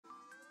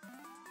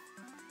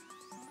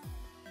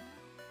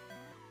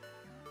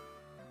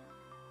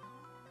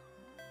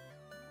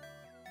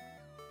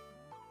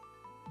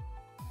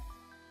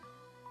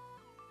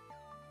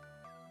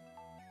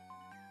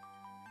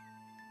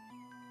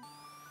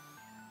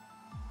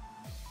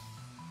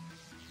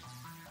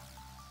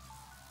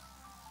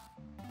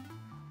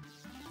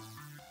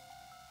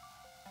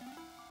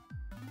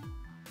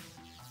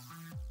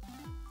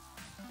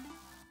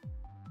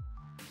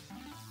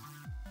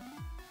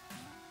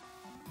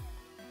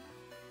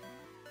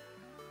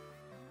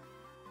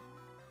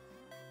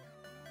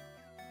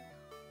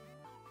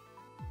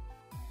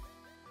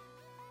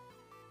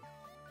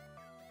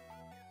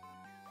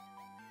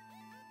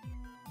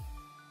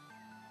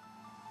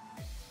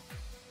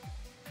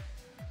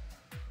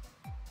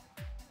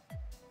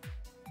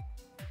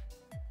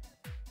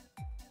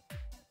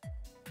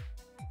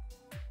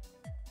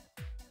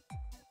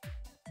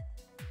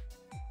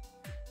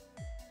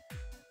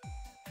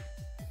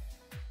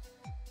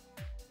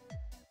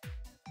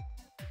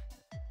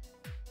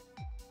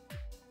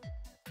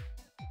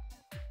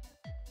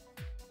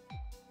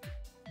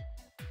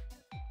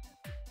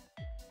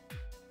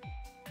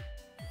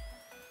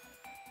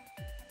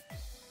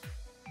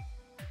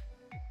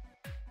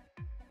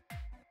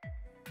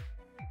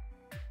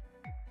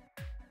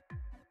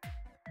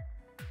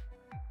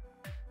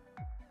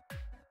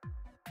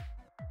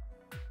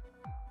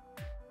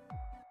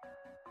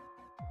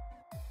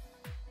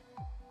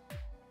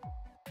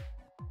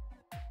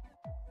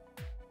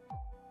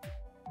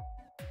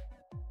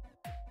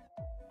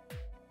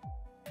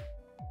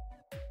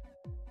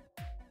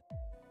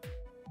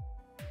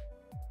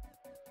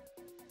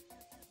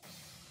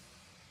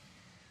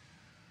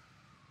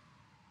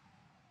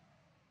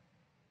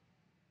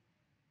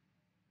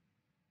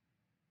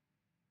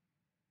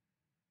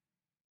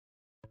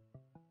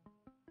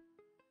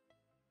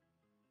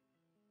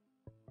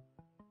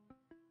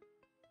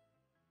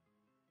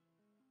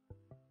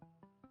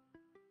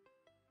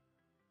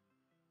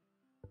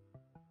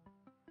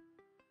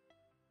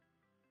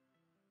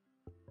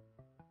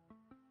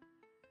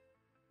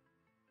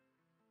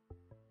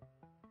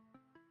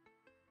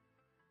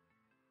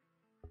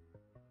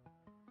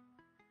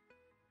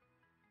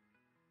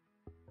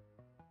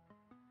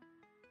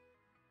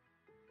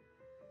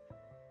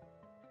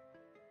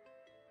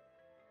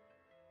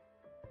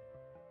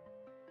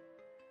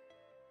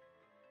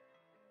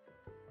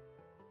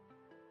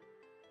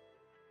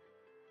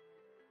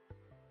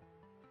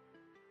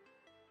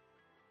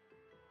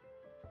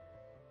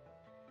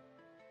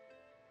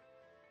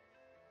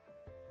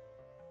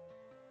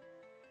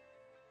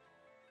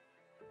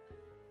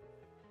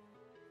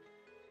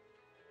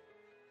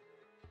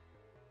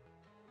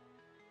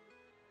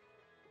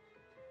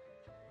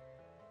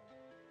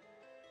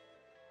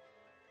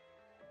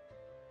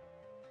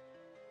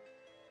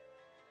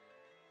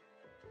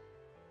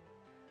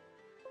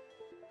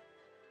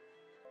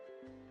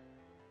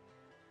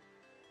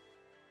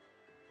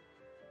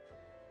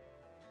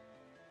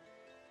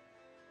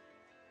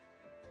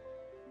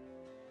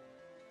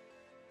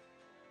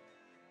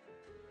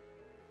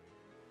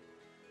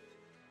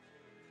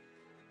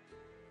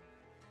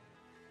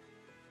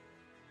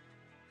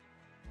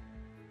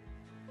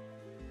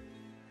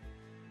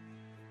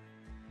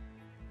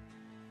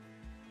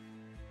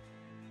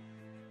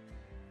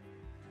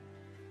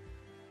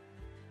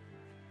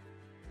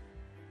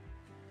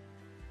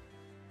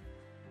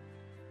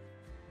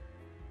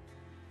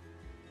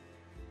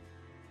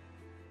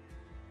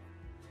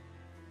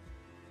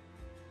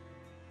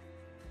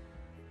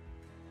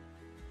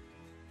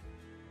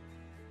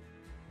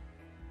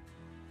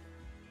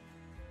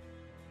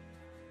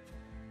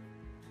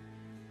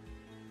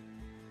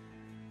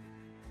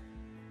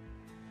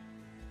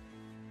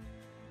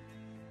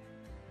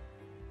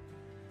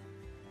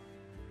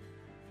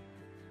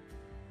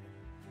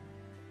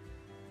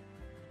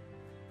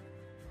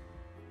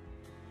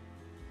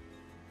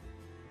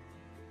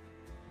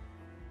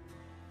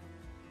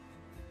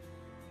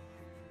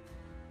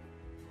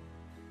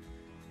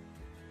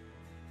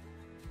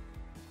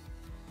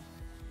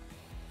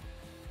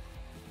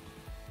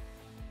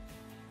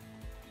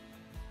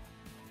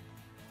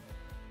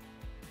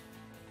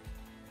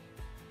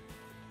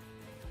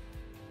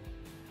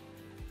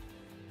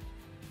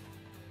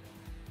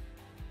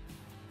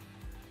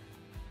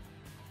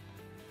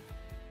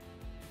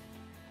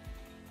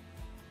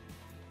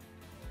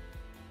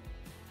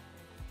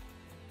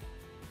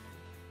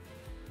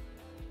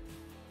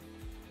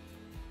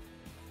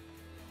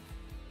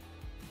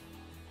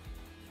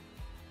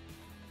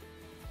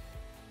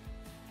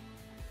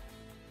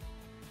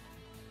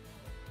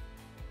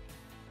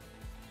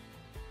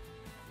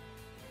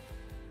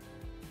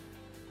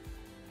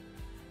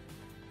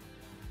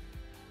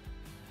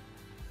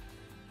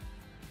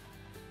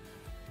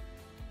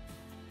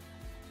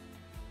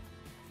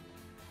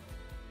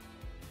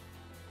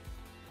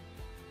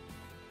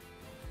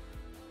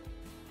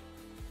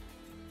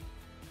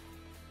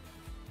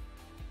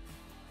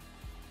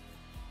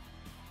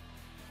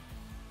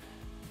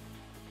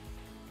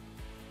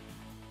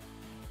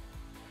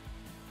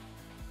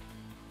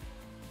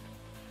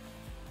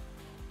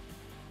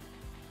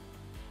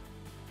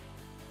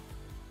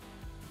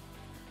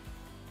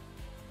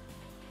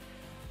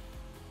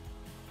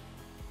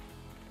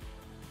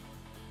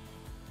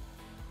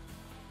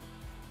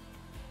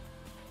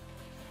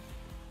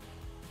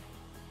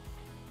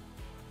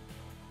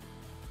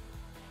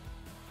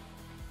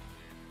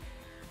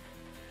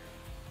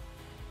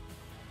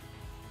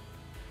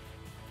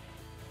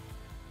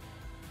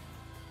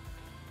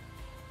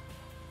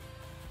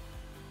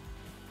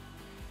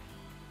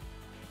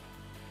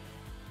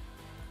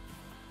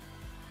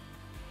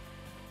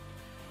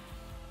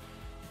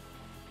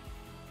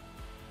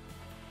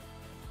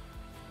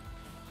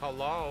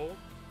Hello?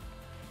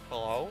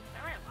 Hello?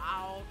 Very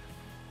loud.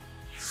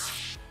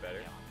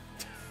 Better.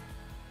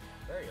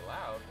 Very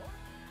loud. What?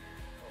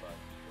 Hold on.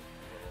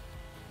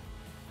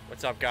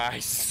 What's up,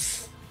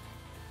 guys?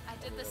 I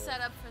did the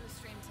setup for the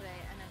stream today,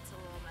 and it's a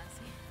little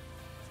messy.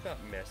 It's not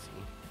messy.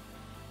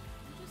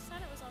 You just said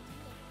it was all to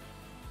you.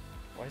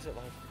 Why is it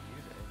loud for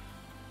you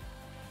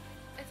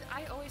then?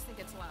 I always think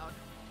it's loud.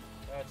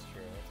 That's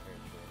true. That's very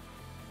true.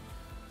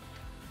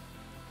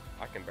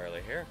 I can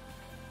barely hear.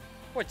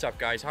 What's up,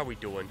 guys? How we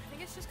doing? I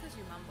think it's just because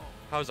you mumble.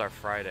 How's our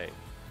Friday?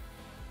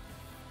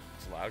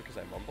 It's loud because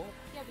I mumble?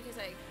 Yeah, because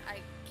I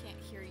can't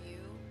hear you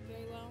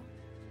very well.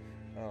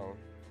 Oh.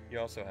 You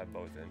also have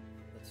both in.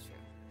 That's true.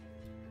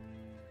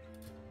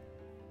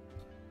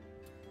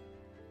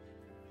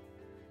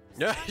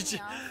 Yeah.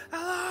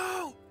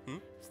 Hello! Hmm?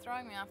 It's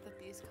throwing me off that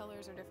these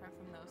colors are different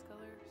from those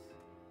colors.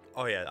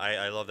 Oh yeah,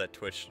 I love that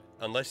Twitch.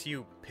 Unless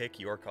you pick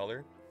your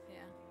color.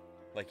 Yeah.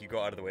 Like you go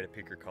out of the way to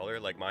pick your color.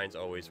 Like mine's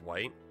always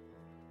white.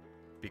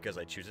 Because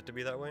I choose it to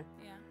be that way.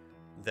 Yeah.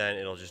 Then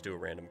it'll just do a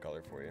random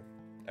color for you.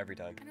 Every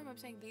time. I know, I'm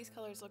saying these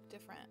colors look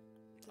different.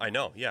 I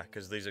know, yeah,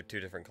 because these are two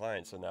different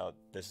clients. So now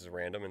this is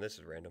random and this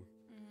is random.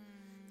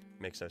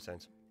 Makes no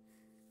sense.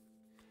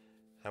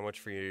 How much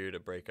for you to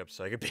break up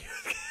so I could be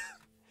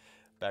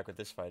back with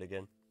this fight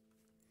again?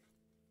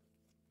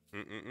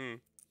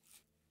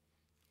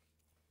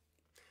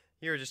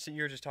 You were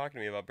just talking to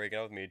me about breaking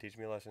up with me to teach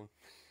me a lesson.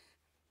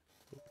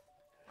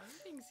 I'm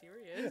being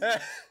serious.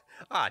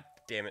 Ah,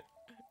 damn it.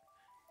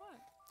 What?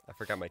 I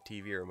forgot my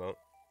TV remote.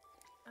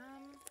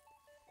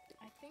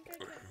 I think I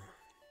can.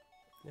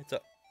 It's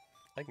up.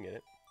 I can get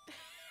it.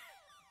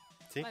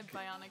 See? My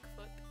bionic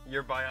foot.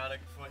 Your bionic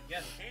foot.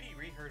 Yes, Katie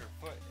re-hurt her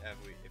foot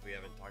if we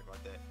haven't talked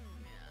about that.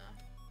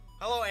 Yeah.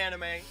 Hello,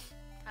 anime.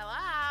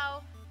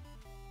 Hello.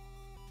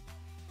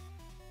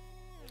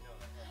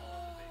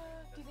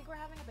 Do you think we're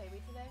having a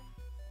baby today?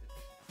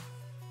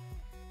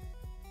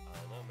 I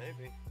don't know,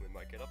 maybe. We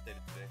might get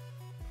updated today.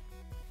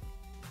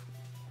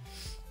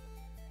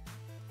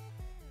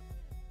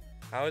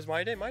 How is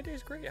my day? My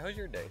day's great. How's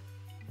your day?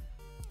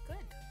 Good.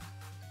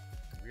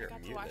 We are got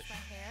to muting wash the my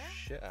hair.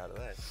 shit out of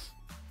that.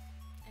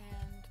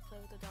 And play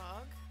with the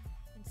dog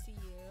and see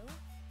you.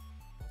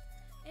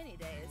 Any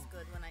day is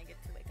good when I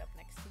get to wake up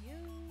next to you.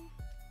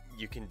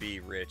 You can be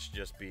rich.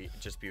 Just be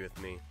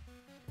with me.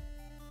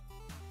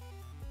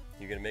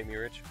 You gonna make me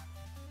rich?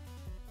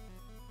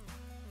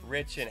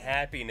 Rich in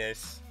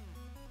happiness.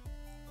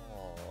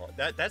 Oh,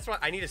 that's why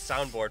I need a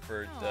soundboard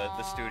for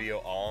the studio.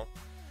 All.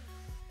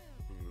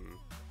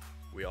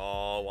 We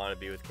all want to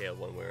be with Caleb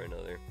one way or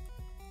another.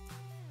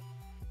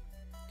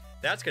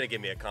 That's gonna give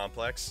me a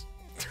complex.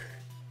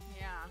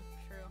 Yeah,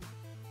 true.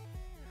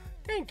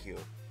 Thank you.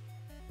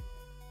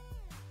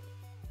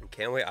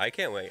 Can't wait. I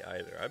can't wait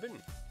either. I've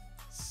been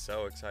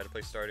so excited to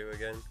play Stardew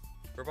again.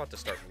 We're about to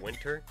start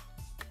winter.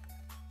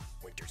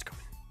 Winter's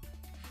coming.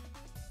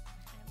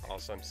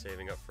 Also, I'm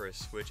saving up for a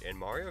Switch and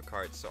Mario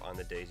Kart, so on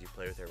the days you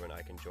play with everyone,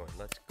 I can join.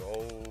 Let's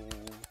go.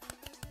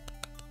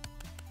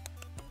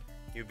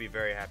 You'd be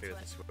very happy with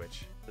the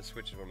Switch. The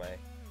Switch is one of my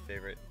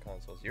favorite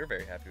consoles. You're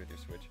very happy with your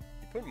Switch.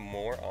 You put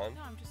more on?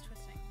 No, I'm just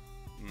twisting.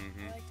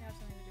 I like to have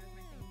something to do with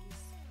my fingies.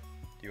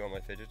 Do you want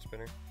my fidget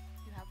spinner?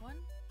 You have one?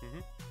 I've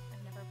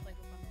never played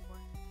with one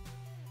before.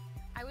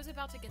 I was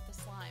about to get the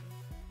slime.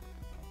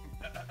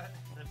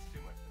 That's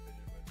too much to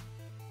fidget with.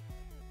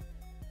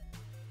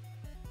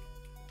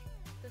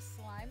 The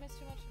slime is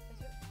too much to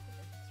fidget.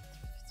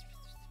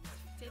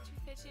 Did you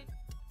fidget?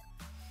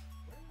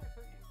 Where did I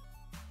put you?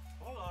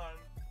 Hold on.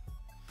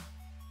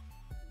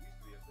 It used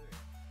to be up there.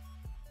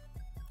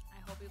 I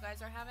hope you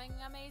guys are having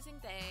an amazing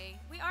day.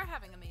 We are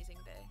having an amazing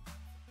day.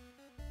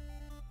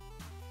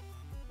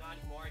 Not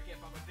anymore. I can't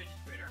find my fidget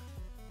spinner.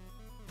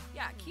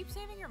 Yeah, keep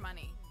saving your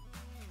money.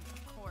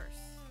 Of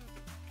course.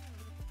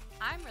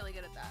 I'm really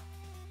good at that.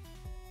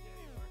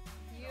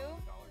 Yeah, you are.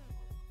 You?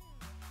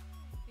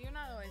 You're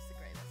not always the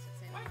greatest at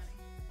saving money.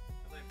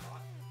 Have I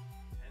bought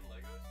 10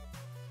 Legos?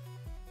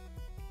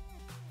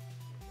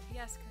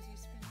 Yes, because you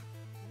spend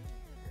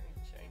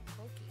Shiny.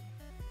 pokey.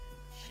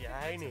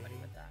 Shiny. Somebody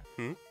with that.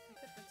 Hmm? I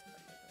could hurt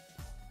somebody with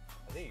this.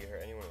 I think you can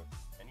hurt anyone with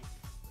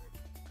anything.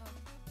 Oh,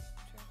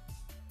 true.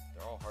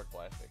 They're all hard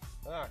plastic.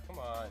 Ah, come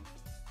on.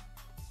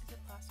 Is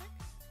it plastic?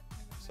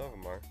 Some of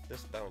them are.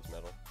 That one's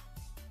metal.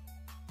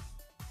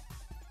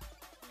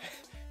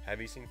 Have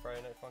you seen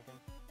Friday Night Funkin'?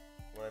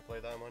 When I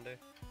played that on Monday?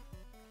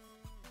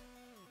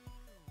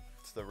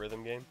 It's the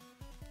rhythm game.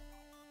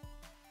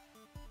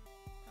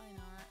 Probably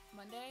not.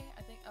 Monday?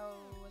 I think. Oh,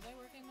 was I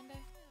working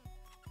Monday?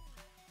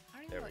 I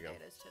don't even know what day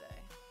it is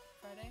today.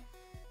 Friday?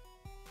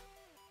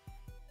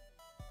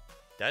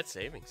 That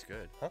saving's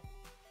good. Huh?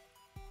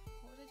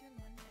 What was I doing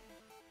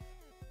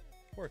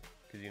Monday? Work.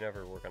 Because you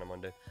never work on a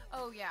Monday.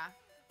 Oh, yeah.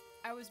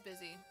 I was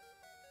busy.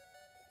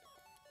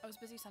 I was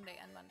busy Sunday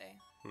and Monday.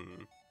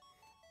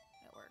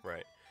 At work.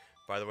 Right.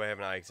 By the way, I have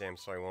an eye exam,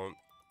 so I won't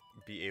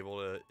be able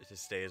to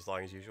stay as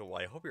long as usual.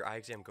 Well, I hope your eye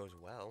exam goes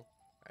well.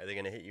 Are they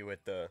going to hit you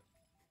with the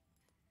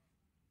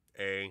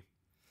A,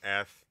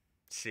 F,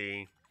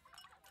 C,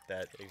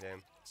 that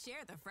exam?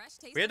 Share the fresh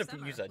taste We had of to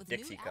summer use a with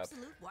Dixie new cup.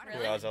 Absolute When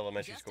watermelon. I was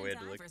elementary Just school, in we had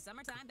to time like for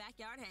summertime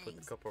backyard put the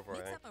hangs. cup over our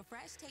Mix eye. up a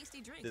fresh,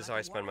 tasty drink This is like how I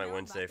a spend my watermelon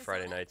Wednesday, vodka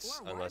Friday soda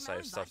nights, or unless I have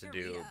watermelon stuff to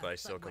vodka do, Ria. but I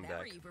still But come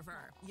whatever back. you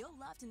prefer, you'll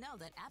love to know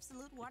that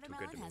Absolute good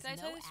Watermelon to me. has Did I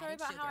tell no you the story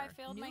added about how I sugar.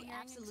 failed my New hearing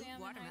Absolute exam in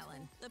high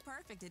Watermelon, the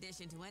perfect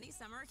addition to any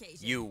summer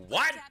occasion. You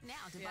what? Tap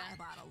now to buy a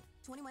bottle.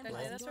 21 Did I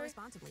plus. tell you that Enjoy story?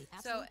 responsibly. So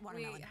Absolute we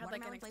Watermelon. had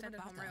like an Watermelon flavored extended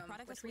vodka. homeroom,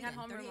 Product of which we had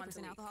Sweden. homeroom once a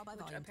 38% week, alcohol by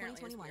which volume.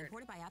 apparently is 2021. weird.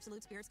 Imported by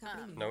Absolute Spirits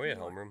Company. New No, York, we had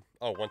New York. homeroom.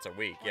 Oh, once a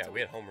week. Once Yeah, a we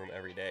had week. homeroom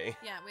every day.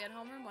 Yeah, we had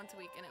homeroom once a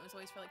week, and it was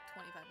always for like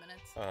 25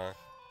 minutes.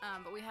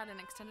 But we had an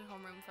extended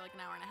homeroom for like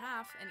an hour and a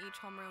half, and each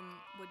homeroom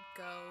would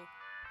go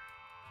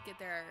get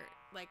their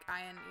like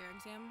eye and ear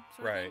exam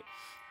sort of thing.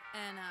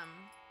 And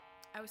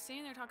I was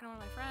sitting there talking to one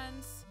of my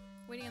friends,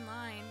 waiting in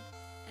line,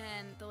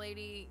 and the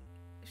lady,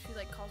 she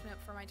like calls me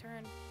up for my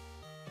turn.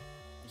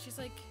 She's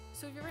like,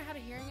 "So have you ever had a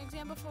hearing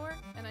exam before?"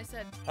 And I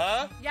said,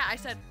 Huh? "Yeah." I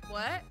said,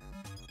 "What?"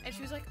 And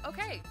she was like,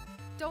 "Okay,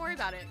 don't worry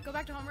about it. Go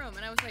back to homeroom."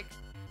 And I was like,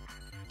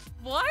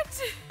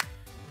 "What?"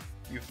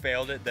 You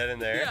failed it then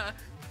and there? Yeah.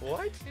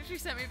 What? And she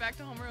sent me back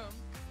to homeroom.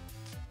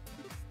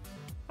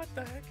 What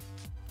the heck?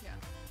 Yeah.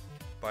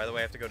 By the way,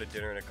 I have to go to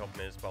dinner in a couple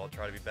minutes, but I'll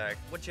try to be back.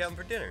 What you having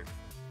for dinner?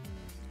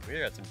 We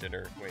got some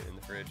dinner waiting in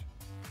the fridge.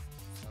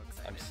 So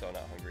excited. I'm so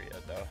not hungry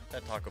yet, though.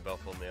 That Taco Bell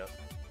pulled me up.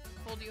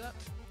 Fold you up?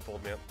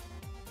 Pulled me up.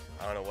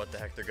 I don't know what the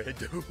heck they're gonna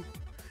do.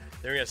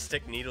 They're gonna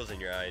stick needles in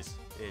your eyes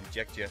and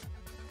inject you.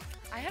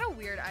 I had a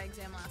weird eye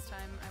exam last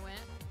time I went.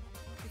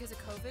 Because of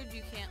COVID,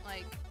 you can't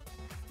like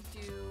do...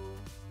 You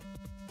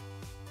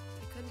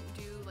couldn't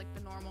do like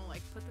the normal,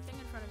 like put the thing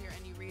in front of you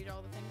and you read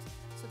all the things.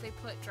 So they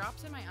put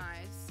drops in my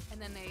eyes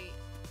and then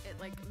it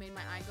like made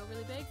my eye go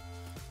really big.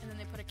 And then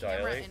they put a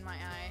camera Dilate? in my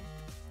eye.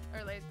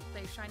 Or they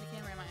shined a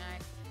camera in my eye.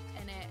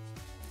 And it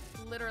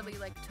literally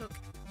like took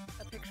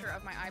a picture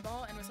of my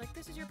eyeball and was like,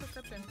 "This is your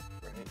prescription."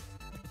 Right?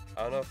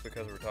 I don't know if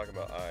because we're talking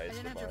about eyes. I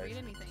didn't have to read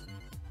anything.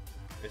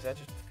 Is that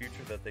just the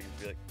future that they can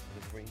be like,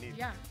 this is what you need?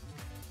 Yeah,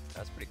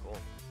 That's pretty cool.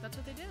 that's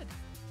what they did.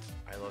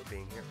 I love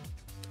being here.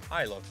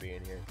 I love being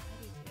here.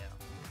 I do too.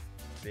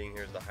 Being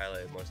here is the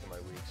highlight of most of my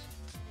weeks.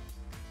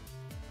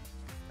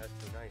 That's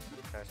too nice.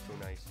 That's too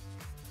nice.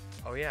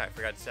 Oh yeah, I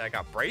forgot to say I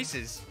got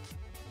braces.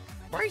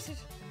 Braces!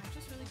 Am I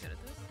just really good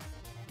at this?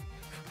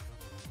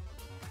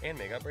 And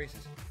May got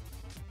braces.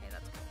 Hey,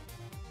 that's cool.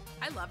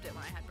 I loved it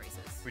when I had braces.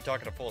 We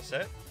talking a full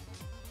set?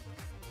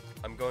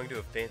 I'm going to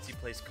a fancy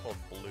place called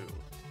Blue.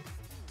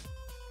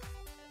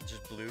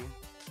 Just Blue.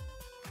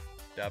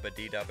 Dabba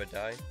dee dabba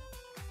die.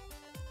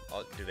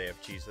 Oh, do they have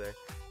cheese there?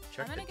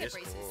 Check I'm the gonna get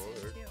Discord.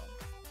 braces soon too.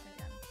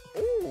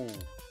 Again. Ooh!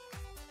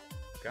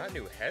 Got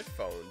new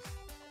headphones.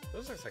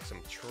 Those look like some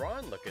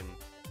Tron looking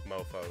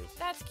mofos.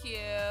 That's cute.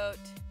 That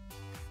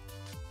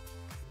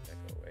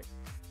go away.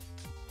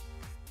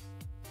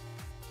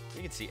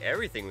 You can see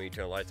everything when you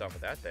turn the lights off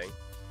with that thing.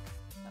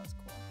 That was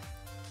cool.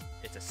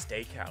 It's a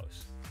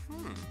steakhouse.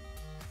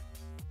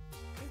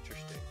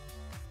 Interesting.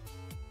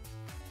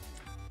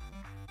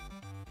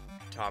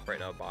 Top right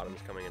now,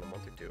 bottom's coming in a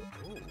month or two.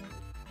 Ooh. I think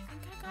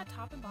I got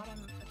top and bottom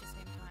at the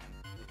same time.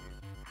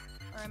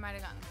 Or I might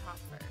have gotten top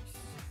first.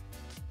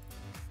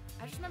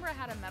 I just remember I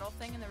had a metal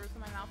thing in the roof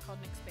of my mouth called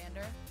an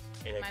expander.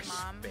 An My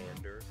mom-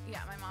 expander. Yeah,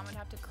 my mom would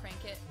have to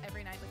crank it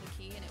every night with a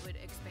key and it would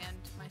expand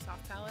my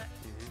soft palate.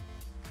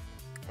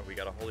 Oh, we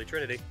got a Holy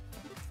Trinity. Do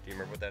you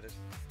remember what that is?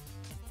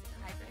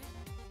 Hydrate.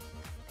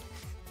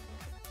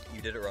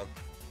 You did it wrong.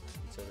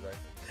 And so did I.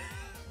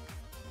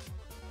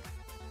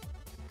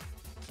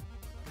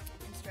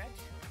 And stretch.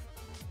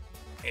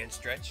 And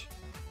stretch.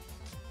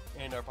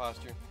 And our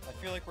posture. I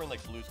feel like we're in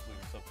like Blue's Clues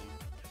or something.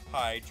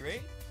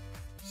 Hydrate.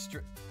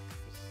 Chicken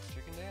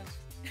dance?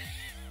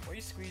 Why are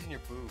you squeezing your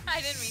boobs?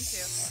 I didn't mean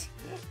to.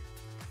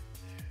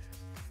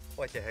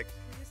 What the heck?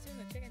 You're just doing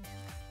the chicken dance.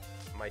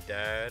 My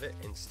dad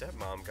and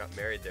stepmom got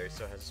married there,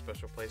 so it has a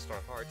special place in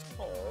our hearts.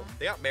 Oh,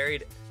 they got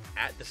married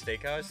at the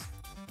steakhouse?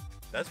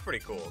 That's pretty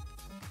cool.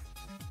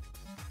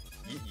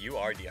 You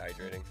are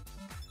dehydrating.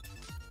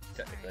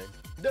 Technically.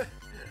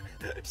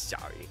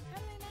 Sorry. How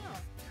do they know?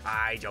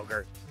 Hi,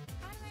 Joker.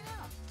 How do they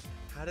know?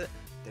 How did...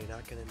 They're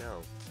not gonna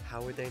know.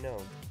 How would they know?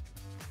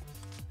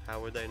 How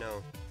would they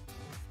know?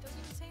 Doesn't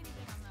even say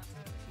anything on that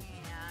side of the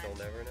can.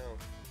 They'll never know.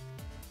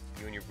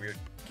 You and your weird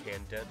can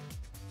dent.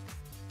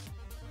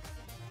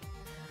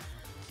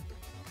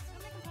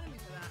 Stop making fun of me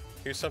for that.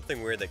 Here's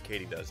something weird that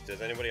Katie does.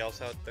 Does anybody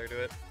else out there do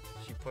it?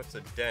 She puts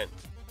a dent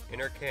in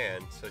her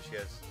can so she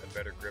has a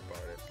better grip on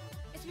it.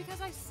 It's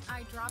because I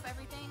drop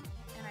everything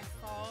and I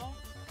fall,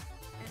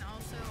 and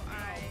also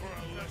I.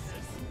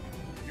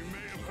 You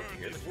may have heard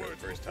Hear this these for the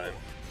words first before, time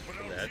but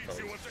from I'll the teach headphones.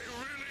 you what they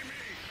really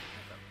mean.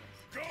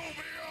 Go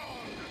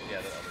beyond!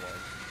 Yeah, that other one.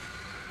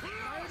 Why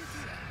would it do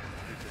that?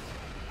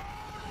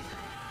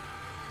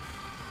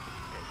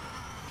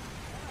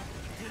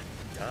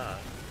 Duh.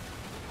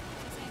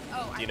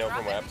 Oh, Do you I know drop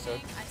from what everything,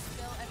 episode? I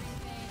spill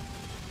everything.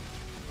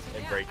 So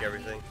And yeah, break I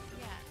everything? Need,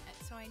 yeah,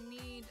 so I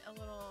need a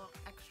little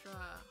extra.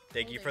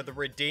 Thank you for the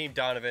holding. redeem,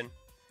 Donovan.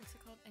 What's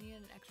it called? I need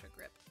an extra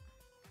grip.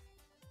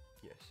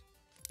 Yes.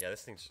 Yeah,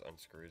 this thing just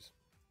unscrews.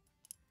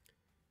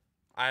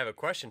 I have a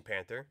question,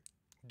 Panther.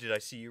 Did I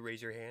see you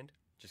raise your hand?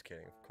 Just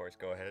kidding, of course.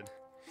 Go ahead.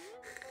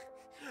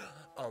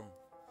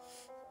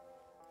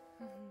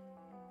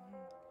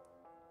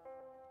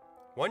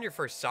 Won your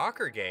first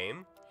soccer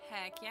game?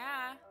 Heck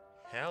yeah.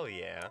 Hell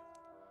yeah.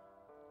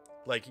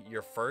 Like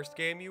your first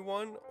game you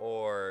won,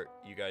 or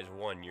you guys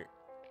won your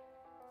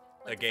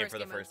Like a game for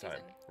the first time?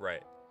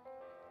 Right.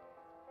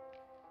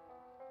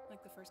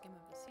 Like the first game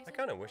of the season. I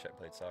kind of wish I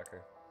played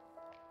soccer.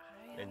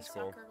 I had in a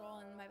school. soccer goal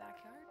in my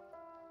backyard.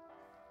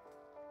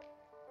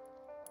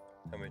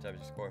 How many times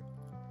did you score?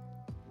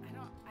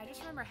 I just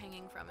remember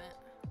hanging from it.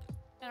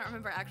 I don't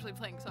remember actually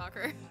playing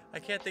soccer. I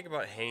can't think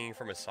about hanging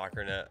from a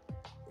soccer net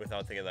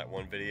without thinking of that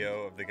one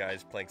video of the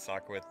guys playing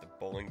soccer with the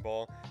bowling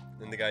ball.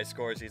 And the guy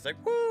scores, he's like,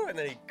 woo! And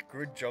then he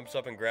jumps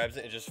up and grabs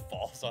it and it just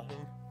falls on him.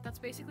 That's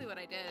basically what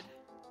I did.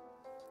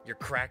 You're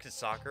cracked at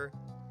soccer?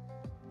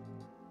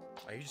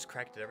 Are you just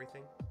cracked at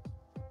everything?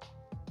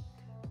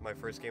 My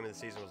first game of the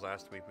season was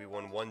last week. We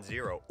won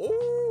 1-0.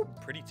 Oh,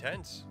 pretty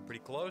tense.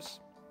 Pretty close.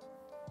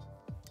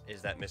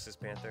 Is that Mrs.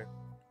 Panther?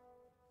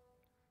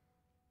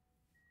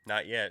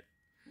 Not yet.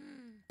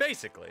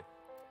 Basically.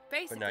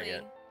 Basically. But not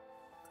yet.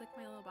 Click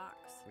my little box.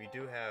 We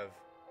do have...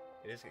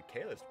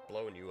 Kayla's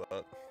blowing you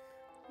up.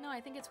 No,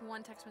 I think it's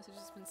one text message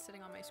that's been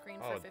sitting on my screen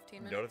for 15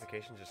 minutes.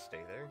 Notifications just stay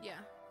there? Yeah.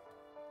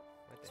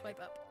 What the Swipe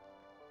heck? up.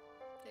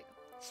 There you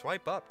go.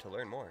 Swipe up to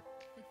learn more.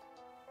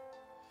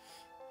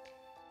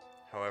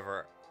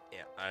 However,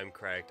 yeah, I'm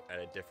cracked at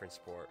a different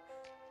sport.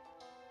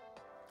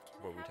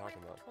 What are we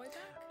talking about? Toy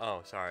back?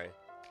 Oh, sorry.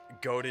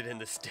 Goated in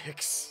the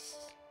sticks.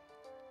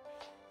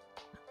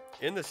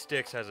 In the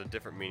sticks has a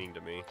different meaning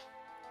to me.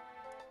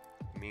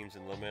 Memes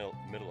in the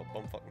middle of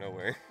bumfuck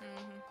nowhere.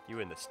 You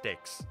in the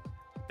sticks.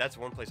 That's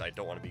one place I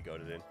don't want to be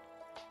goated in.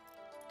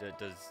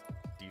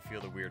 Do you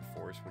feel the weird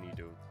force when you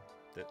do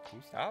that? Can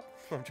you stop?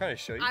 I'm trying to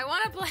show you. I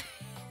want to play.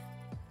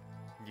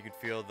 You can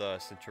feel the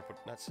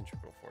not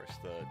centripetal force,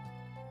 the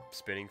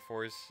spinning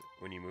force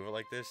when you move it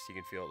like this. You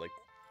can feel it like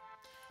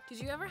Did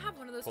you ever have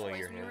one of those pulling toys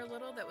your when you were hand.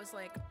 little that was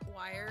like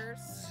wires?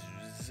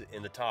 zzz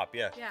in the top,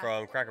 yeah, Yeah.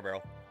 from Cracker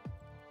Barrel.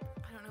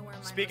 I don't know where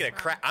mine Speaking was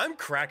of from. I'm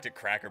cracked at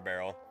Cracker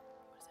Barrel.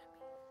 What does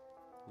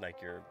that mean?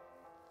 Like you're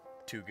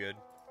too good.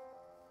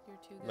 You're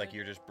too good. Like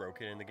you're just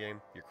broken in the game.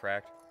 You're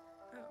cracked.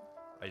 Oh.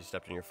 I just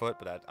stepped on your foot,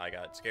 but I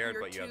got scared.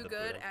 You're but you have too the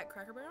good boot. at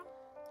Cracker Barrel?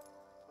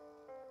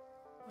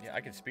 What's Yeah, that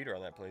I can mean? speed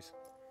around that place.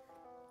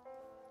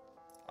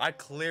 I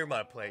clear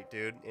my plate,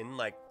 dude, in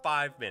like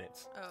 5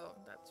 minutes. Oh,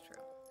 that's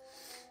true.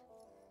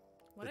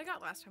 What I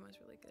got last time was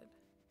really good.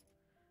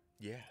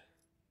 Yeah,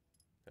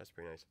 that's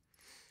pretty nice.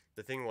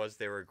 The thing was,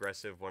 they were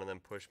aggressive. One of them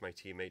pushed my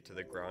teammate to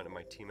the ground, and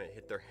my teammate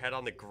hit their head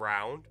on the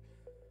ground.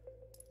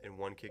 And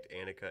one kicked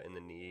Annika in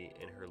the knee,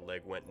 and her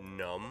leg went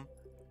numb.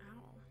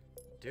 Ow.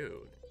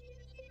 Dude,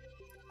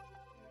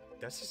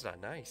 that's just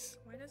not nice.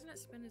 Why doesn't it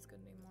spin as good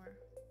anymore?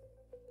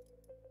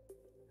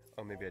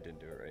 Oh, maybe I didn't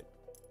do it right.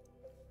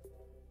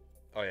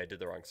 Oh yeah, I did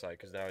the wrong side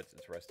because now it's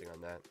resting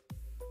on that.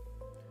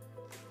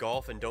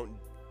 Golf, and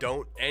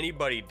don't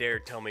anybody dare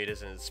tell me it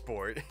isn't a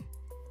sport.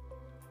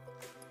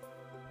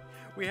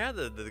 We had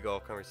the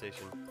golf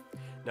conversation.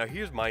 Now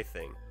here's my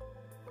thing.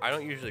 I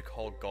don't usually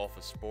call golf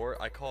a sport.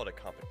 I call it a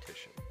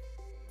competition,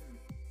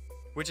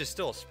 which is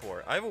still a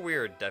sport. I have a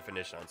weird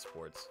definition on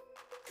sports.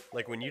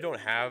 Like when you don't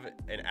have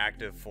an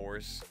active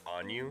force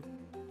on you,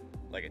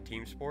 like a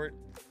team sport,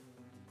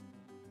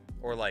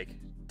 or like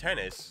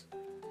tennis,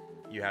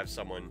 you have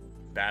someone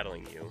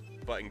battling you.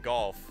 But in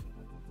golf,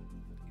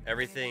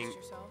 everything Against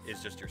yourself?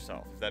 is just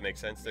yourself. If that makes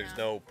sense. There's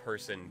Yeah. no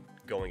person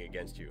going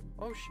against you.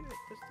 Oh shit,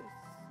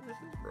 this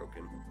is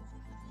broken.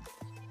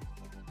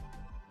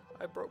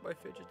 I broke my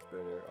fidget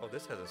spinner. Oh,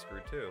 this has a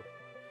screw too.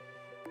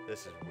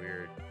 This is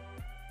weird.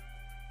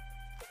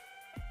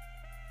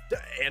 The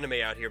anime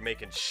out here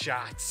making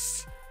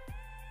shots.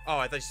 Oh,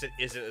 I thought you said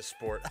isn't a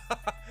sport.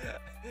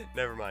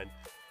 Never mind.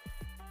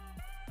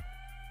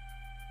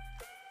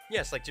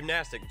 Yes, like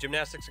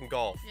gymnastics and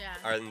golf Yeah.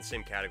 are in the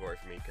same category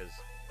for me because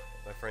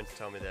my friends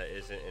tell me that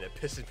isn't, and it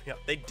pisses me off.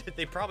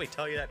 They probably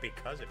tell you that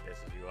because it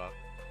pisses you off.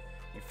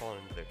 You've fallen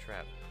into their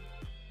trap.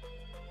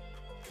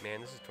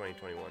 Man, this is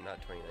 2021, not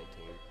 2019.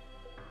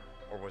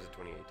 Or was it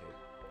 2018?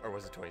 Or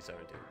was it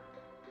 2017?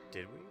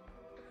 Did we?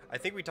 I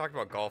think we talked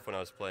about golf when I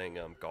was playing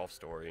Golf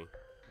Story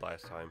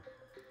last time.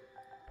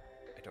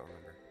 I don't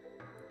remember.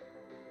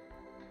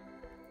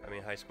 I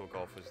mean, high school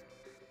golf was...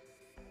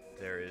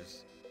 There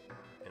is...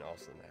 And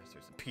also the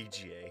Masters, the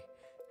PGA.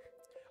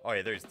 Oh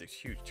yeah, there's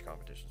huge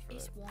competitions for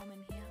It's that. warm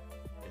in here.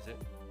 Is it?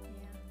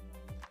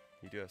 Yeah.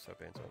 You do have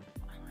sweatpants on.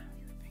 I don't have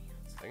your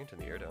pants. I can turn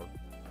the air down.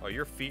 Oh,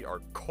 your feet are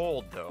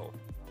cold though.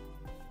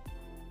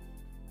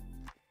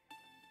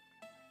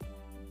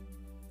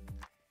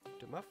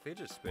 Dude, my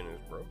fidget spinner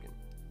is broken.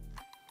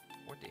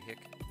 What the heck?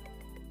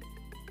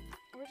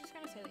 We're just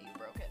gonna say that you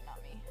broke it,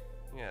 not me.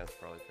 Yeah, that's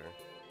probably fair.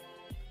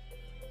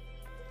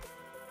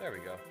 There we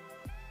go.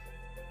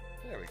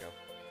 There we go.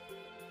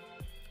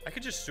 I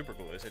could just super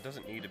glue this. It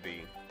doesn't need to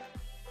be.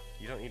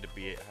 You don't need to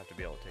have to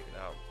be able to take it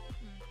out.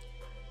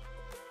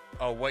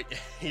 Oh, what?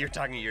 You're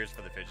talking years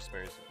for the fidget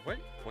spinners. What?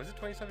 Was it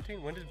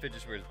 2017? When did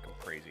fidget spinners go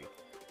crazy?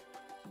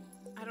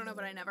 I don't know,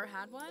 but I never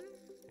had one.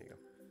 There you go.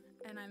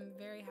 And I'm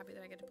very happy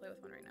that I get to play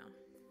with one right now.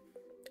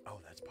 Oh,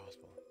 that's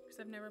possible. Because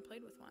I've never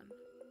played with one.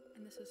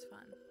 And this is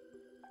fun.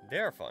 They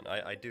are fun.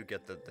 I do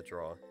get the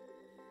draw.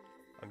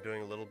 I'm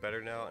doing a little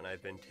better now, and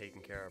I've been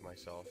taking care of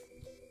myself.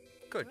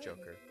 Good,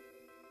 Joker.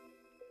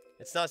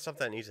 It's not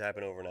something that needs to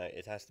happen overnight.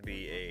 It has to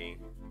be a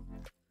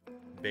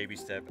baby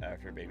step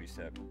after baby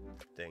step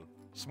thing.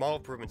 Small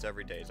improvements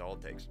every day is all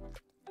it takes.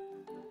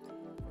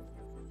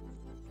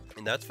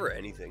 And that's for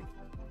anything.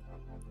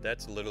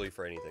 That's literally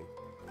for anything.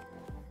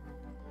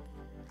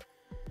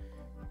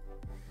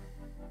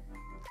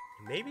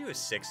 Maybe it was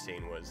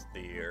 16 was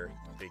the year,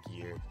 big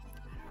year.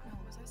 I don't know.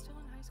 Was I still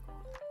in high school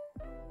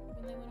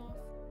when they went off?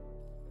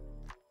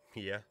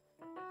 Yeah.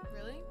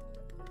 Really?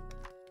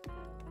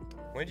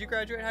 When did you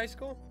graduate high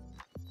school?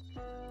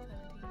 17.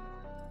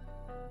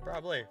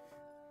 Probably.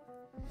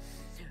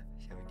 17.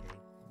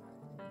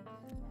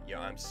 Yo,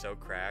 I'm so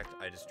cracked.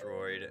 I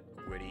destroyed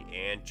Witty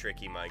and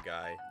Tricky, my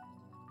guy.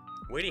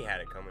 Witty had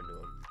it coming to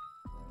him.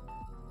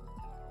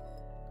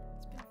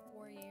 It's been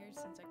 4 years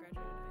since I graduated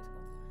high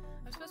school.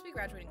 I'm supposed to be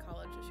graduating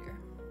college this year.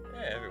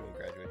 Yeah, everyone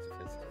graduates the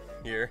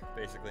 5th year,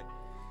 basically.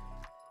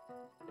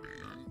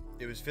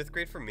 It was 5th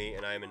grade for me,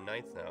 and I am in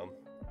 9th now.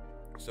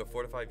 So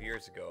 4 to 5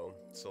 years ago,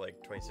 so like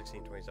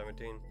 2016,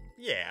 2017.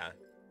 Yeah.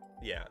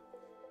 Yeah.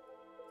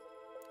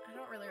 I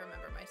don't really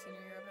remember my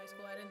senior year of high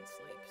school. I didn't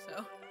sleep,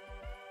 so.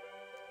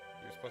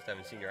 You were supposed to have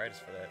a senioritis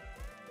for that.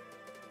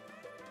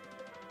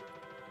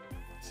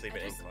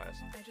 Sleeping in class.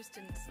 I just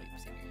didn't sleep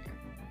senior year.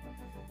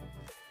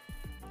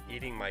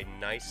 Eating my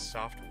nice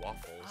soft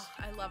waffles. Oh,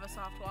 I love a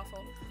soft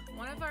waffle.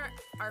 One of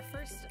our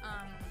first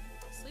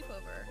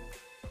sleepover,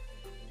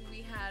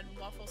 we had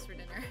waffles for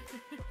dinner.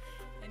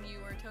 And you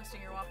were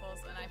toasting your waffles,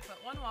 and I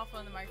put one waffle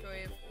in the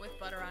microwave with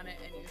butter on it,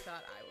 and you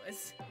thought I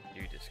was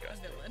You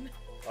disgusting. a villain.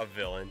 A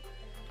villain.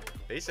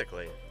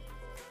 Basically.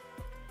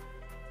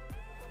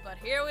 But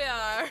here we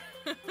are.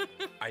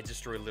 I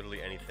destroy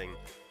literally anything.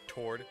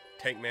 Tord,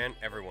 Tankman,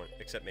 everyone,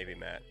 except maybe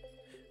Matt.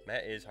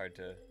 Matt is hard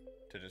to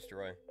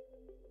destroy.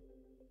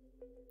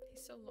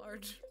 He's so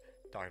large.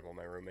 Talking about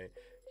my roommate.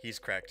 He's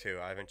cracked too.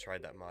 I haven't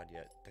tried that mod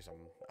yet. There's a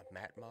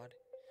Matt mod?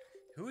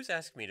 Who's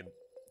asking me to...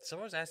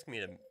 Someone's asking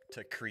me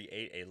to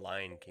create a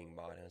Lion King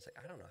mod, and I was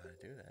like, I don't know how to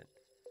do that.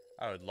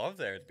 I would love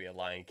there to be a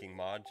Lion King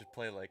mod. Just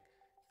play like,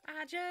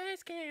 I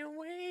just can't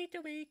wait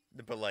to be...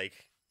 But like,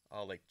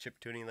 all like chip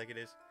tuning like it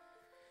is.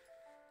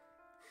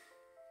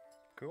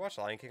 Can we watch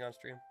Lion King on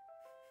stream?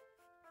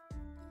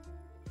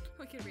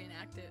 We could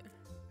reenact it.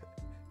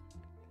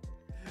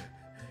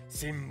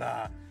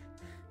 Simba,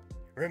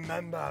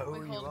 remember who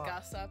We you hold are.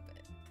 Gus up.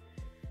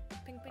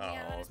 Pink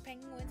pinatas,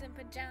 penguins in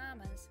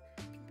pajamas.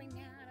 Pink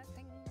pinatas,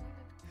 penguins in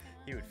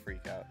pajamas. He would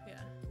freak out.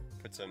 Yeah.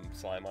 Put some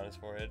slime on his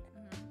forehead.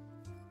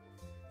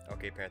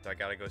 Okay, Panther, I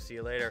gotta go. See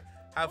you later.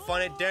 Have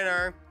fun at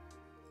dinner.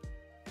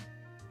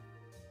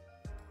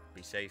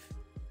 Be safe.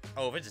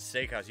 Oh, if it's a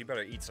steakhouse, you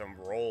better eat some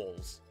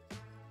rolls.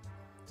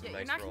 Some Yeah, nice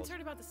you're not rolls.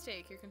 concerned about the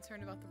steak. You're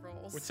concerned about the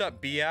rolls. What's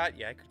up, Biat?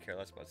 Yeah, I could care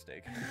less about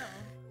steak. No.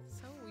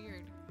 So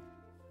weird.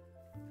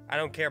 I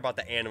don't care about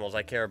the animals.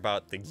 I care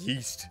about the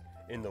yeast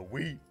in the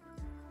wheat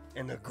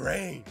and the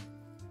grain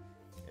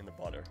and the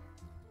butter.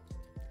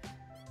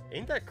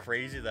 Ain't that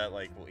crazy that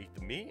like we'll eat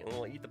the meat and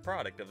we'll eat the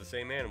product of the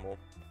same animal?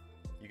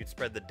 You could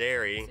spread the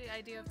dairy It's the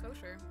idea of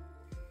kosher.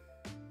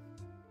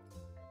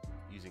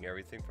 using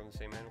everything from the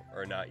same animal,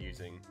 or not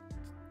using.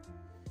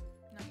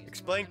 Not using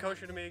Explain more than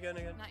kosher to me again.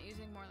 One, not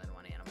using more than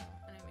one animal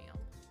in a meal.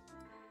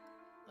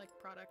 Like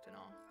product and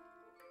all.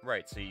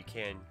 Right, so you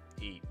can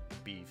eat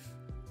beef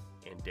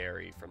and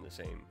dairy from the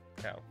same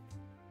cow.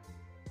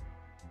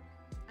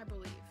 I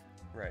believe.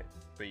 Right,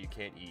 but you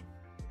can't eat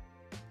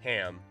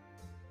ham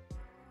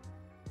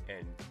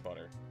and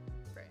butter.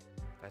 Right.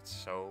 That's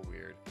so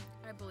weird.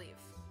 I believe.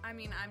 I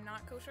mean, I'm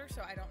not kosher,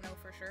 so I don't know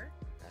for sure.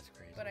 That's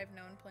crazy. But I've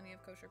known plenty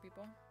of kosher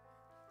people.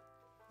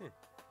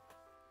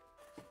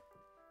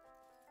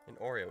 And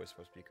Oreo is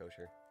supposed to be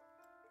kosher.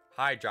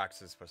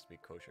 Hydrox is supposed to be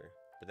kosher,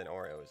 but then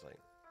Oreo is like,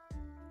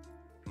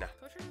 nah.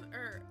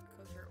 Kosher.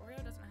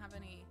 Oreo doesn't have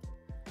any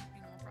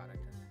animal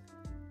product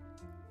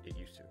in it. It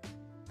used to.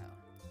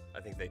 Oh.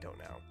 I think they don't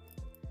now.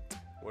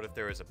 What if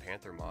there was a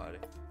Panther mod?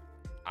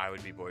 I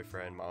would be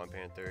boyfriend, Mom and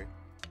Panther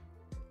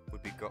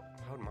would be How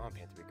would Mom and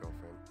Panther be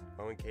girlfriend?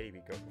 Why wouldn't Katie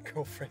be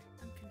girlfriend?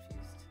 I'm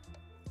confused.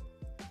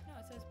 No,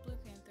 it says Blue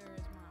Panther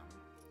is mom.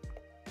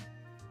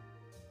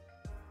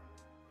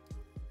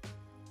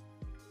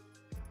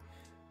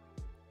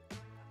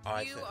 Oh,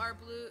 You are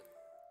blue.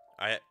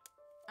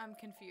 I'm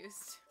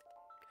confused.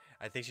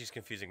 I think she's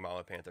confusing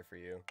Mama Panther for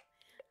you.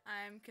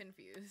 I'm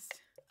confused.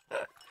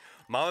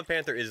 Mama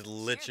Panther is Share the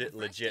legit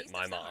fresh taste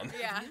my of summer mom. with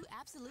Yeah. new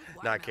Absolute Not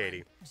watermelon.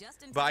 Katie.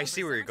 Just in But I time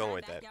see for where you're summertime going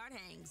with that. backyard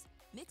hangs.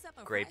 Mix up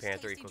a Gray fresh,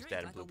 Panther tasty equals drink dad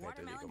and like Blue a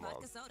Panther equal watermelon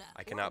mom. vodka soda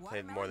I or cannot play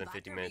watermelon more than vodka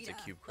 50 minutes of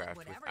Rita. CubeCraft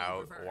Whatever you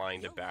without prefer.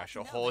 wanting to You'll bash a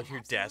love to hole know in that your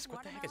Absolute desk.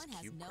 What the heck is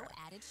Watermelon has no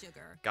CubeCraft? added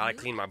sugar. Gotta New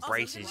clean my Also,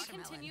 braces. can we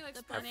Watermelon, continue the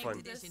explaining fun.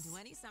 perfect this addition to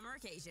any summer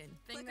occasion.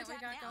 thing Click or that we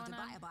tap got now going to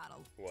buy on? a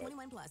bottle. What?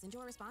 21 plus.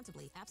 Enjoy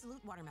responsibly.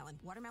 Absolute Watermelon.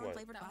 Watermelon What?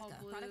 flavored That whole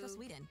vodka. Product of blue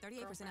Sweden. 38%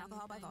 girlfriend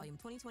alcohol by thing. volume.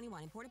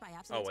 2021. Imported by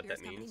Absolute Oh, what that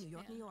Spirits Company, means? New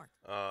York, Yeah. New York.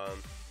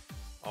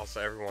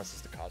 Also, everyone wants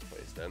us to cosplay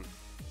as them.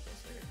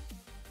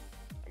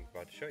 I'm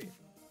about to show you.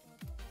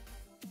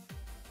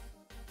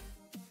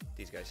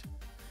 These guys.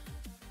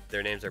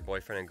 Their names are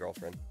boyfriend and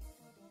girlfriend.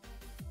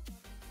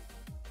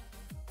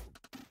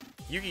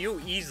 You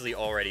easily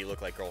already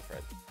look like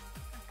girlfriend.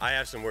 I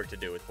have some work to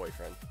do with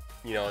boyfriend.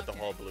 You know, with the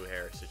Okay. whole blue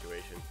hair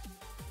situation.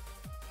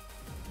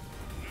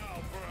 Now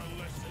for a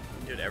lesson.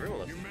 Dude, everyone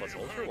You looks may plus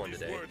have ultra heard one these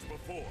today. words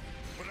before,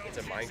 but I'll It's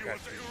a teach you Minecraft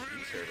what they 3D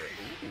really server.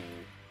 mean.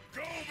 Ooh.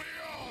 Go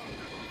beyond.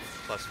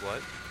 Plus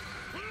what?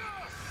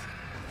 Plus.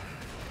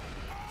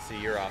 See,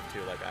 you're off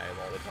too, like I am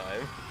all the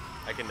time.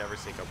 I can never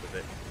sync up with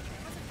it.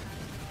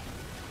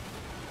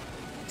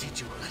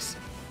 Teach you a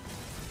lesson.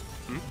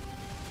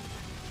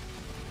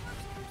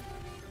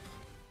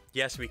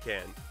 Yes, we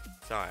can.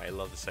 Sorry, I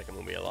love the second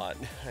movie a lot.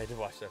 I had to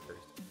watch that first.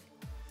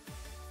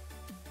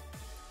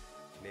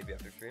 Maybe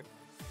after stream.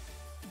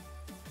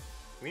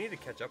 We need to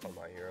catch up on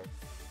My Hero.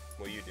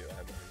 Well, you do. I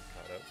haven't already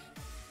caught up.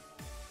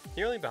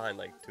 You're only behind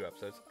like 2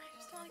 episodes. I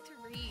just don't like to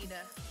read.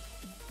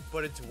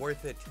 But it's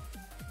worth it.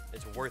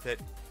 It's worth it.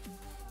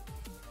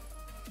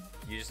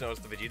 You just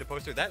noticed the Vegeta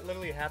poster? That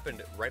literally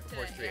happened right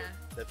before Today, stream.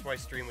 yeah. That's why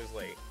stream was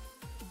late.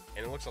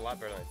 And it looks a lot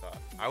better than I thought.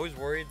 I was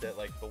worried that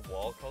like the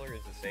wall color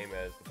is the same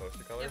as the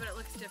poster color. Yeah, but it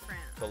looks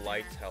different. The on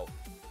lights there. help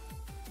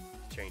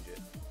change it.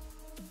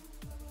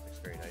 Looks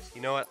very nice.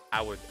 You know what?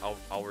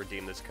 I'll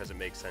redeem this because it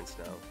makes sense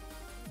now.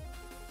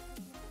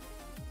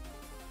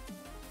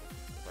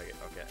 Like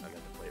okay, I meant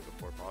to play it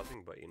before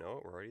pausing, but you know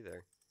what? We're already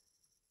there.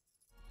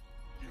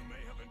 You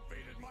may have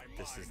invaded my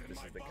This mind is and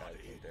my the guy that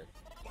body, came there.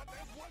 but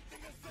there's one thing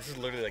This is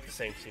literally like the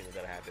same scene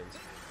that happens.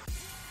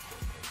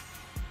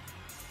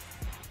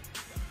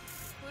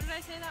 Who did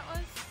I say that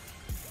was?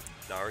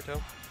 Naruto?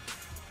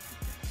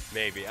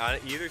 Maybe. I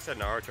either said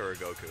Naruto or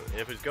Goku. And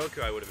if it's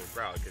Goku, I would have been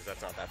proud because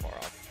that's not that far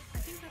off. I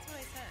think that's what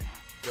I said.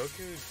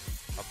 Goku's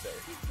up there.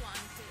 He's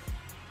blonde too.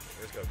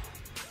 There's Goku.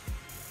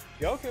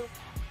 Goku!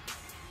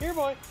 Here,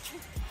 boy!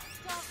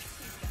 Stop.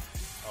 He's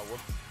Gus. Oh,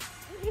 whoops.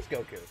 Where is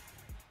Goku?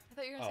 I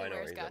thought you were Oh, I gonna say know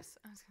where's where he's at. Gus.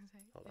 I was gonna say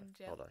Hold on, in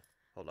jail.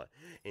 hold on.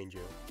 In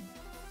jail.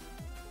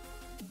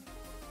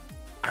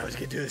 I was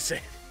gonna do the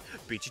same.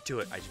 Beat you to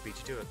it. I just beat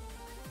you to it.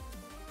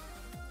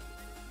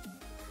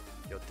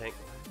 Yo, tank.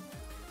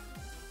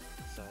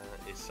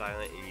 Silent is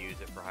silent and use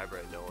it for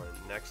hybrid. No one.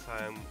 Next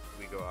time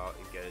we go out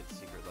and get it,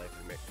 Secret Life,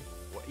 we make.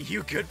 What?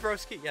 You good,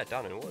 broski? Yeah,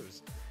 Donovan, what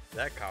was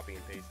that? Copy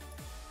and paste.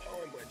 Oh,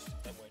 I'm wedged.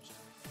 I'm wedged.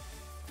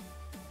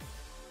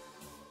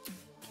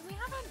 Can we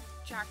have a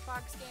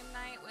Jackbox game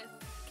night with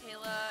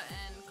Kayla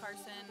and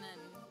Carson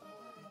and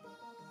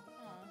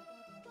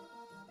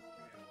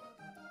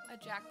a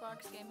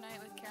Jackbox game night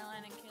with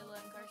Caroline and Kayla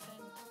and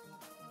Carson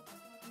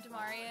and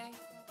Demarie?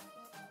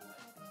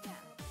 Yeah.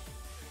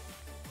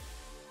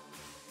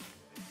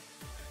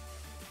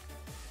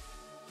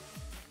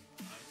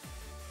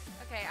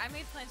 Okay, I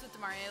made plans with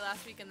Demarie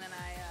last week and then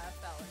I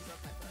fell and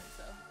broke my foot,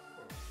 so. Oh,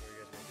 what are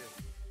you guys gonna do?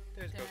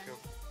 There's Dinner. Goku.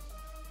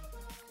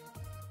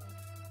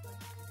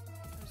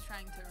 I was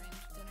trying to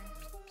arrange dinner.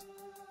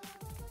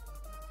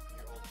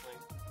 Your old thing.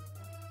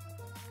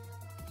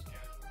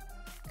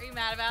 Are you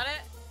mad about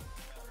it?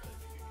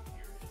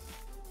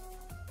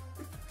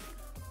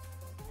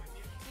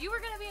 You were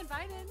gonna be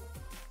invited.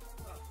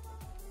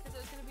 Because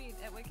it was gonna be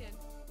at Wicked.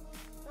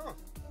 Oh.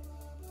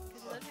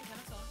 Because he lives in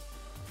Kennesaw.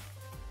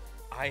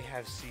 I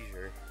have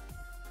seizure.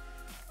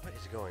 What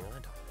is going on,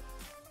 Donovan?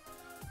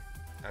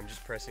 I'm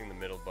just pressing the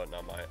middle button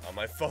on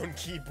my phone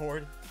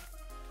keyboard.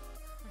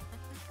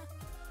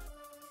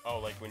 Oh,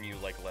 like when you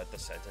like let the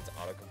sentence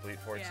autocomplete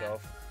for Yeah.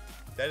 itself.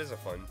 That is a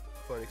fun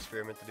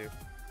experiment to do.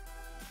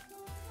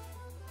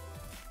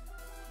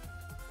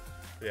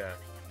 Yeah.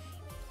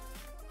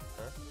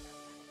 Huh?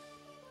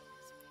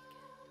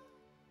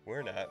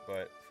 We're not,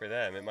 but for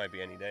them, it might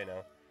be any day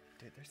now.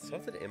 Dude, there's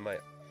something in my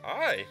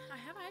eye. I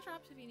have eye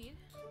drops if you need.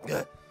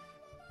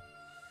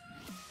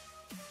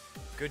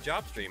 Good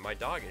job, stream. My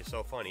dog is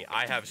so funny.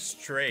 I have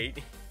straight.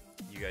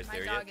 You guys My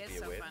there dog yet? is Be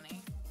so aware.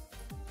 funny.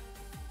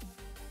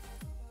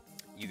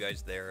 You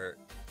guys there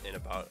in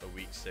about a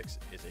week 6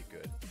 is a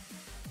good.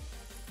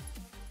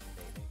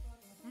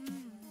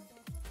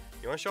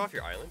 You want to show off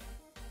your island?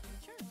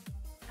 Sure.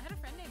 I had a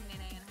friend named Nene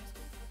in high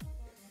school.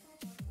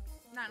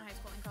 Not in high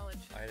school, in college.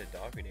 I had a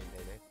dog named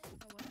Nene. Oh,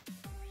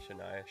 what?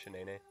 Shania,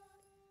 Shanane,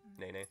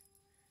 Nene.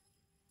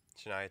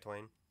 Shania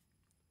Twain.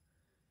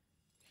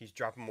 He's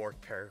dropping more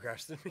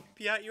paragraphs than me.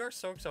 Yeah, you are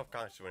so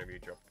self-conscious whenever you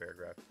drop a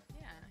paragraph.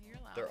 Yeah, you're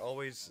allowed. They're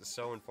always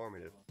so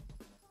informative.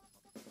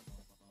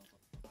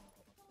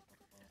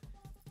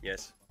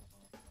 Yes.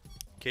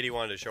 Katie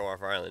wanted to show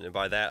off our island, and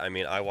by that I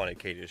mean I wanted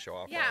Katie to show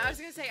off. Yeah, our I island. was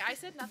gonna say, I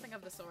said nothing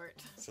of the sort.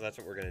 So that's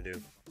what we're gonna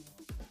do.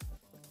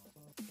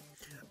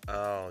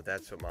 Oh,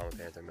 that's what Mama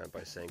Panther meant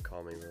by saying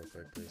call me real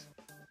quick, please.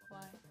 Why?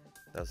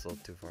 That was a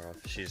little too far off.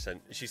 She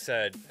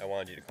said I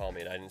wanted you to call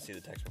me, and I didn't see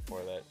the text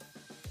before that.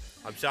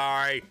 I'm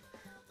sorry.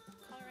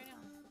 Call her right now.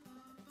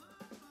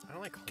 I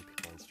don't like calling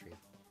people on stream.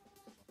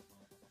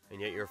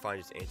 And yet you're fine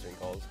just answering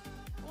calls.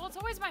 Well, it's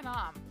always my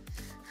mom.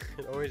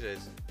 It always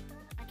is.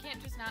 I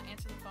can't just not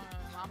answer the phone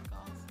when my mom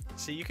calls.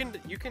 See, you can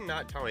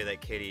not tell me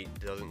that Katie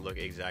doesn't look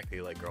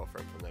exactly like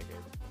Girlfriend from that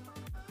game.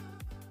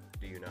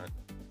 Do you not?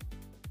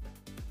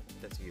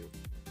 That's you.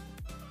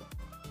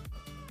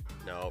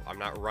 No, I'm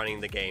not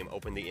running the game.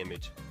 Open the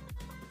image.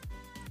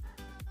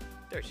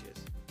 There she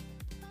is.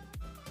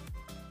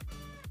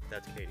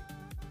 That's Katie.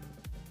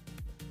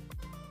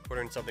 Put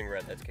her in something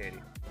red. That's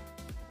Katie.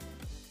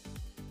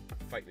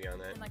 Fight me on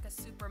that. And like a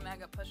super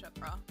mega push-up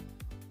bra.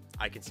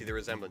 I can see the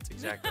resemblance.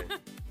 Exactly.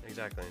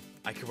 Exactly.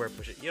 I could wear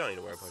push-up. You don't need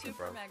to wear a push-up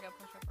bra. Super mega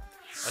push-up bra.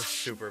 A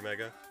super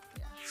mega?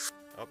 Yeah.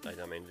 Oh, I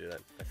didn't mean to do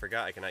that. I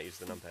forgot I cannot use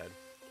the numpad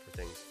for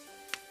things.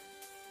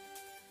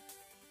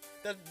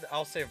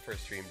 I'll save it for a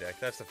stream deck.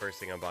 That's the first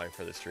thing I'm buying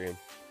for the stream.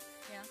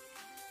 Yeah.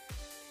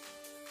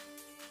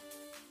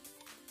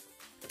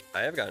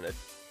 I have gotten a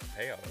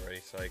payout already,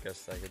 so I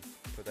guess I could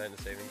put that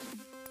into savings.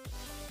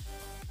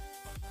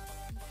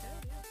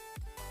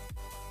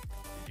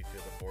 Did you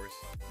feel the force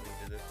when you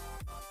did this?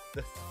 I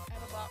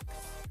have a box.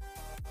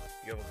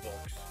 You have a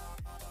box.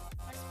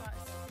 My spot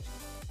is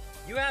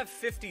You have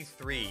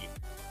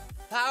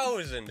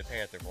 53,000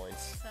 Panther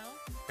points. so.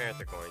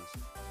 Panther coins.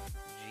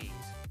 Jeez.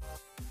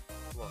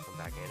 Welcome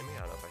back, Anime. I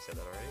don't know if I said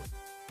that already.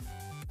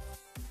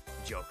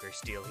 Joker's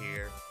still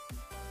here.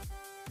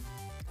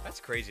 That's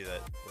crazy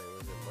that... Wait,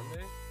 was it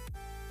Monday?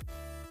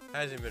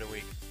 Hasn't been a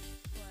week.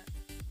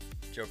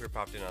 What? Joker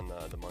popped in on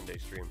the Monday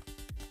stream.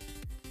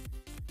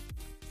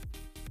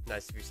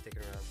 Nice to be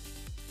sticking around.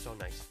 So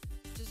nice.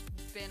 Just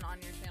been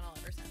on your channel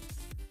ever since.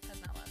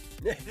 Has not left.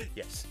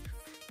 Yes.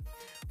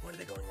 When are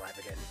they going live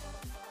again?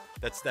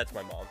 That's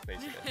my mom,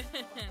 basically.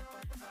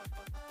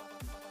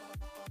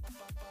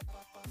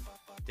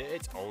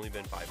 It's only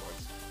been 5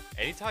 months.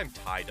 Anytime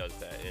Ty does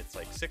that, and it's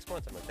like 6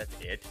 months, I'm like, that's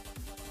it? It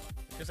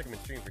feels like I've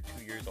been streaming for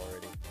 2 years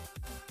already.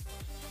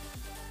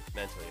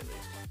 Mentally, at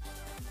least.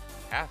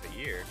 Half a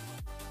year.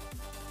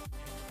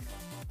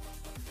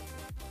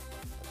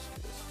 Let's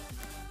do this.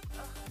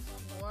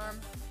 Warm.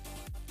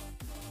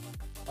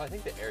 Oh, I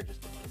think the air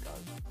just didn't kick on.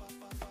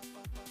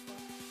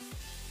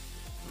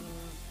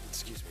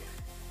 Excuse me.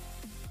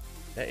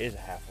 That is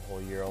half a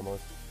whole year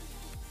almost.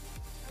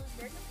 I was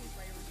very confused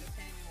why you were just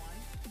handing me one.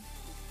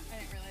 I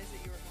didn't realize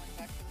that you were going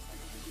back to the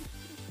second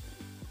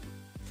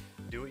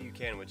one. Do what you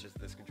can with just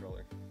this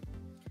controller.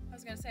 I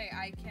was gonna say,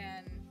 I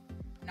can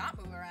not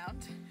move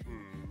around.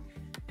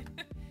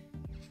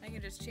 I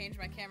can just change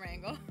my camera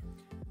angle.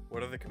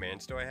 What other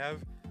commands do I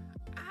have?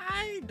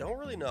 I don't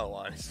really know,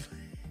 honestly.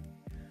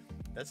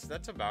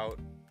 That's about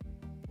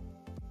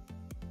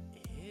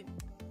it.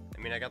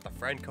 I mean, I got the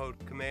friend code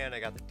command, I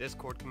got the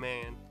Discord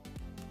command.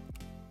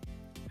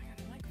 Oh my god,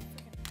 I'm like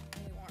freaking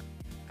really warm.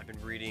 I've been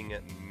reading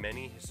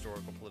many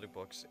historical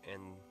political books,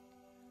 and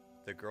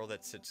the girl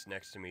that sits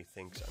next to me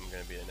thinks I'm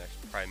gonna be the next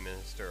prime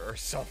minister or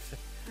something.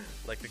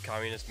 Like the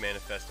Communist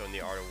Manifesto and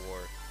the Art of War.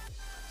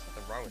 There's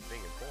nothing wrong with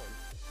being informed.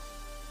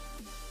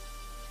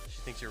 She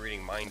thinks you're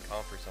reading Mein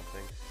Kampf or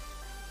something.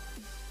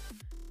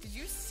 Did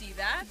you see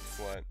that?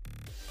 What?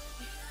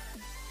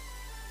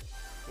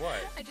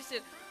 What? I just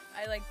did.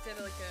 I like did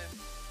like a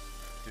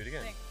Do it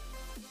again. thing.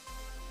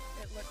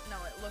 It looked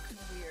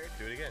weird.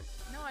 Do it again.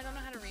 No, I don't know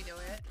how to redo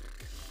it.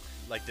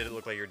 Like, did it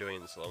look like you were doing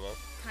it in slow-mo?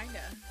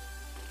 Kinda.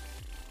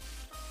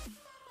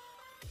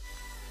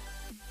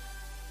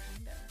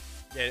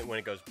 Yeah, when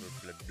it goes blub,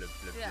 blub, blub,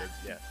 blub, Yeah. blub,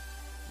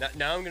 yeah.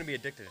 Now I'm gonna be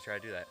addicted to try to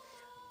do that.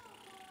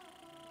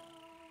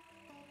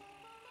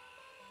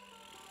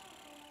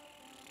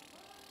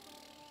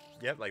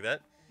 Yep, like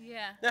that.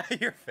 Yeah.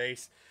 Your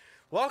face.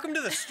 Welcome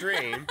to the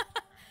stream,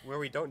 where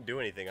we don't do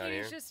anything on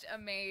here. He's just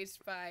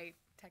amazed by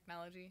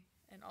technology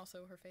and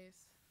also her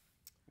face.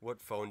 What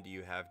phone do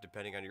you have?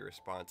 Depending on your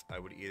response, I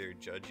would either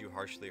judge you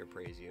harshly or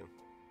praise you.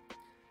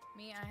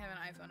 Me, I have an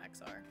iPhone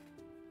XR,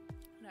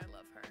 and I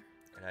love her.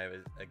 And I have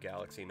a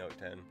Galaxy Note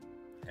 10,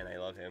 and I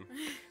love him.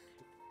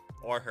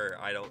 Or her.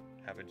 I don't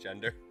have a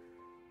gender.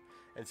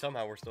 And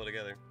somehow we're still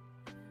together.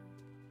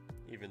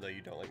 Even though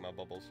you don't like my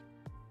bubbles.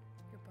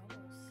 Your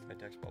bubbles. My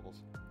text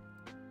bubbles.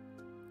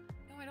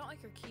 No, I don't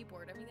like your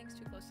keyboard. Everything's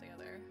too close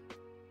together.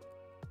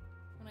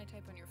 When I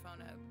type on your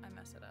phone, I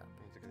mess it up.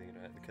 That's a good thing you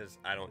don't have, because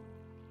I don't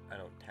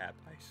tap,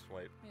 I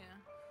swipe. Yeah.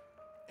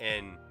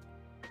 And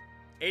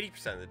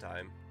 80% of the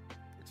time,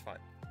 it's fine.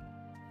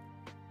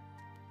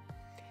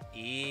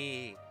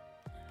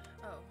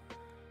 Oh.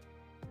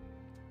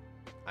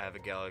 I have a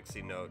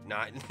Galaxy Note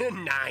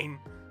 9.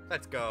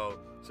 Let's go.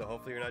 So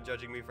hopefully you're not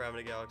judging me for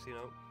having a Galaxy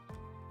Note.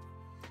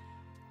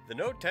 The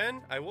Note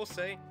 10, I will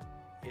say,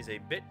 is a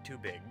bit too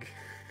big. You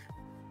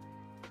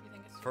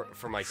think it's too big?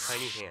 for my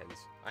tiny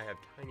hands. I have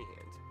tiny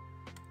hands.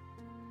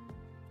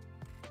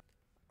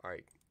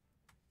 Alright.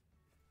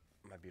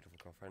 My beautiful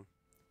girlfriend.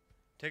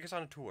 Take us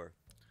on a tour.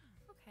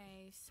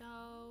 Okay,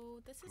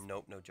 so this is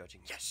Nope, no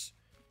judging. Yes.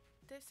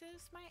 this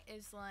is my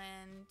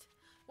island.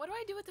 What do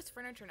I do with this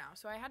furniture now?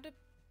 So I had to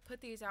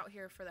put these out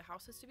here for the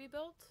houses to be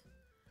built.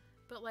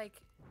 But like,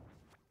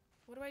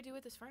 what do I do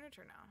with this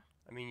furniture now?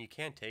 I mean, you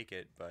can't take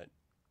it, but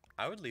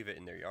I would leave it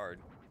in their yard.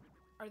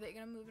 Are they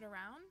gonna move it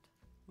around?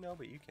 No,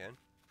 but you can.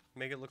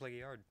 Make it look like a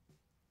yard.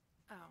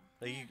 Oh.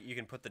 Like you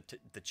can put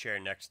the chair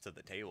next to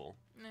the table.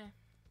 Nah.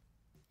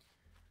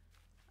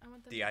 I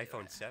want them The to do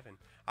iPhone it. 7.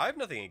 I have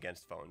nothing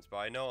against phones, but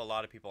I know a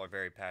lot of people are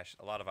very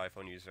passionate. A lot of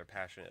iPhone users are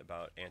passionate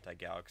about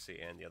anti-Galaxy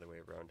and the other way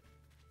around.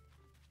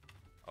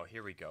 Oh,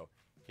 here we go.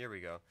 Here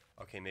we go.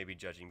 Okay, maybe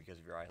judging because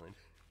of your island.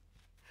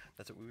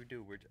 That's what we would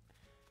do. We're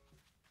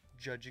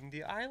judging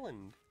the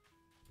island.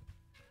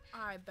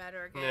 I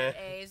better get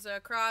A's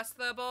across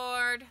the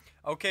board.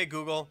 Okay,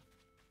 Google.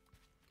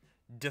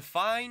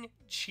 Define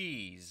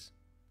cheese.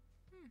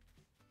 Here's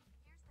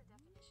the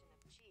definition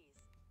of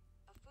cheese.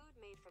 A food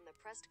made from the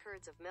pressed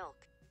curds of milk.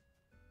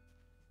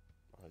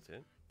 Oh, that's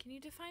it? Can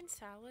you define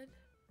salad?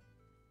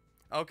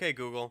 Okay,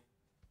 Google.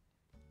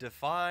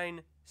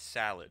 Define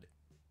salad.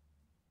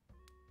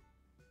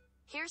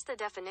 Here's the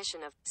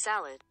definition of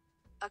salad.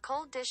 A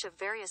cold dish of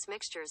various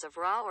mixtures of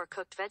raw or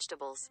cooked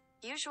vegetables,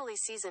 usually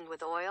seasoned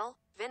with oil,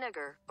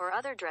 vinegar, or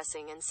other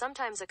dressing and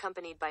sometimes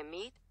accompanied by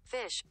meat,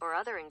 fish, or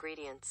other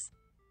ingredients.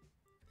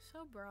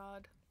 So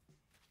broad.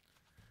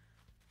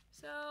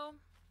 So,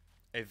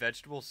 A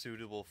vegetable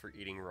suitable for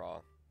eating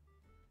raw.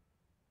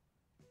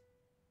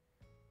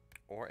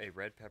 Or a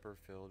red pepper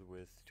filled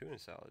with tuna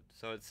salad.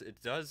 So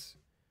it does...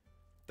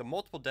 The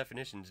multiple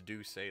definitions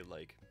do say,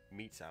 like,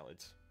 meat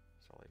salads.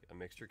 So, like, a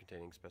mixture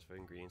containing specified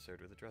ingredients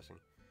served with a dressing.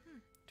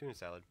 Tuna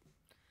salad.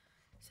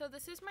 so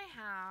this is my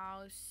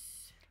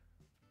house.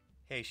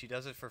 Hey, she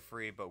does it for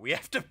free, but we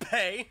have to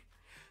pay.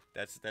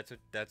 That's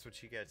what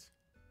she gets.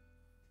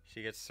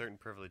 She gets certain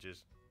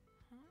privileges.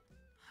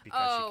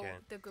 Because she can.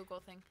 The Google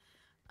thing.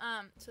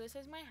 So this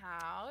is my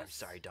house. I'm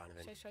sorry,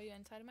 Donovan. Should I show you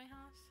inside of my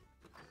house?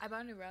 I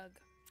bought a new rug.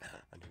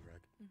 A new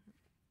rug.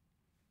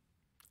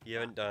 You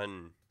haven't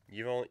done.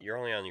 You're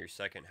only on your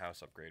second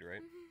house upgrade,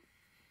 right?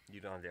 You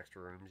don't have the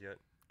extra rooms yet.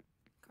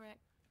 Correct.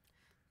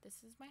 This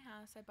is my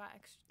house. I bought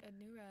a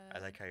new rug. I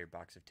like how your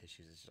box of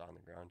tissues is just on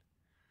the ground.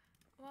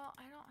 Well,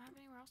 I don't have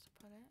anywhere else to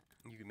put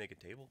it. You could make a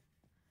table.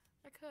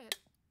 I could,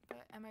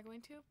 but am I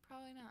going to?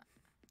 Probably not.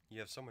 You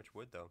have so much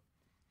wood, though.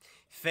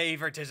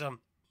 Favoritism.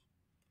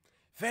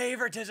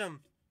 Favoritism.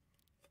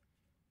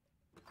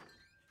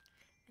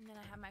 And then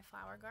I have my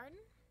flower garden.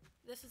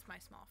 This is my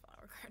small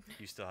flower garden.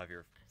 You still have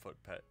your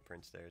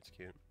footprints there. It's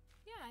cute.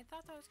 Yeah, I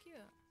thought that was cute.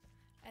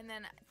 And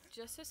then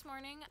just this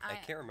morning, I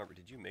can't remember.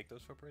 Did you make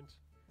those footprints?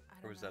 I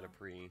don't Or was know. that a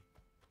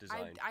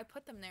pre-designed? I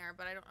put them there,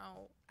 but I don't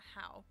know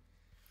how.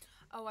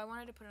 Oh, I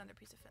wanted to put another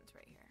piece of fence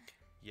right here.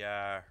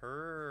 Yeah,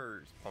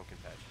 her pumpkin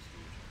patch is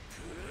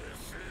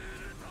huge.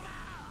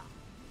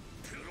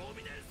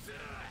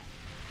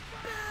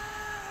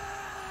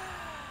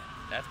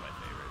 That's my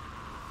favorite.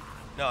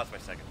 No, that's my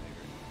second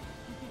favorite.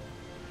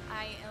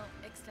 I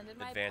extended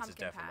my Advance is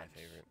pumpkin definitely my patch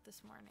favorite.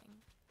 this morning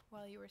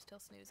while you were still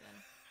snoozing.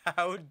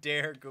 How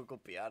dare Google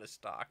be out of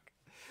stock?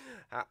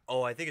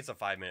 Oh, I think it's a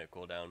 5-minute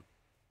cooldown.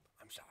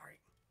 I'm sorry.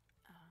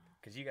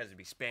 Because you guys would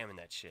be spamming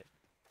that shit.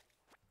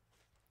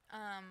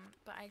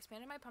 But I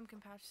expanded my pumpkin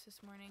patch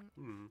this morning,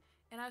 Mm.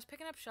 and I was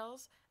picking up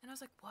shells, and I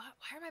was like, what?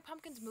 Why are my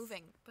pumpkins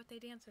moving? But they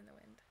dance in the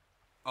wind.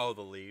 Oh,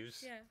 the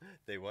leaves? Yeah.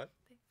 They what?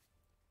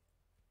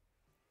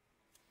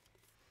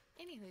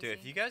 Anywho, Dude,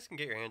 if you guys can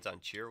get your hands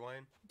on cheer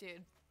wine,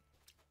 Dude.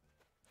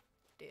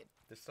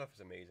 this stuff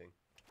is amazing.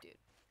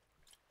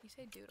 You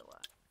say dude a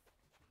lot.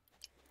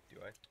 Do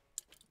I?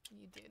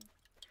 You dude.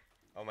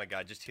 Oh my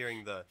god, just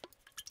hearing the...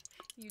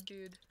 You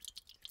dude.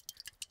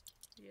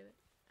 You get it?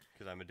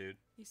 Because I'm a dude.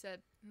 You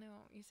said, no,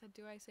 you said,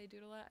 do I say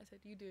dude a lot? I said,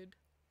 you dude.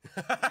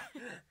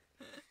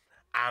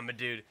 I'm a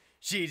dude.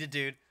 She's a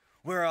dude.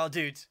 We're all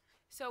dudes.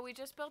 So we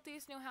just built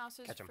these new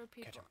houses Catch 'em, for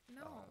people. catch 'em.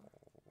 No, Oh.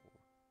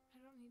 I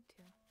don't need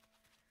to.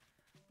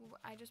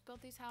 I just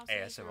built these houses.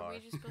 ASMR. Or we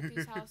just built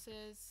these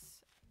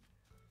houses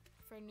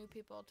for new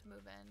people to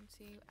move in.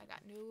 See, I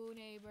got new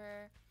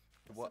neighbor.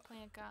 This What? is a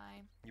plant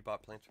guy. You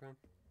bought plants for him?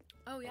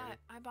 Oh yeah,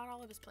 Already? I bought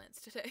all of his plants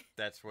today.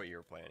 That's what you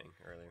were planning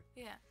earlier.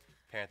 Yeah.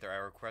 Panther, I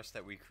request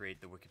that we create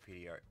the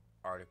Wikipedia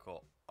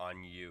article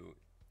on you.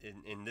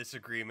 In this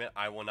agreement,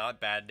 I will not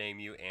bad name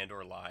you and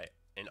or lie.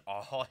 And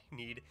all I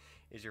need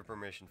is your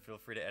permission. Feel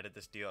free to edit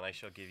this deal, and I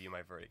shall give you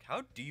my verdict.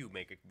 How do you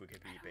make a I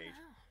Wikipedia don't page?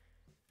 know.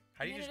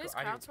 How do you I mean, just it is go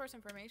out of crowdsource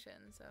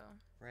information, so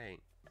Right.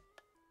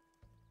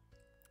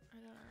 I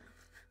don't know.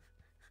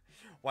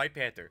 White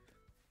Panther.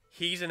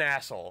 He's an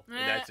asshole, and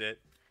that's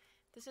it.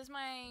 This is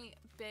my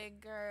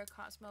bigger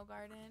Cosmo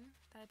garden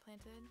that I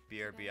planted.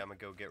 BRB, today. I'm gonna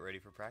go get ready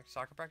for practice.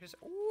 Soccer practice.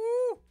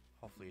 Ooh!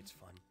 Hopefully it's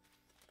fun.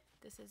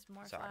 This is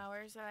more Sorry.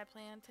 flowers that I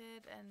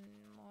planted and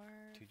more.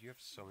 Dude, you have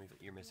so many.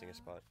 You're missing a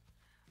spot.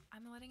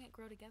 I'm letting it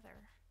grow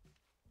together.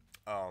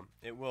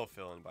 It will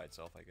fill in by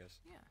itself, I guess.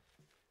 Yeah.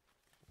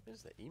 What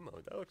is the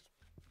emote? That looks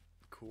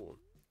cool.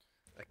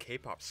 A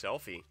K-pop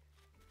selfie.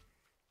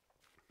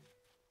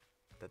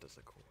 That does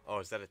look cool. Oh,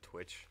 is that a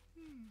Twitch?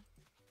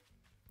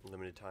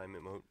 Limited time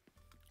emote?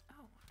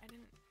 Oh, I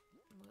didn't...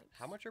 Whoops.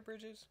 How much are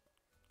bridges?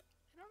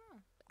 I don't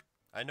know.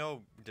 I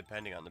know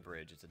depending on the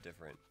bridge, it's a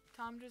different...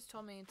 Tom just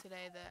told me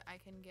today that I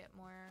can get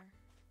more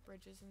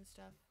bridges and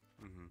stuff.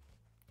 Mm-hmm.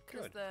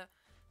 Because Good.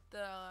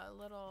 the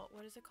little...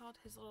 What is it called?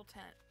 His little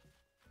tent.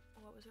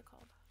 What was it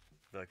called?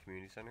 The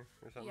community center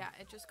or something? Yeah,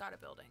 it just got a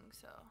building,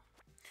 so...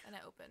 And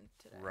it opened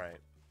today. Right.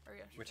 Or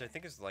yesterday. Which I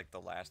think is like the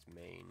last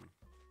main,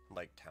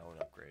 like, town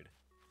upgrade.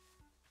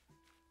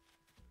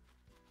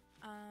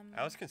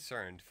 I was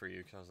concerned for you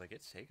because I was like,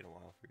 it's taking a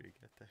while for you to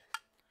get there.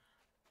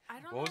 I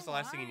don't know What was the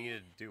last thing you why.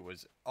 needed to do?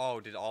 Was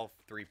did all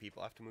 3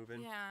 people have to move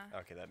in? Yeah.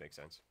 Okay, that makes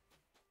sense.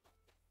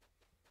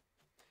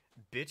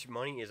 Bitch,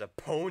 money is a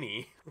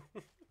pony.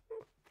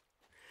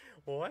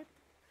 What?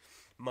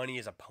 Money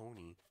is a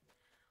pony.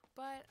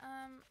 But,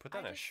 Put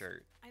that on a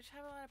shirt. I just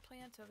have a lot of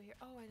plants over here.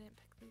 Oh, I didn't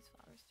pick these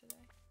flowers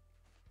today.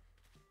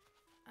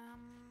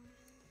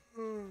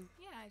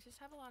 Yeah, I just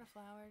have a lot of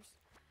flowers.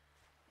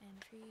 And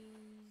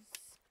trees.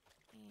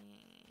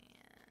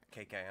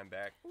 And... KK, I'm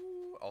back.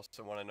 Ooh,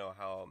 also want to know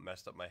how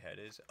messed up my head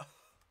is.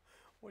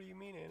 What do you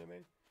mean,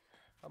 anime?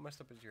 How messed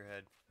up is your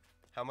head?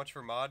 How much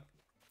for mod?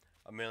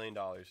 $1 million.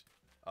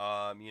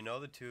 You know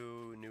the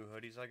 2 new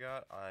hoodies I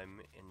got?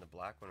 I'm in the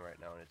black one right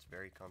now, and it's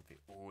very comfy.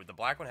 Ooh, the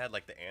black one had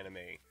like the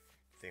anime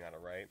thing on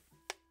it, right?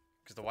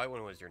 Because the white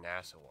one was your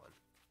NASA one.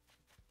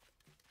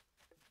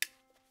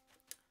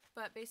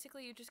 But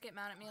basically, you just get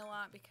mad at me a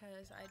lot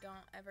because I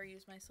don't ever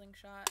use my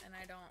slingshot and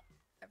I don't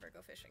ever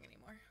go fishing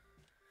anymore.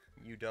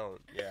 You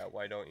don't? Yeah,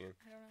 why don't you?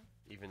 I don't know.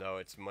 Even though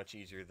it's much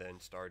easier than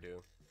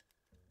Stardew.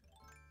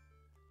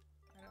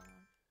 I don't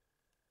know.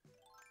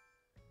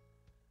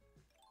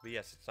 But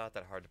yes, it's not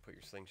that hard to put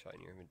your slingshot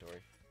in your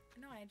inventory.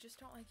 No, I just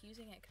don't like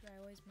using it because I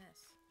always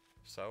miss.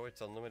 So,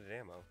 it's unlimited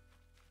ammo.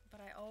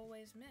 But I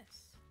always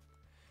miss.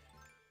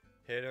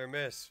 Hit or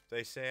miss.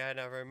 They say I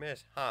never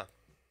miss. Huh.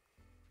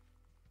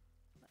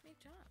 Let me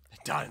jump.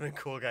 Donovan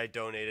Cool Guy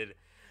donated.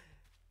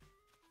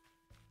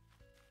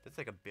 That's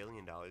like $1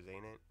 billion,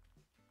 ain't it?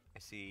 I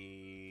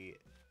see.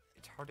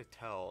 It's hard to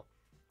tell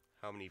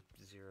how many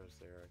zeros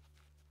there are.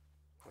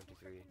 1, 2,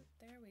 3.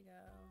 There we go.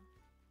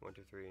 1,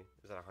 2, 3.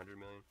 Is that 100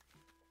 million?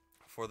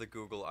 For the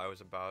Google, I was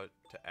about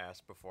to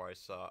ask before I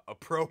saw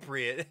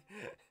appropriate.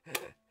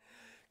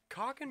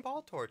 Cock and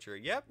ball torture.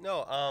 Yep.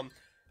 No.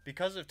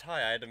 Because of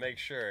Ty, I had to make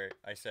sure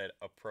I said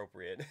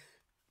appropriate.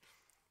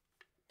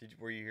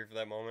 Were you here for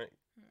that moment?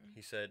 Mm-mm.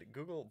 He said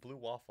Google blue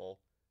waffle,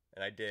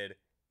 and I did,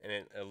 and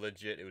it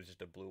was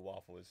just a blue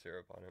waffle with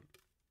syrup on it.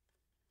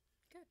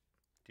 Good.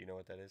 Do you know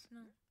what that is? No.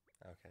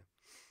 Okay.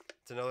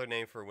 It's another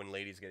name for when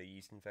ladies get a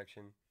yeast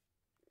infection,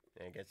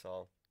 and it gets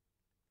all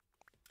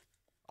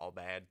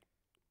bad.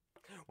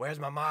 Where's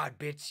my mod,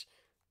 bitch?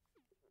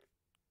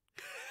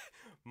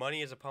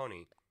 Money is a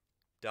pony.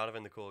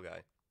 Donovan the Cool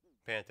Guy.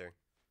 Panther.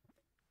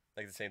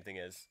 Like the same thing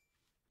as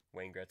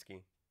Wayne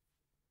Gretzky.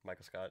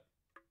 Michael Scott.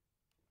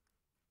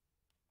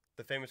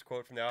 The famous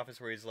quote from The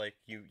Office where he's like,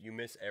 you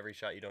miss every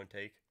shot you don't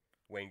take.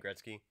 Wayne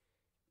Gretzky.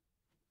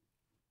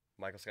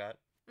 Michael Scott.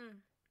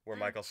 Where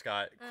Michael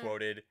Scott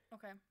quoted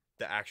Okay.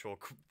 the actual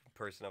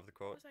person of the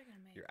quote. What was I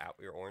gonna make?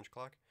 Your orange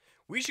clock.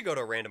 We should go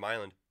to a random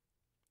island.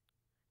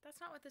 That's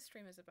not what this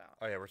stream is about.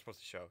 Oh yeah, we're supposed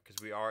to show because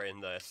we are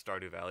in the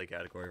Stardew Valley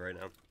category right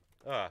now.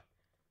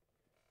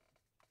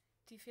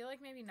 Do you feel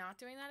like maybe not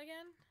doing that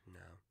again?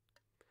 No.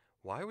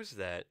 Why was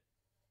that?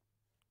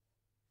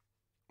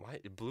 Why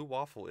blue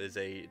waffle is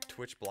a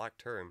Twitch block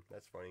term?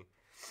 That's funny.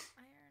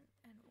 Iron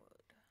and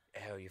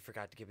wood. Oh, you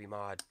forgot to give me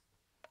mod.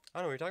 I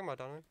don't know what you're talking about,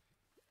 Donovan.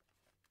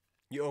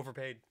 You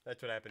overpaid.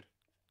 That's what happened.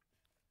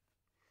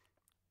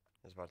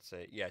 I was about to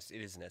say, yes,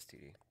 it is an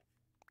STD.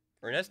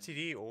 Or an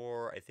STD,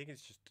 or I think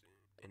it's just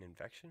an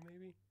infection,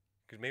 maybe?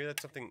 Because maybe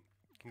that's something...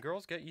 Can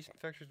girls get yeast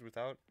infections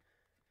without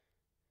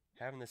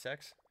having the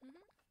sex? Mm-hmm.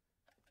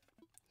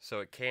 So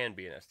it can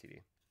be an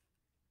STD.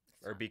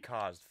 Or be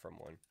caused from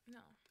one. No,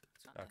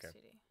 it's not Okay. an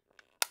STD.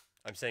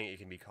 I'm saying it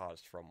can be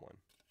caused from one.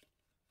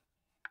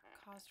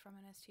 Caused from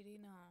an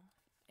STD? No.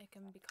 It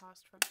can be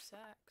caused from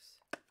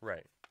sex.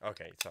 Right.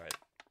 Okay, sorry.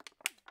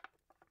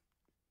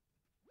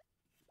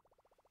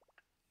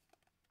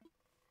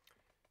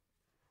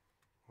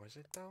 Was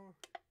it though?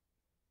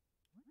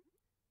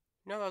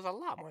 No, that was a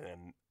lot more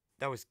than...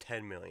 That was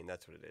 10 million,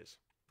 that's what it is.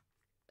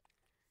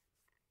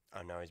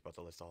 Oh, now he's about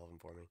to list all of them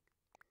for me.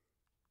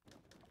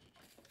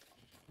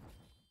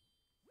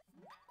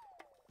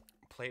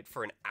 Play it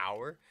for an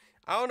hour?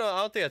 I don't know,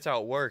 I don't think that's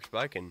how it works, but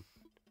I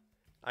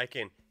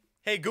can...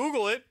 Hey,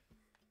 Google it!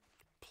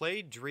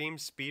 Play Dream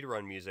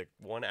speedrun music,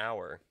 1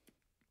 hour.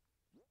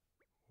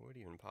 What would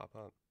even pop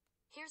up?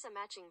 Here's a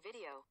matching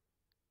video.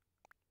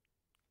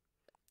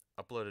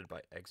 Uploaded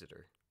by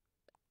Exeter.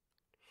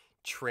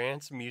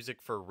 Trance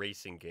music for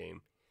racing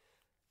game.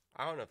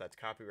 I don't know if that's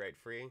copyright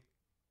free.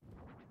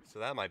 So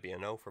that might be a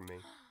no from me.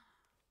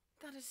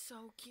 That is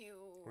so cute.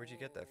 Where'd you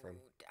get that from?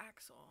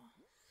 Axel.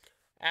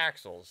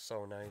 Axel's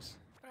so nice.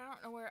 But I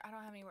don't know where, I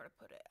don't have anywhere to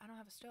put it. I don't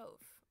have a stove.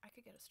 I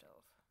could get a stove.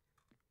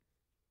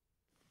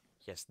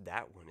 Yes,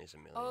 that one is $1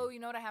 million. Oh, you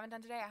know what I haven't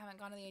done today? I haven't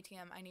gone to the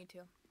ATM. I need to.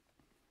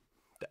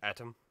 The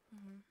Atom?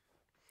 Mm-hmm.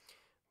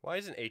 Why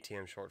isn't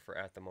ATM short for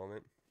at the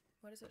moment?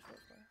 What is it short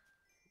for?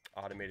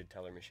 Automated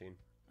teller machine.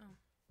 Oh.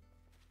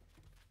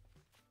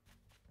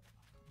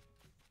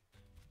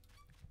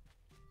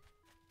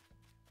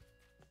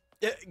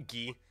 Yeah,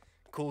 Gee.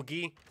 Cool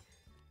Gee.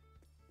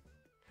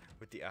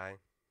 With the eye.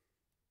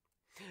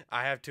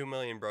 I have 2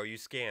 million, bro. You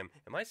scam.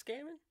 Am I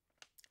scamming?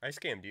 I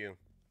scammed you.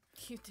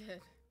 You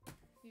did.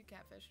 You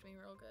catfished me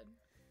real good.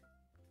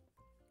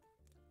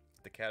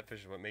 The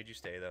catfish is what made you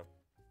stay, though.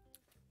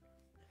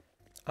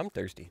 I'm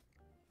thirsty.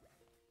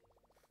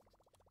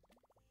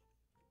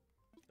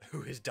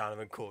 Who is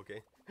Donovan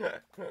Colgate?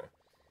 I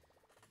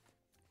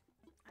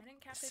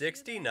didn't catfish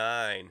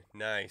 69.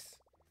 Nice.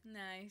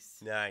 Nice.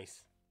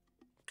 Nice.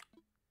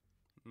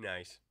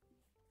 Nice.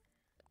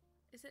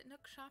 Is it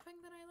Nook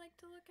Shopping that I like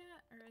to look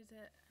at? Or is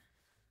it...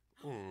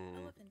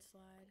 Elephant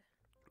Slide.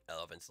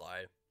 Elephant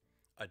Slide.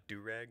 A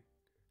do-rag.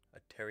 A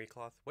terry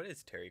cloth. What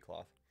is terry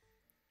cloth?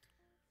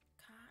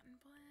 Cotton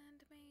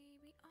blend,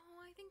 maybe.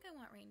 Oh, I think I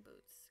want rain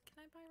boots.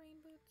 Can I buy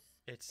rain boots?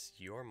 It's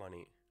your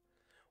money.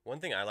 One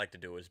thing I like to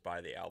do is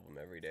buy the album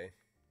every day.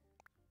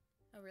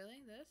 Oh,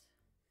 really? This?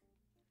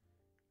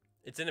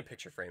 It's in a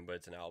picture frame, but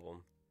it's an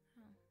album.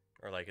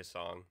 Oh. Or like a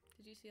song.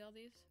 Did you see all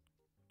these?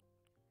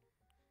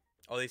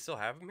 Oh, they still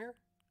have them here?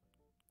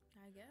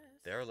 I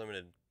guess. They're a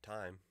limited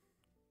time.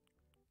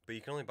 But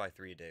you can only buy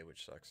 3 a day,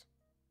 which sucks.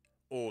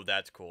 Oh,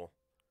 that's cool.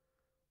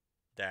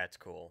 That's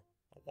cool.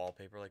 A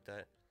wallpaper like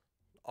that.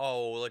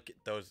 Oh, look at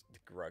those.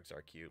 The rugs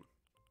are cute.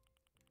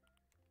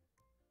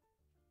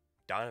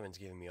 Donovan's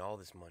giving me all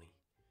this money.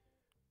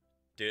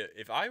 Dude,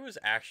 if I was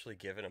actually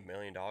given $1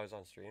 million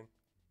on stream,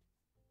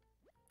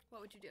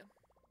 what would you do?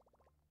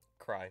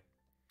 cry.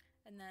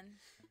 And then?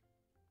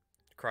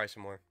 Cry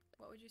some more.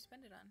 What would you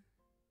spend it on?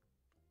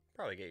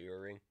 Probably get you a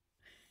ring.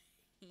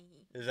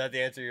 Is that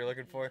the answer you're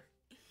looking for?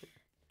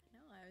 No,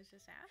 I was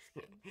just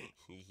asking.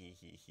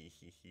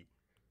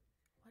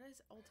 What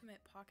is ultimate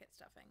pocket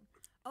stuffing?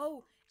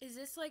 Oh, is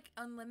this like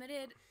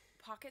unlimited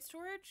pocket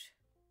storage?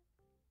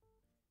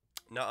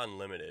 Not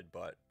unlimited,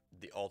 but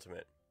the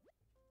ultimate.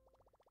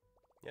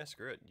 Yeah,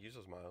 screw it. Use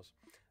those miles.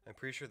 I'm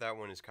pretty sure that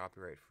one is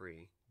copyright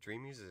free.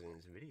 Dream uses it in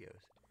his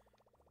videos.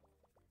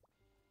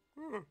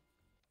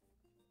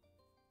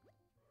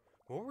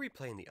 What were we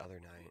playing the other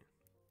night?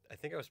 I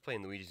think I was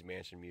playing Luigi's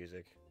Mansion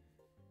music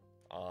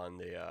on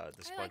the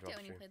SpongeBob I liked it when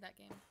stream. you played that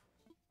game.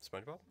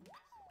 SpongeBob?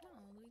 No,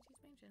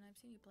 Luigi's Mansion. I've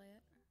seen you play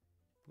it.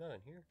 Not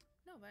in here.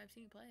 No, but I've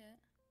seen you play it.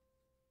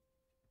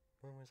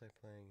 When was I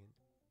playing it?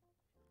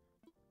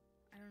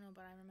 I don't know,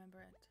 but I remember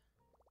it.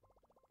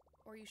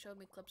 Or you showed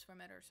me clips from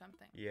it or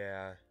something.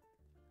 Yeah.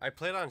 I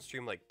played on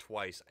stream like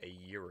twice a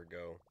year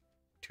ago.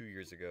 2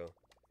 years ago.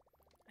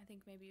 I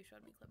think maybe you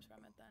showed me clips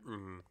from it then.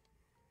 Mm-hmm.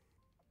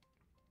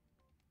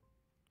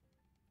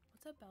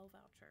 What's a bell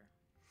voucher?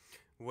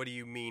 What do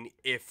you mean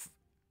if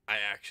I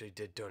actually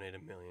did donate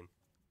 $1 million?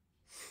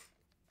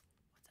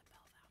 What's a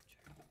bell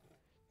voucher?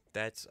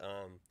 That's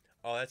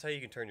oh, that's how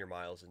you can turn your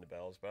miles into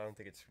bells, but I don't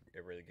think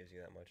it really gives you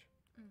that much.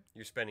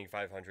 You're spending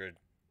 500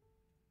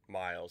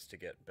 miles to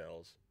get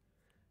bells.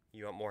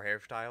 You want more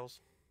hairstyles?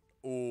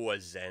 Ooh, a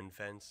Zen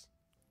fence.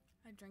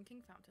 A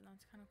drinking fountain.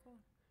 That's kind of cool.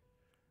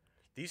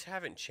 These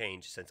haven't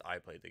changed since I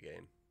played the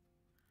game.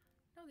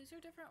 No, these are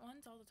different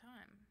ones all the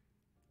time.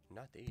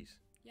 Not these.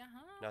 Yeah,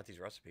 huh? Not these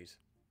recipes.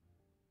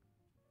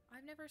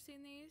 I've never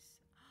seen these.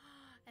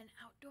 An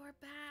outdoor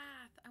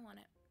bath. I want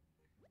it.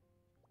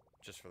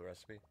 Just for the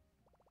recipe?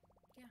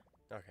 Yeah.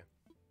 Okay.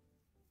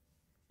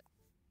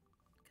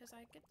 Because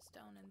I get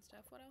stone and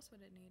stuff. What else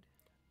would it need?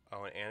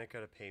 Oh, and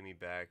Annika to pay me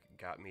back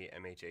got me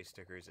MHA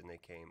stickers and they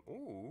came.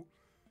 Ooh.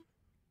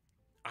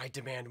 I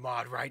demand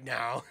mod right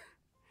now.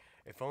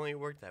 If only it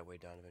worked that way,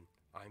 Donovan.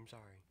 I'm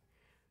sorry.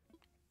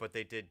 But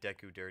they did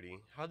Deku Dirty.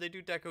 How'd they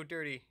do Deku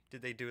Dirty?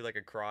 Did they do like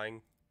a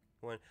crying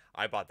one?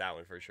 I bought that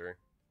one for sure.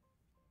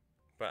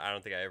 But I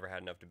don't think I ever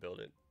had enough to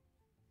build it.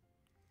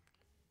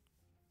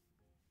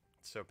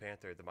 So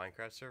Panther, the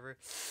Minecraft server.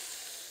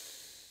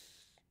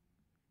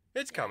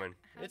 It's coming.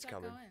 How's It's that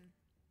coming. going?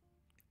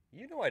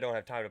 You know I don't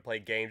have time to play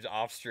games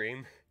off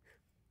stream.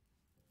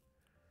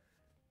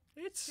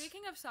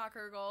 Speaking of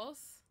soccer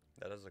goals.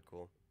 That does look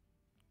cool.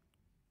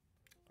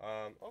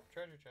 Oh,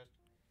 treasure chest.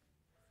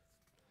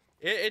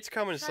 It's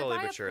coming Should slowly I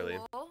buy but a surely.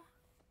 pool?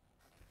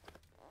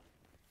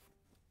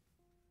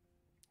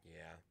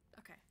 Yeah,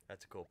 Okay.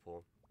 that's a cool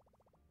pool.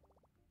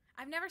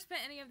 I've never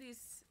spent any of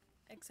these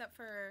except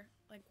for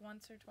like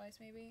once or twice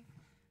maybe.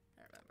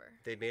 I don't remember.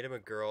 They made him a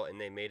girl and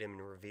they made him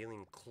in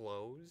revealing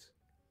clothes.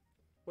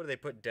 What do they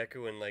put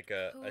Deku in like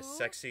a Who?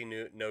 sexy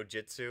no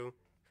jutsu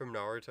from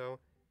Naruto?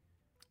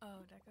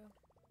 Oh, Deku.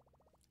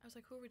 I was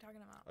like, who are we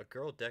talking about? A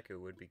girl Deku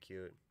would be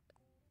cute.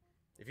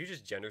 If you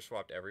just gender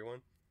swapped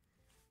everyone,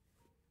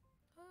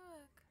 Look.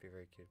 it'd be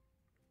very cute.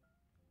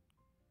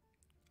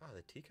 Oh,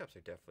 the teacups are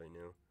definitely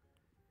new.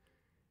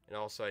 And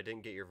also, I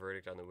didn't get your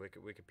verdict on the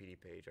Wikipedia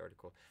page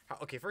article.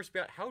 Okay, first,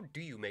 how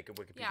do you make a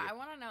Wikipedia Yeah, I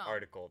want to know.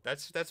 article?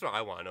 That's what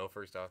I want to know,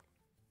 first off.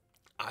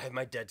 I have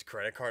my dad's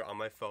credit card on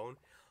my phone.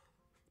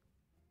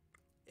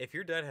 If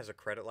your dad has a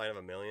credit line of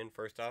 $1 million,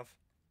 first off,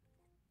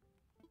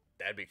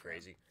 that'd be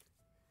crazy.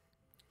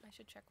 I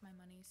should check my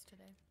monies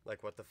today.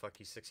 Like, what the fuck?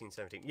 He's 16,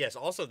 17. Yes,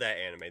 also that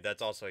anime.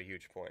 That's also a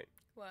huge point.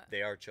 What?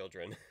 They are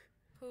children.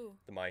 Who?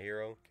 The My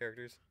Hero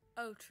characters.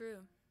 Oh, true.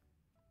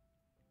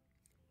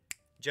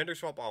 Gender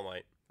swap All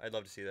Might. I'd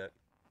love to see that.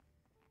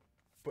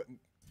 But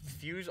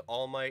fuse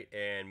All Might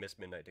and Miss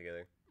Midnight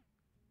together.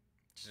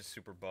 She's a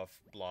super buff,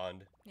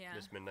 blonde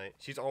Miss Midnight.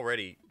 She's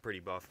already pretty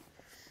buff.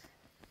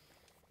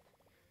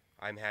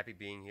 I'm happy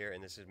being here,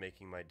 and this is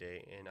making my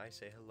day. And I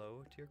say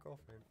hello to your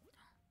girlfriend.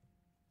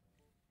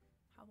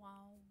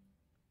 Hello.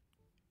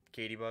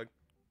 Katie Bug.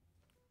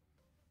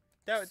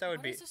 That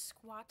would be. What is a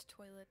squat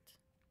toilet?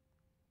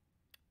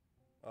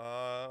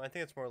 I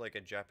think it's more like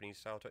a Japanese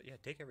style toilet. Yeah,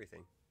 take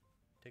everything.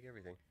 Take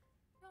everything.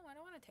 No, I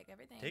don't want to take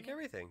everything. Take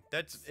everything.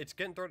 It's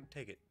getting thrown.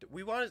 Take it.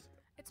 We want to.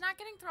 It's not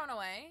getting thrown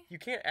away. You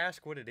can't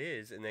ask what it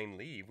is and then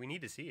leave. We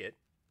need to see it.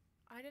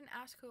 I didn't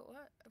ask who.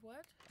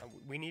 What?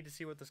 We need to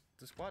see what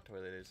the squat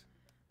toilet is.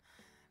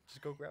 Just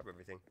go grab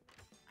everything.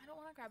 I don't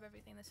want to grab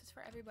everything. This is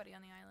for everybody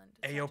on the island.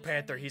 Hey, yo,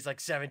 Panther, he's like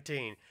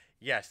 17.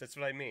 Yes, that's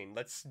what I mean.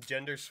 Let's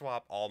gender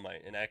swap All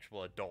Might, an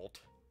actual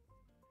adult.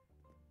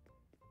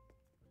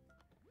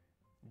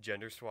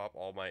 Gender swap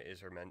All Might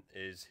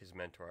is his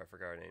mentor. I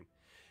forgot her name.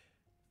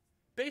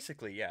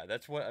 Basically, yeah,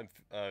 that's what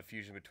a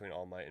fusion between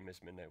All Might and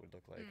Miss Midnight would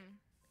look like.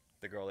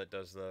 The girl that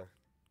does the...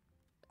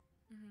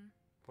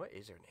 What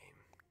is her name?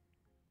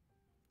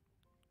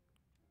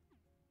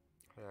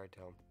 How do I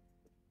tell?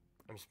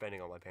 I'm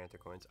spending all my Panther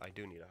coins. I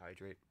do need a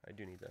hydrate. I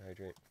do need to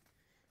hydrate.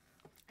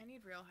 I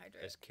need real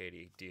hydrate. As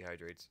Katie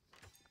dehydrates.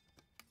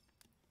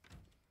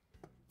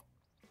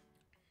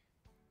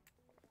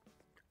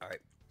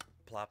 Alright.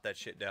 Plop that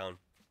shit down.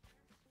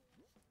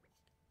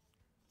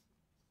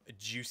 A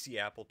juicy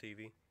Apple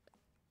TV.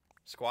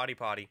 Squatty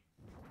potty.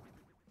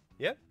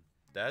 Yep.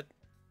 That's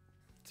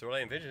what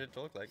I envisioned it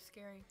to look like.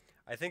 Scary.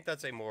 I think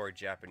that's a more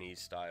Japanese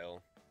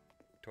style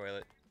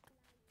toilet.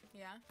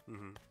 Yeah?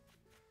 Mm-hmm.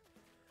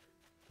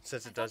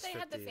 Since it I does thought they fit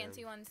had the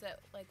fancy ones that,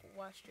 like,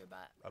 washed your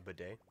butt. a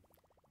bidet.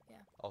 Yeah.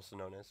 Also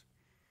known as.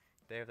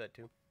 They have that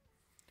too.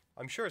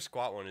 I'm sure a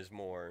squat one is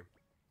more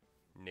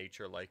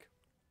nature-like.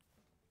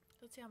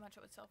 Let's see how much it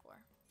would sell for.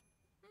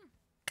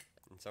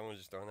 And someone's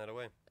just throwing that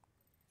away.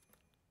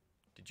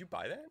 Did you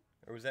buy that?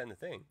 Or was that in the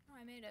thing? Oh,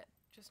 I made it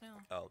just now.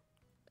 Oh.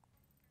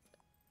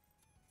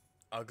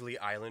 Ugly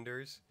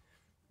Islanders?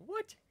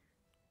 What?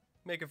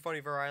 Making funny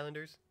of our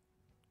Islanders?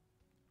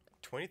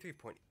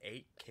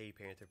 23.8k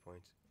Panther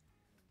points.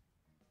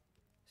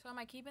 So am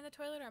I keeping the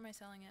toilet or am I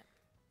selling it?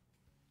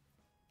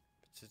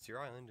 It's your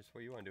island. It's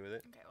what you want to do with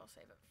it. Okay, we'll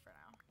save it for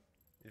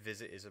now.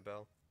 Visit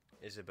Isabel.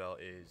 Isabel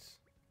is...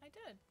 I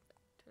did.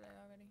 Today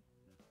already.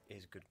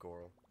 Is good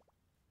girl.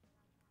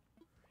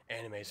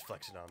 Anime's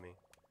flexing on me.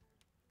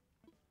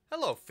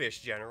 Hello,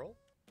 Fish General.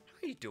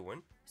 How you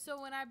doing?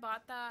 So when I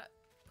bought that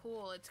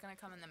pool, it's going to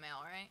come in the mail,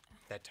 right?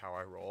 That's how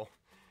I roll.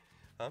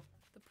 Huh?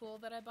 The pool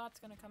that I bought's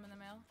going to come in the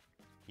mail?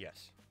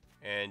 Yes.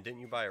 And didn't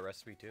you buy a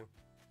recipe too?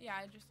 Yeah,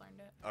 I just learned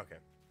it. Okay.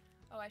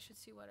 Oh, I should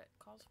see what it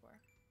calls for.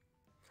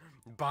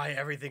 Buy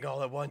everything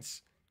all at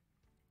once.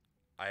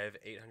 I have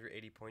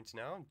 880 points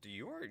now.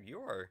 You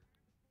are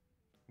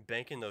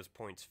banking those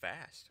points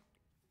fast.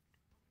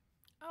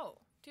 Oh,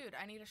 dude,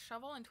 I need a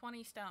shovel and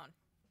 20 stone.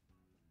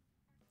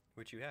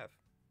 Which you have.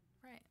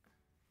 Right.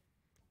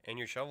 And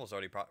your shovel's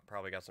already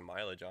probably got some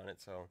mileage on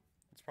it, so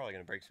it's probably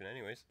going to break soon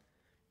anyways.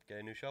 Get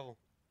a new shovel.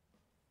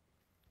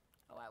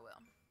 Oh, I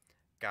will.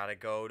 Gotta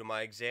go to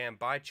my exam.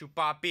 Bye,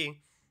 Chupapi.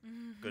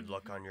 Good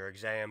luck on your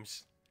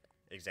exams.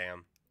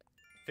 Exam.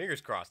 Fingers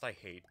crossed. I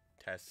hate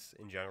tests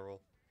in general.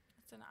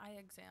 It's an eye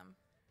exam.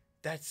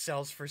 That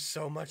sells for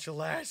so much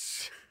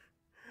less.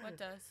 What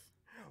does?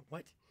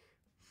 What?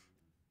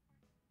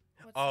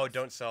 What Oh, sells?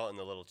 don't sell it in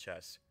the little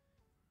chest.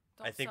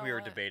 Don't I think sell we were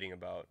what? debating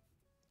about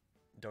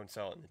don't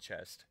sell it in the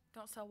chest.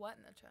 Don't sell what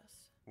in the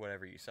chest?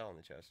 Whatever you sell in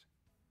the chest.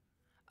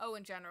 Oh,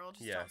 in general,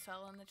 just Yeah. don't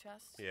sell in the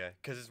chest? Yeah,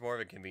 because it's more of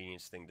a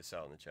convenience thing to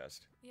sell in the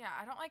chest. Yeah,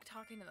 I don't like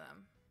talking to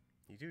them.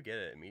 You do get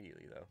it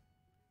immediately, though.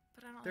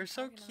 But I don't They're like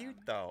so talking to cute,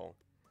 them. though.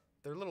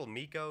 They're little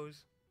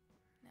Mikos.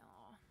 No.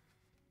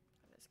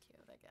 That is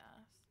cute, I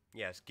guess.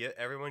 Yes,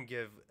 everyone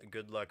give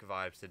good luck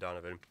vibes to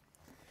Donovan.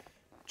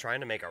 Trying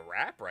to make a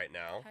rap right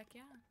now. Heck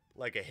yeah.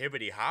 Like a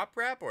hibbity hop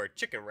rap or a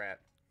chicken rap?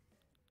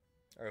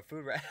 Or a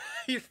food rap?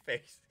 Your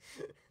face.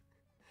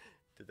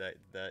 Did that...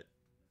 That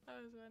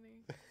was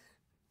funny.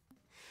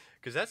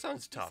 Because that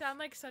sounds tough. You sound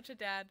like such a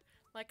dad.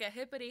 Like a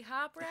hippity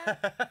hop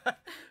rap.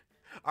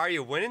 Are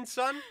you winning,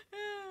 son?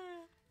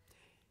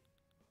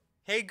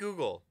 Hey,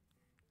 Google.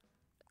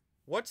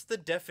 What's the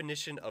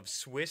definition of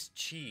Swiss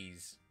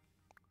cheese?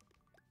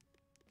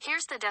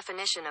 Here's the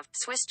definition of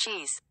Swiss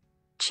cheese.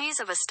 Cheese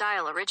of a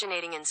style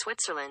originating in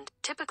Switzerland,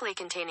 typically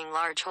containing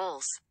large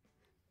holes.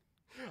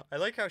 I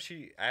like how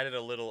she added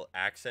a little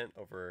accent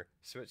over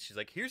Swiss. She's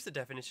like, here's the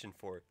definition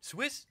for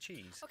Swiss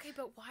cheese. Okay,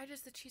 but why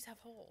does the cheese have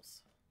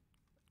holes?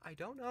 I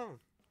don't know.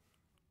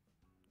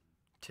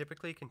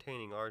 Typically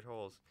containing large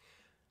holes.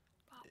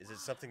 Is it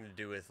something to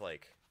do with,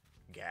 like,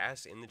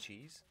 gas in the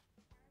cheese?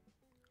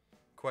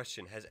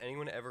 Question, has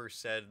anyone ever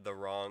said the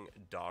wrong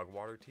dog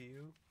water to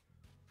you?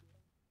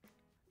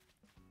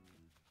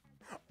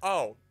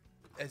 Oh,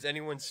 has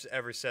anyone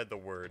ever said the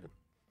word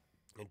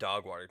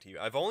dog water to you?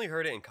 I've only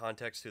heard it in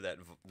context to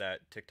that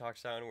TikTok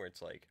sound where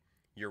it's like,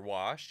 you're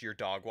washed, your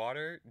dog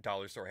water,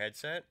 dollar store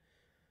headset.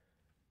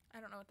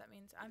 I don't know what that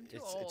means. I'm too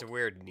old. It's a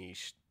weird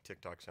niche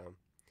TikTok sound.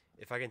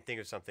 If I can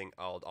think of something,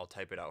 I'll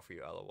type it out for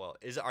you. LOL.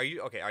 Are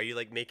you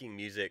like making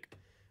music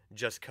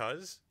just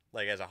cause,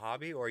 like as a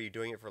hobby, or are you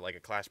doing it for like a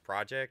class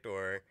project,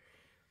 or?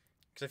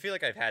 Because I feel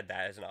like I've had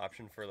that as an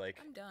option for like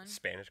I'm done.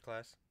 Spanish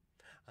class.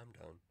 I'm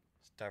done.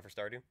 It's time for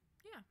Stardew.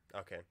 Yeah.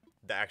 Okay.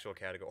 The actual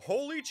category.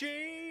 Holy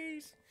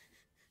cheese!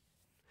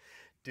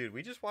 Dude,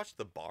 we just watched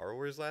The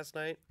Borrowers last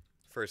night.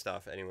 First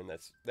off, anyone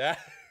that's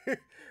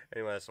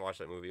watched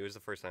that movie, it was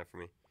the first time for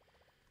me.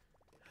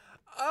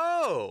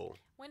 Oh!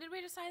 When did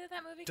we decide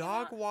that movie came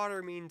Dog out?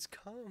 water means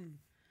cum.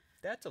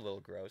 That's a little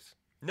gross.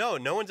 No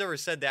one's ever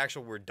said the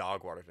actual word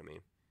dog water to me.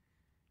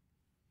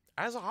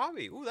 As a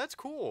hobby. Ooh, that's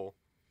cool.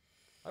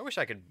 I wish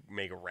I could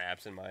make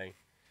raps in my...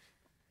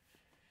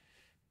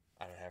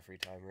 I don't have free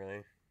time,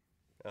 really.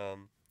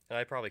 And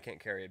I probably can't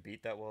carry a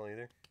beat that well,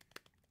 either.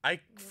 I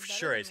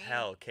sure as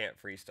hell can't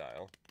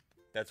freestyle.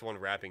 That's one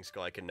rapping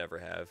skill I could never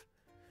have.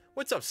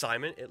 What's up,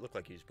 Simon? It looked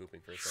like he was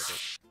pooping for a second.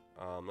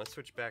 Let's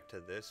switch back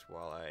to this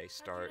while I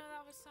start. How did you know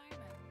that was Simon?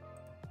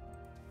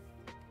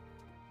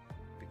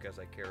 Because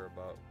I care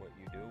about what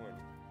you do and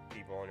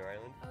people on your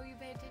island. Oh, you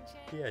pay attention?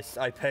 Yes,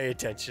 I pay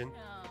attention.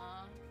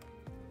 Aww.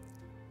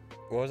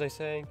 What was I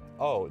saying?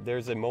 Oh,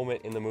 there's a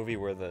moment in the movie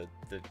where the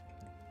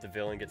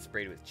villain gets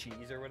sprayed with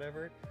cheese or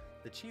whatever.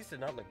 The cheese did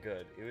not look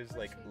good. It was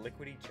like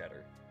liquidy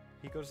cheddar.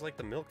 He goes to, like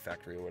the milk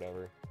factory or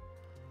whatever.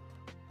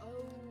 Oh.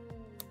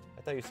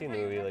 I thought you'd seen the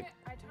movie like.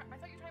 I thought you were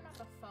talking about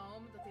the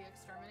foam that the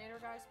exterminator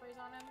guy sprays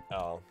on him.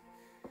 Oh.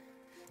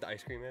 The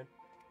ice cream man?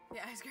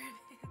 Yeah, ice cream.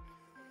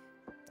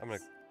 I'm gonna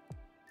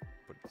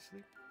put it to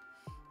sleep.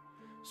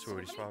 So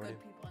many Swooty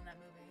good people in that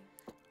movie.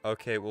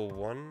 Okay, well,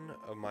 one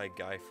of my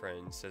guy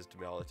friends says to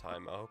me all the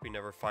time, I hope he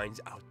never finds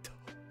out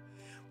though.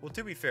 Well,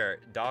 to be fair,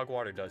 dog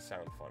water does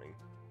sound funny.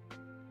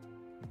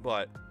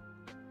 But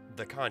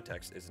the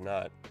context is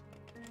not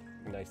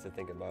nice to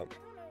think about.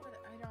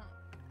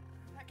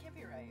 That can't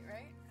be right,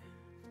 right?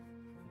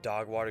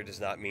 Dog water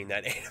does not mean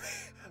that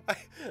anime.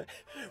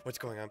 What's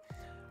going on?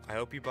 I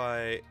hope you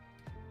buy...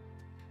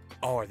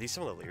 Oh, are these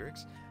some of the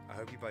lyrics? I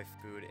hope you buy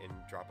food and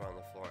drop it on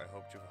the floor. I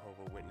hope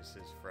Jehovah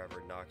Witnesses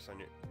forever knocks on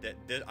your...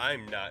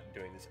 I'm not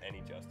doing this any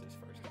justice,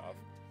 first off.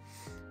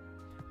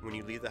 When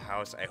you leave the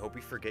house, I hope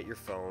you forget your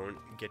phone,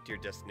 get to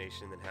your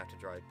destination, then have to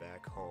drive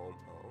back home.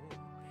 Oh.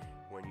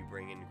 When you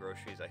bring in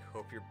groceries, I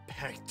hope your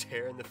bag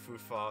tear and the food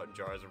fall out and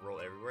jars roll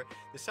everywhere.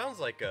 This sounds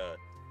like a...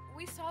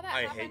 We saw that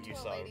I happen hate to you a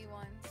song. lady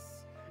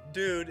once.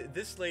 Dude,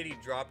 this lady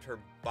dropped her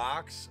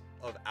box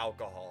of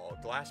alcohol,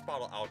 glass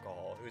bottle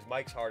alcohol. It was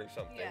Mike's Hard or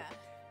something. Yeah.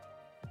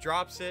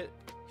 Drops it,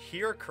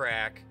 hear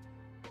crack,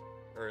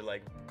 or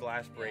like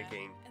glass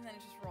breaking. Yeah, and then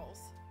it just rolls.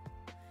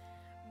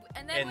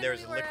 And then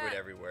there's liquid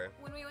everywhere.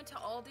 When we went to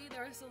Aldi,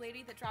 there was a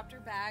lady that dropped her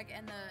bag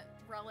and the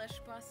relish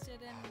busted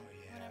and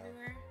went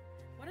everywhere.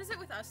 What is it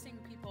with us seeing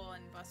people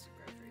and busted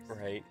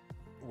groceries? Right.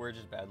 We're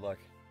just bad luck.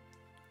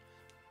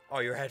 Oh,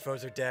 your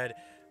headphones are dead.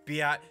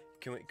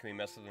 Can we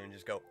mess with them and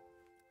just go?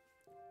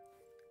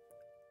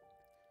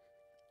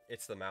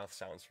 It's the mouth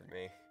sounds for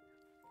me.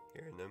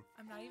 Hearing them.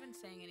 I'm not even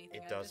saying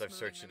anything. It does. I've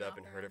searched it up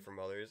and heard it from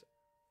others.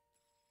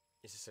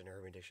 Is this an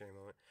Urban Dictionary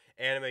moment?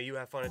 Anime, you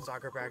have fun in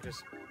soccer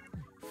practice.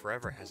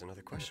 Forever has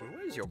another question.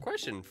 What is your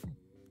question,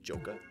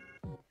 Joker?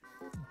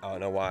 I don't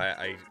know why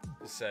I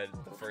said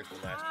the first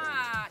and last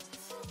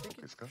one.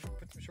 Let's go.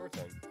 Put some shorts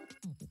on.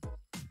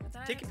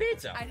 Take your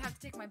pants off. I'd have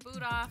to take my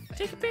boot off.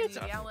 Take your pants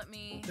off. Yell at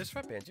me. There's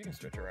sweatpants. You can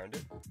stretch around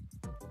it.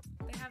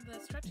 They have the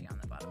stretchy on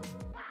the bottom.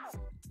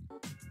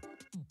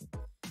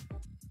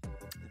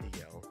 The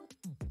yell.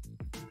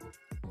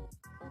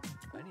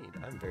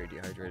 I'm very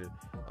dehydrated.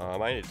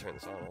 I need to turn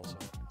this on also.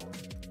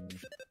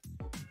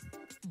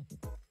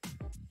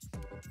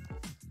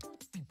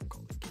 People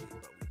call it gay,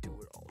 but we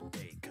do it all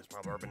day. Cause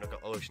my bourbon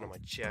took a lotion on my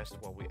chest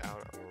while we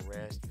out on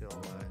rest.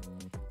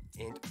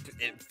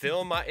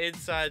 Fill my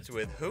insides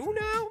with who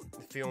now?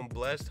 Feeling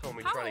blessed,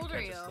 homie. How Trying to old are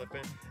catch you? a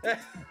slipping.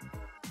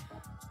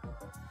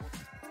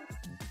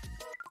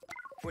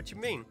 What you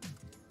mean?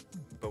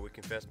 But we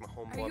confessed my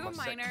homeboy. Are you my a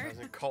minor? second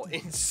cousin called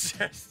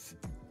incest.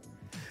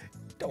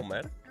 Don't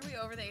matter. Are we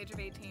over the age of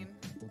 18?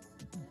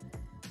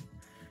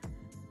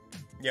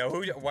 Yeah,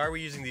 why are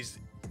we using these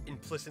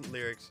implicit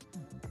lyrics?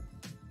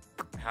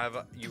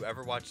 Have you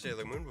ever watched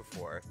Sailor Moon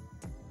before?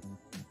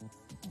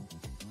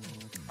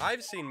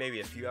 I've seen maybe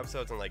a few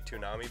episodes on like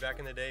Toonami back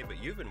in the day,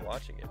 but you've been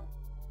watching it.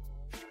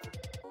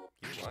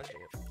 You've been watching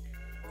it.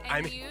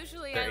 And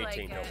usually they're I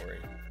 18, like don't it. worry.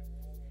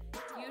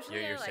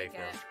 Usually You're I like safe it.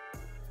 now.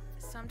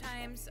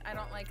 Sometimes I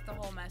don't like the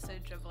whole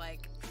message of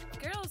like,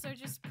 girls are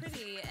just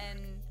pretty and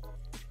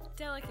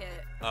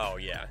delicate. Oh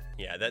yeah,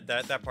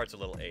 that part's a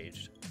little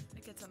aged.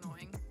 It gets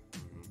annoying.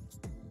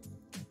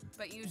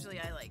 but usually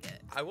I like it.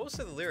 I will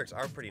say the lyrics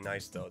are pretty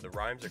nice though. The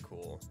rhymes are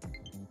cool.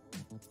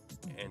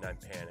 And I'm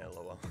Pan,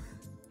 LOL.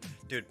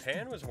 Dude,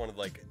 Pan was one of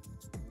like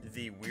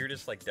the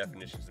weirdest like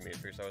definitions to me at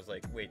first. I was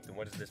like, wait, then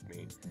what does this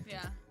mean?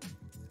 Yeah.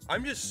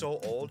 I'm just so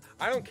old.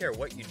 I don't care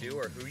what you do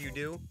or who you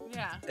do.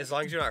 Yeah. As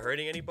long as you're not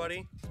hurting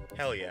anybody,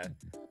 hell yeah.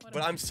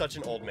 But I'm such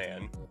an old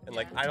man, and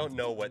like I don't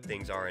know what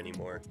things are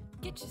anymore.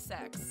 Get your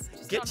sex.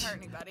 Just don't hurt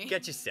anybody.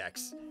 Get your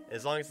sex,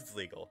 as long as it's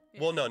legal.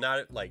 Yeah. Well, no,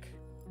 not like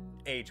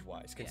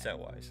age-wise,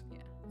 consent-wise. Yeah.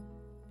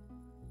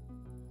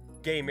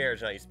 Gay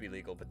marriage not used to be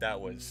legal, but that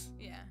was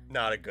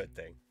not a good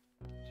thing.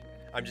 True.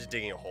 I'm just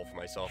digging a hole for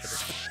myself at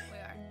this point. We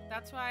are.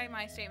 That's why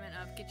my statement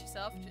of get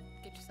yourself,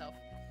 get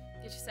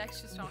your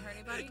sex, just don't hurt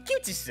anybody.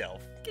 Get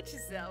yourself. Get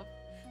yourself.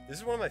 This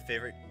is one of my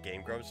favorite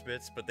Game Grumps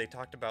bits, but they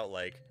talked about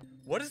like,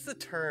 what does the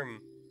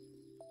term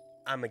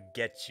 "I'ma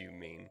get you"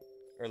 mean?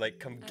 Or like,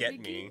 come get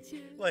me.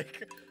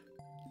 Like,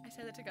 I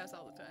say that to Gus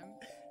all the time.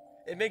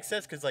 It makes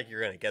sense because like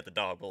you're gonna get the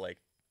dog, but like,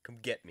 come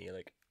get me.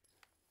 Like,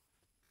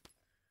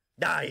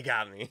 nah, you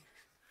got me.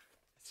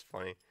 It's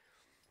funny.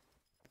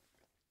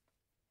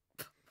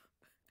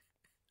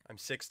 I'm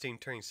 16,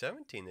 turning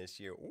 17 this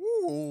year.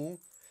 Ooh,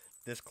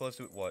 this close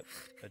to what?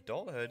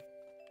 Adulthood.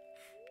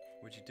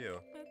 What'd you do?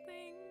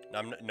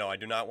 Nothing. No, I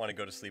do not want to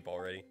go to sleep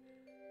already.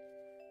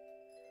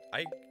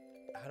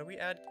 How do we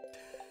add?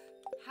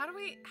 How do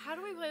we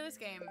play this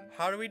game?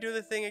 How do we do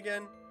the thing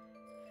again?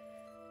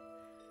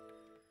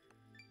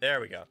 There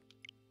we go.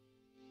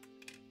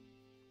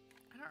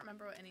 I don't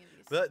remember what any of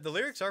these. The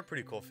lyrics are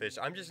pretty cool, Fish.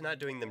 I'm just not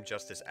doing them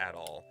justice at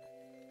all.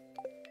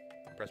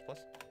 Press plus.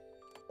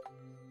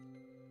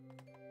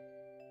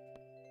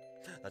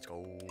 Let's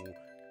go.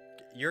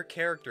 Your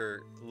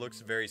character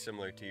looks very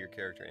similar to your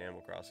character in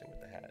Animal Crossing with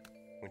the hat.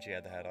 When she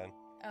had the hat on.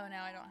 Oh,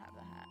 now I don't have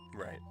the hat.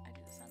 Right. I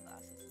do the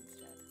sunglasses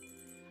instead.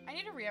 I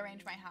need to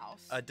rearrange my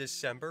house. A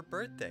December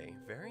birthday.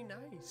 Very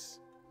nice.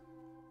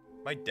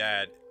 My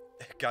dad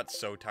got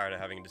so tired of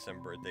having a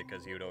December birthday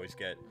because he would always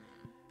get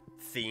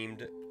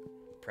themed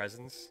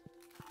presents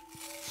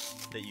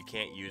that you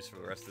can't use for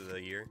the rest of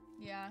the year.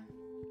 Yeah.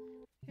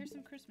 Here's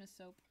some Christmas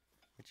soap.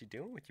 What you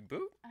doing with your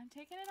boot? I'm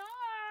taking it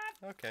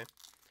off. Okay.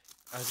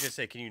 I was gonna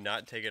say, can you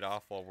not take it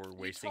off while we're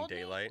wasting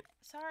daylight?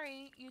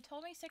 Sorry, you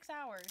told me 6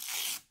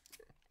 hours.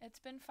 It's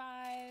been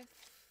 5.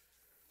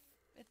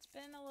 It's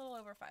been a little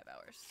over 5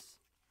 hours.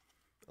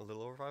 A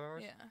little over 5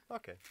 hours? Yeah.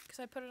 Okay. Because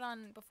I put it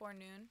on before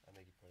noon. I'll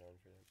make you put it on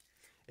for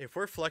that. If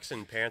we're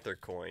flexing Panther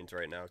coins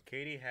right now,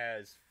 Katie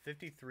has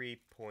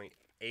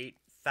 53.8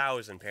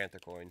 thousand Panther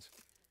coins.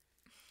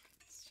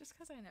 It's just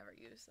because I never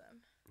use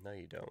them. No,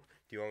 you don't.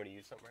 Do you want me to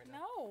use something right now?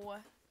 No.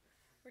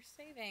 We're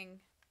saving.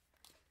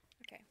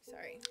 Okay,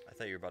 sorry. I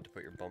thought you were about to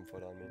put your bum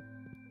foot on me.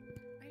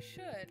 I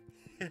should.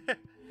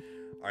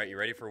 Alright, you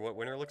ready for what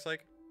winter looks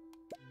like?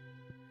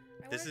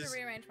 I wanted to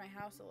rearrange my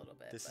house a little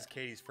bit. This is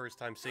Katie's first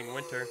time seeing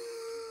winter.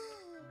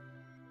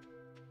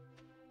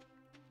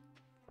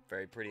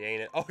 Very pretty,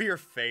 ain't it? Oh, your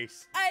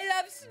face. I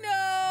love snow!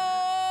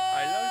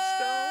 I love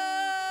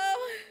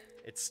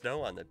snow! It's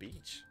snow on the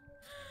beach.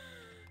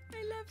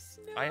 I love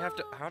snow! I have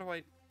to... How do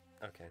I...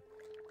 Okay.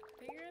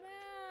 Figure it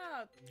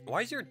out.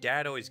 Why does your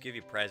dad always give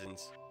you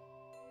presents?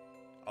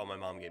 Oh, my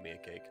mom gave me a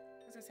cake.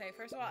 I was gonna say,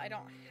 first of all, I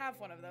don't have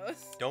one of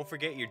those. Don't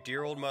forget your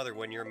dear old mother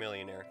when you're a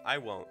millionaire. I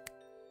won't.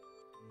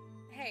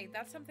 Hey,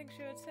 that's something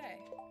she would say.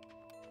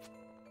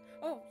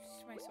 Oh,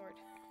 my sword.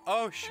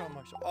 Oh, show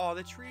my sword. Oh,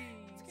 the trees.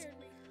 It scared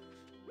me.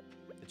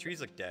 The trees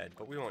look dead,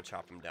 but we won't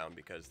chop them down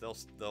because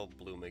they'll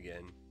bloom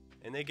again.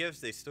 And they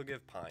still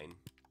give pine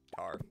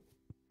tar.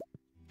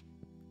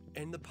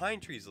 And the pine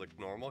trees look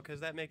normal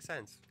because that makes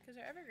sense. Because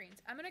they're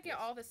evergreens. I'm gonna get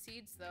all the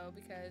seeds though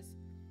because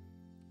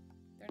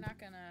they're not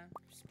gonna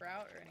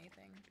sprout or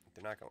anything.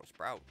 They're not gonna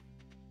sprout.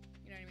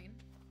 You know what I mean?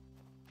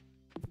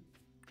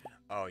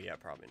 Oh yeah,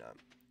 probably not.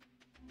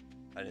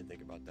 I didn't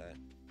think about that.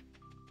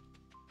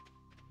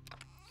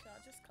 So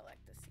I'll just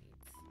collect the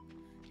seeds.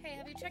 Hey,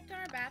 have you checked on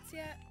our bats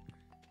yet?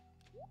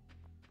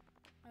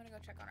 I'm gonna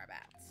go check on our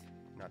bats.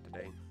 Not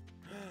today.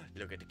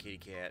 Look at the kitty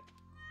cat.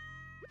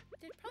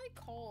 It's probably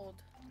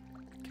cold.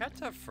 Cats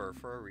have fur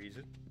for a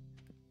reason.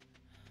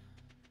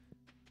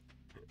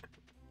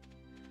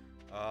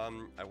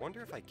 I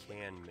wonder if I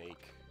can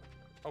make...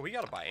 Oh, we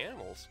gotta buy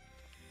animals.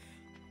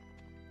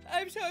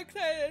 I'm so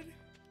excited.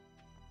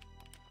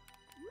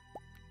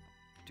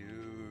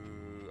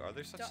 Are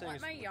there such things? Don't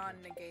let my yawn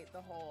negate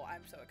the whole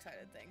I'm so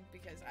excited thing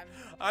because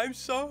I'm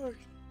so...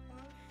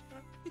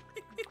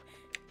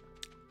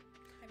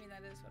 I mean,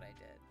 that is what I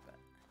did, but...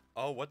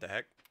 Oh, what the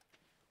heck?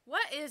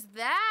 What is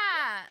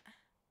that?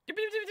 What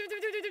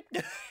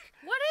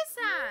is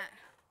that?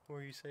 What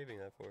were you saving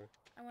that for?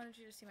 I wanted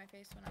you to see my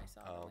face when I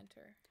saw the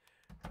winter.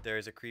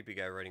 There's a creepy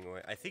guy running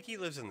away. I think he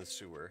lives in the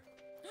sewer.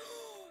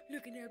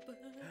 Look at their butt.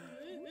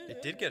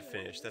 It did get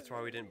finished. That's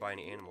why we didn't buy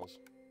any animals.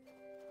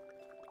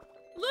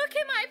 Look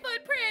at my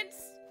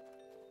footprints!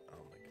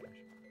 Oh my gosh.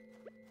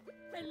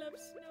 I love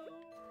snow.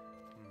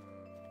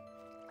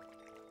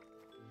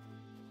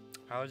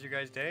 How was your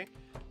guys' day?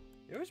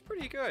 It was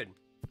pretty good.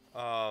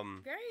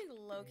 Very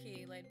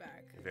low-key, laid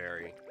back.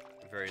 Very,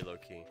 very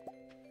low-key.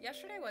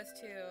 Yesterday was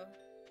too.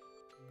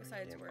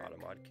 Besides Damn, work.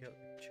 Automod,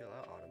 chill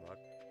out, Automod.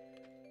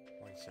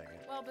 1 second.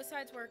 Well,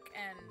 besides work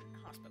and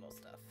hospital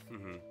stuff.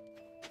 Mm-hmm.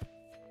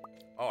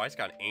 Oh, I just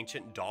got an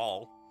ancient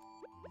doll.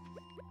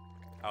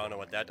 I don't know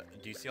what that.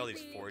 Do you see all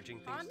these foraging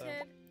things Haunted.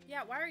 though?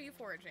 Yeah, why are you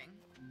foraging?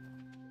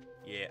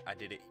 Yeah, I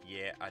did it.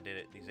 Yeah, I did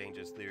it. These ain't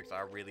just lyrics.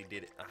 I really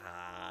did it.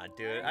 Ah,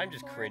 dude, I'm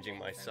just cringing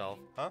myself.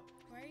 Huh?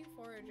 Why are you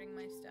foraging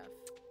my stuff?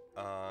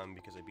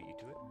 Because I beat you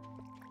to it.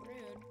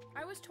 Rude.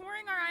 I was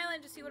touring our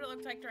island to see what it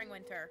looked like during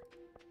winter.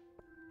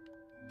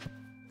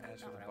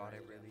 As for the body,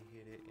 really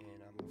hit it,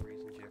 and I'm the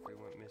reason Jeffrey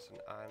went missing.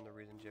 I'm the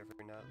reason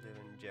Jeffrey not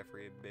living.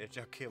 Jeffrey, bitch,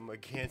 I killed him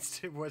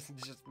against. It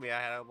wasn't just me. I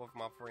had help with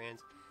my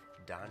friends.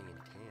 Donnie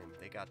and Tim,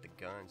 they got the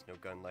guns, no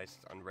gun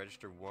license,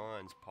 unregistered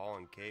ones. Paul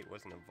and Kate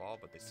wasn't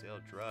involved, but they sell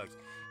drugs.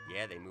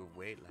 Yeah, they move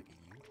weight like a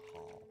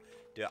U-Haul.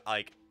 Dude,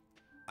 like,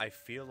 I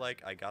feel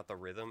like I got the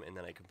rhythm, and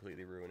then I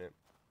completely ruin it.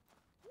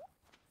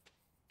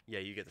 Yeah,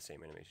 you get the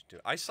same animation,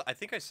 too. I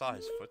think I saw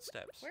his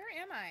footsteps. Where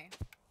am I?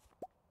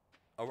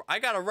 Oh, I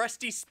got a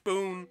rusty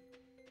spoon.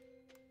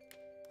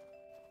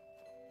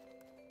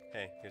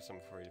 Hey, here's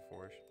something for you to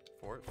forge.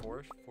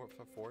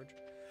 Forge.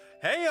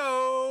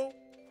 Heyo!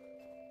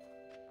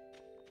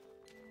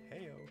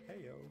 Heyo.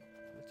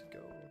 Let's go.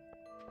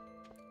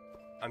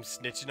 I'm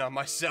snitching on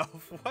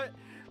myself. What?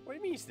 What do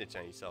you mean you snitch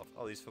on yourself?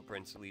 Oh, these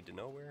footprints lead to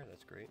nowhere?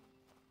 That's great.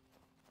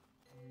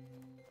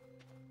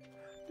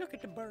 Look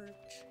at the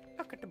birds.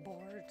 Look at the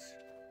birds.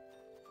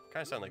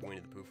 Kind of sound like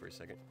Winnie the Pooh for a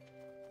second.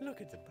 Look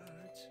at the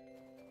birds.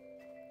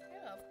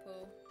 I love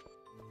poo.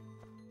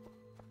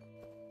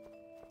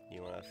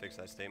 You want to fix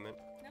that statement?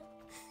 No.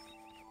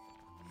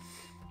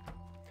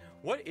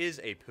 What is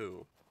a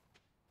poo?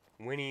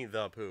 Winnie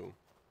the Pooh.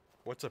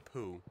 What's a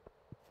poo?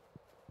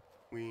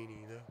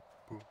 Winnie the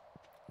Pooh.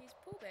 He's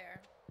Pooh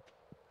Bear.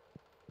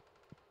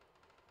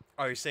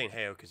 Oh, you're saying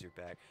heyo because you're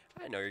back.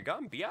 I know you're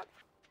gone, biatch.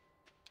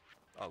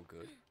 Oh,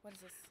 good. What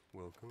is this?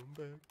 Welcome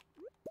back.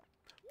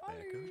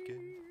 Back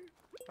again.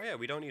 Oh, yeah,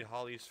 we don't need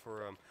hollies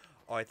for,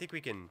 Oh, I think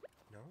we can...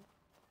 No?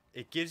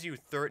 It gives you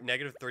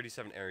negative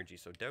 37 energy,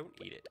 so don't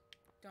eat it.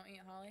 Don't eat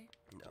holly?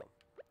 No.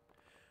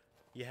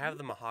 You have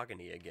the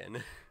mahogany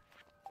again.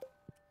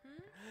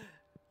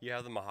 You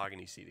have the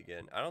mahogany seed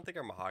again. I don't think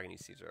our mahogany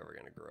seeds are ever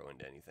going to grow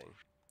into anything.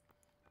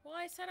 Well,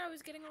 I said I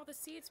was getting all the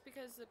seeds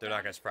because they're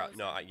not going to sprout.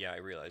 No, yeah, I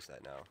realize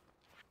that now.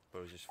 But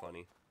it was just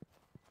funny.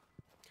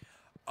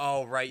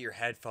 Oh, right, your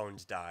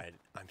headphones died.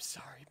 I'm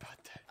sorry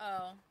about that.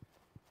 Oh.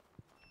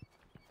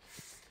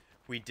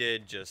 We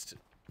did just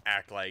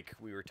act like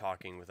we were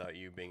talking without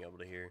you being able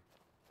to hear.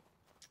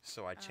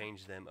 So I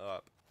changed them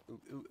up.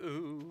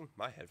 Ooh.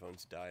 My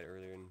headphones died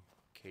earlier and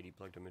Katie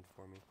plugged them in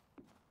for me.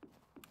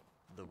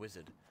 The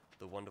wizard.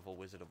 The wonderful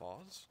Wizard of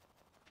Oz.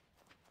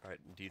 Alright,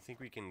 do you think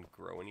we can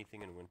grow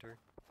anything in winter?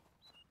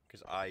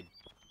 Because I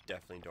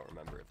definitely don't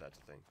remember if that's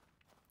a thing.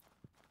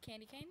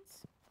 Candy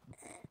canes?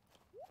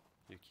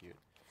 You're cute.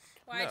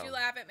 Why'd No. you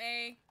laugh at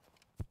me?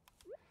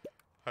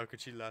 How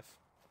could she laugh?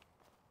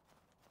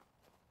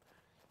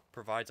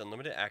 Provides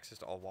unlimited access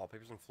to all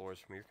wallpapers and floors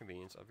from your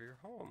convenience of your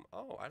home.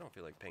 Oh, I don't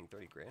feel like paying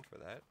 30 grand for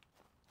that.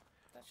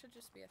 That should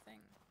just be a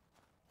thing.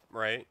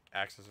 Right?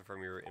 Access it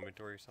from your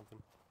inventory or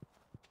something.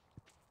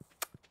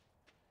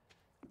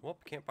 Well,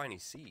 can't buy any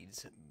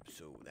seeds,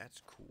 so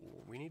that's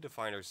cool. We need to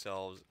find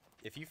ourselves...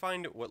 If you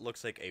find what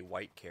looks like a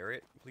white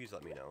carrot, please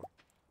let me know.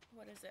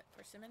 What is it?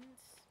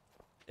 Persimmons?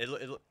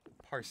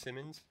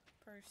 Parsimmons?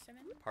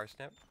 Persimmon?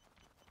 Parsnip?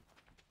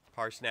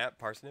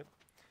 Parsnip?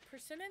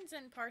 Persimmons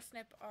and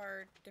parsnip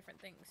are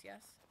different things,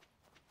 yes?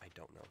 I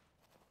don't know.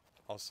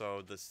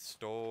 Also,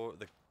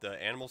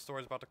 the animal store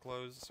is about to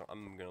close, so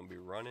I'm gonna be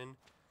running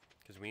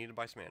because we need to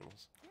buy some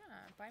animals. Yeah,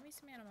 buy me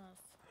some animals.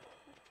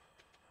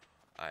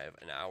 I have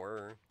an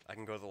hour. I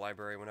can go to the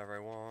library whenever I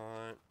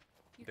want.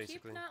 You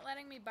basically. keep not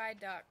letting me buy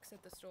ducks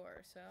at the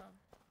store, so...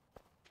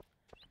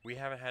 We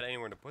haven't had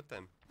anywhere to put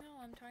them. No,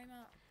 I'm talking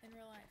about in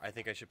real life. I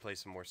think I should play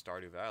some more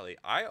Stardew Valley.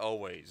 I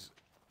always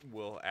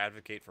will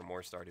advocate for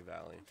more Stardew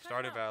Valley.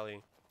 Stardew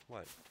Valley... What?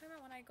 I'm talking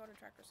about when I go to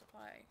Tractor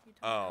Supply. You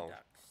told me no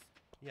ducks.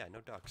 Yeah, no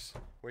ducks.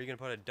 Where are you going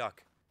to put a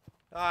duck?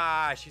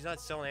 Ah, she's not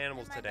selling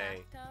animals In my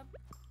today. bathtub.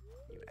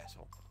 You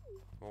asshole.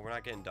 Well, we're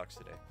not getting ducks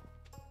today.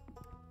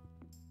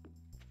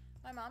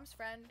 My mom's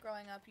friend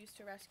growing up used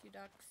to rescue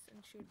ducks,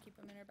 and she would keep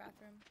them in her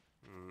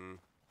bathroom.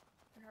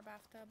 In her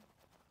bathtub.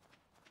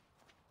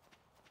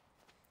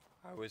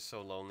 I was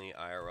so lonely,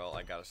 IRL.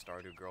 I got a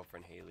Stardew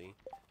girlfriend, Haley.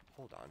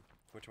 Hold on.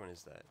 Which one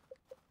is that?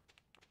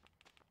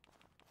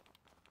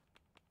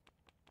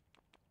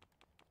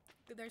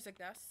 There's a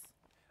Gus.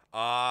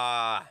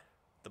 Ah,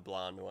 the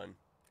blonde one.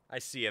 I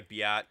see a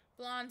biat.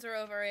 Blondes are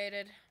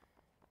overrated.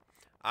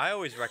 I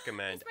always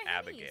recommend It's my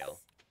Abigail. honeys.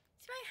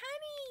 It's my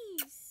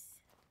honeys.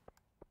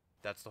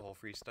 That's the whole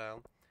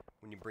freestyle.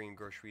 When you bring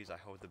groceries, I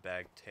hope the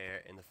bag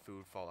tear and the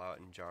food fall out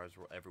in jars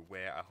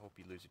everywhere. I hope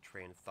you lose your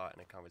train of thought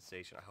in a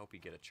conversation. I hope you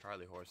get a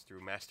Charlie horse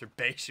through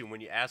masturbation.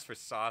 When you ask for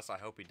sauce, I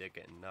hope you did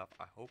get enough.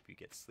 I hope you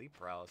get sleep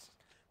paralysis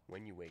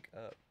when you wake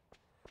up.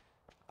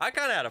 I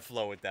kind of had a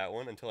flow with that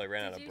one until I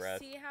ran out of breath.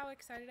 Did you see how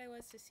excited I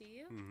was to see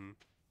you? Mm-hmm.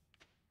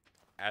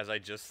 as I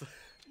just...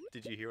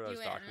 Did you hear what I was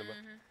talking about?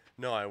 Mm-hmm.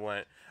 No, I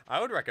went, I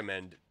would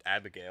recommend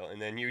Abigail,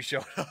 and then you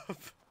showed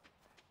up.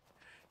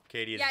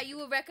 Katie is... Yeah, you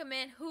would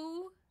recommend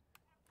who?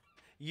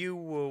 You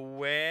were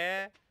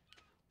where?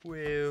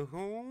 With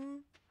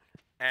whom?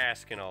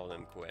 Asking all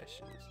them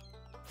questions.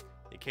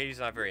 Yeah, Katie's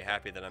not very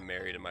happy that I'm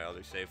married in my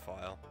other save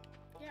file.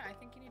 Yeah, I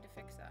think you need to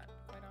fix that,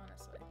 quite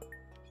honestly.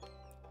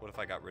 What if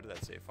I got rid of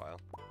that save file?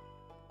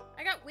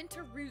 I got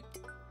winter root.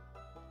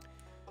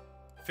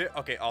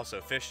 Okay,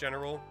 also, Fish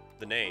General,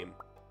 the name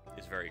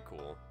is very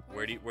cool.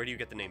 Where do you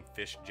get the name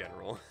Fish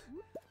General?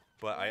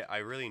 But I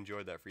really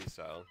enjoyed that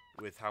freestyle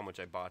with how much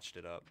I botched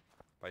it up.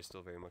 But I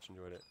still very much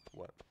enjoyed it.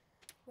 What?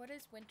 What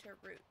is winter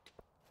root?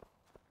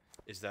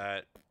 Is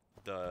that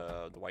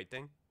the white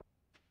thing?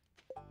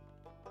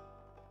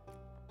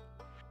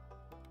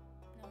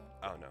 No.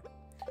 Oh no.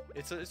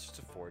 It's just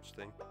a forge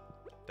thing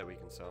that we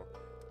can sell.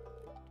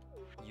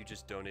 You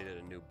just donated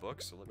a new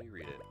book, so let me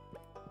read it.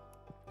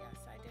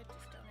 Yes, I did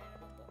just donate a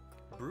new book.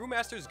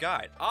 Brewmaster's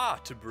Guide. Ah,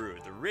 to brew.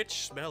 The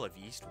rich smell of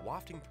yeast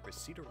wafting through a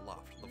cedar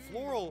loft. The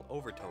floral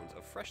overtones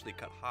of freshly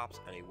cut hops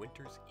on a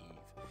winter's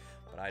eve.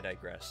 But I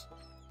digress.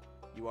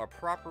 You are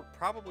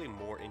probably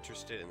more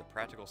interested in the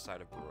practical side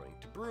of brewing.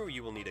 To brew,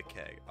 you will need a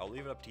keg. I'll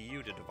leave it up to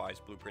you to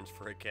devise blueprints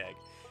for a keg.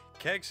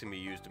 Kegs can be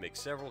used to make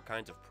several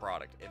kinds of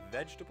product. If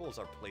vegetables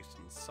are placed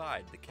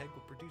inside, the keg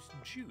will produce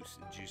juice.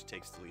 Juice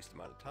takes the least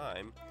amount of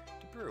time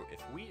to brew. If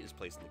wheat is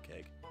placed in the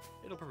keg,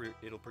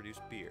 it'll produce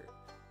beer.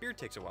 Beer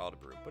takes a while to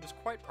brew, but is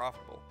quite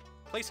profitable.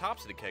 Place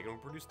hops in a keg and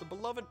will produce the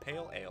beloved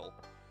pale ale.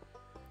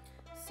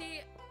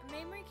 See,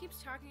 Mamrie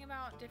keeps talking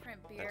about different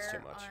beer That's too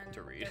much on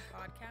to read. the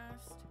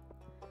podcast,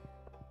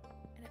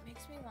 and it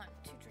makes me want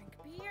to drink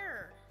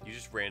beer. You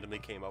just randomly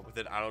came up with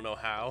it. I don't know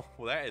how.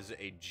 Well, that is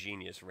a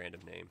genius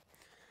random name.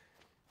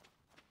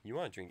 You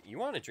want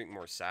to drink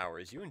more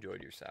sours. You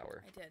enjoyed your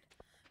sour. I did.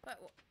 But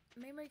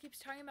Mamrie keeps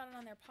talking about it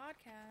on their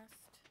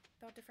podcast,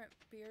 about different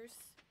beers.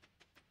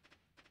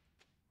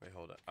 Wait,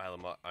 hold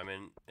on. I'm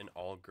in an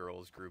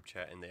all-girls group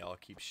chat, and they all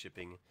keep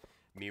shipping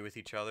me with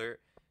each other,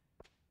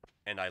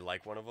 and I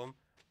like one of them.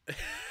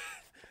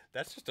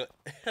 That's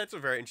a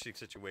very interesting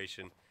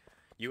situation.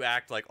 You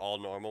act like all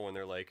normal when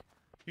they're like,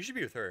 you should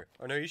be with her.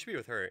 Or no, you should be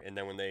with her. And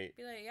then when they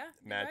Be like, yeah,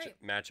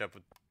 match up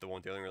with the one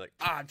with the other, we're like,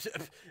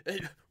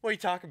 what are you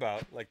talking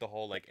about? Like the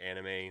whole like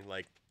anime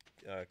like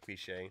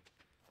cliche.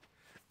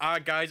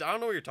 Guys, I don't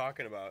know what you're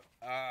talking about.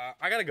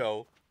 I gotta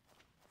go.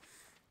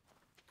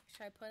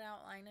 Should I put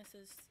out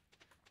Linus's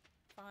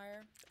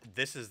fire?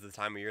 This is the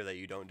time of year that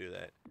you don't do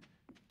that.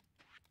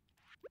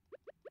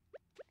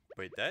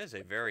 Wait, that is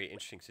a very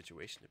interesting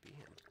situation to be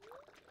in.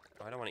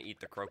 Oh, I don't want to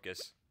eat the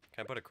crocus.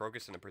 Can I put a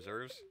crocus in the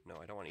preserves? No,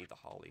 I don't want to eat the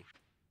holly.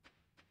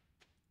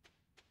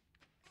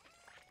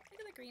 Look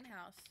at the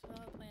greenhouse. All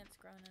the plants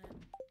growing in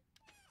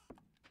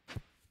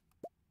it.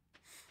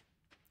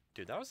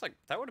 Dude, that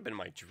would have been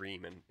my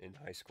dream in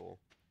high school.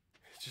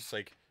 It's just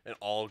like an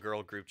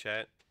all-girl group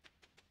chat.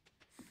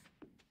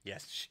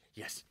 Yes,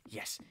 yes,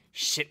 yes.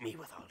 Ship me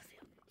with all of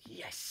you.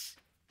 Yes.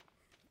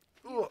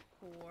 You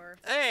whore.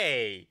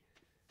 Hey!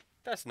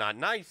 That's not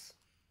nice.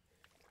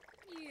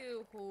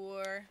 You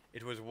whore.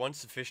 It was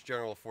once Fish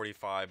General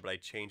 45, but I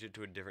changed it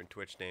to a different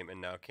Twitch name and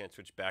now can't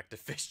switch back to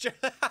Fish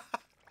General.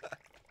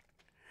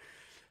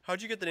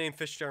 How'd you get the name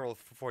Fish General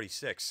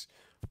 46?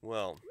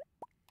 Well,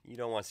 you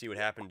don't want to see what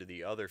happened to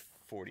the other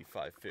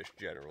 45 Fish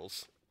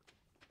Generals.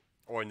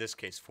 Or in this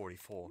case,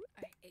 44.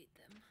 I ate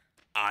them.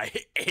 I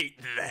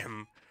ate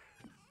them!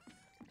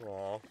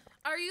 Aw.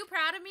 Are you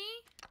proud of me?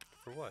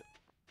 For what?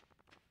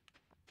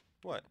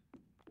 What?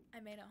 I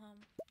made it home.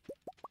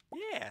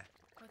 Yeah.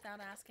 Without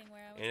asking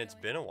where I was And it's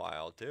going. been a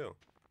while, too.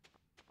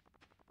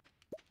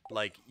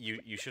 Like, you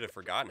should have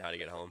forgotten how to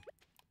get home.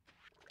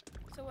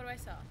 So what do I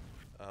sell?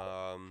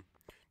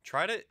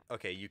 Try to...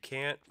 Okay, you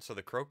can't... So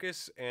the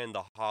crocus and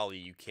the holly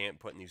you can't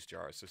put in these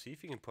jars. So see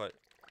if you can put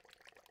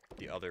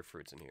the other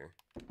fruits in here.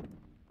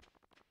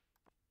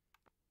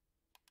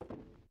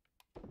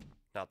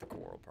 Not the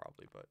coral,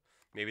 probably, but...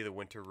 Maybe the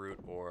winter root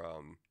or,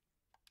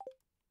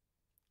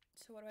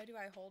 So what do?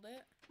 I hold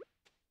it?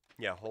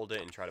 Yeah, hold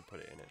it and try to put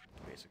it in it,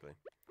 basically.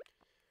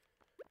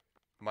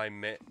 My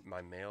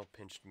male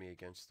pinched me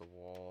against the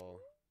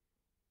wall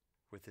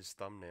with his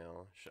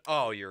thumbnail.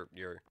 Oh, you're...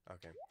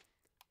 Okay.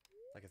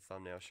 Like a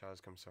thumbnail shot has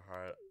come so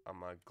hard on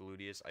my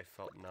gluteus, I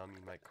felt numb.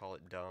 You might call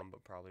it dumb,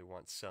 but probably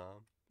want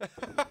some.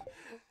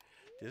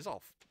 This is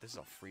all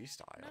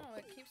freestyle. No,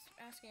 it keeps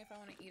asking if I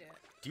want to eat it.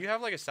 Do you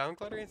have like a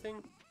SoundCloud or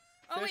anything?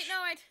 Oh, wait, Fish?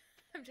 no,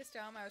 I'm just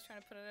dumb. I was trying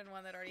to put it in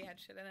one that already had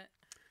shit in it.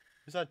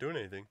 It's not doing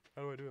anything.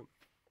 How do I do it?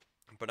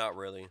 But not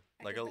really.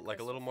 Like a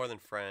little more than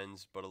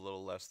friends, but a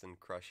little less than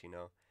crush, you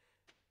know.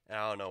 And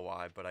I don't know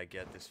why, but I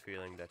get this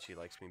feeling that she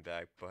likes me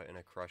back, but in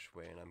a crush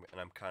way, and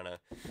I'm kind of,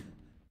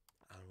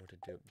 I don't know what to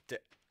do.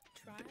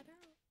 Try it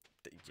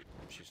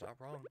out. She's not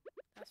wrong.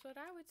 That's what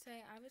I would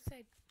say. I would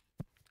say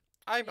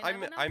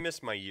I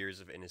miss my years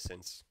of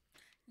innocence.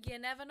 you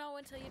never know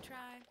until you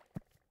try.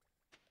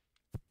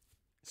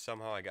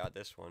 Somehow I got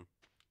this one,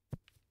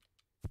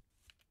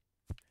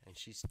 and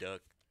she's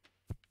stuck.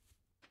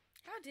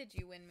 God did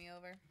you win me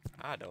over?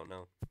 I don't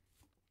know.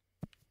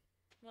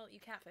 Well, you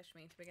catfished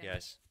me to begin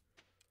Yes.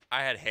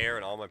 I had hair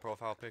in all my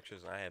profile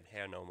pictures, and I have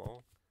hair no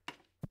more.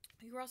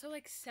 You were also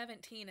like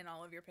 17 in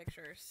all of your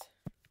pictures.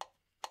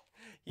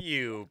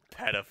 You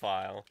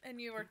pedophile.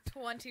 And you were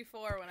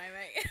 24 when I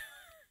met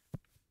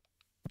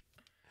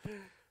you.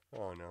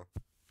 Oh, no.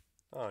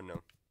 Oh,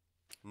 no.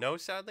 No,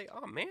 sadly?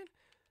 Oh, man.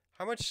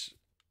 How much...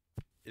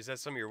 Is that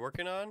something you're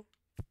working on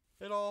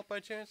at all, by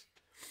chance?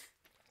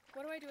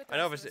 What do I do with the I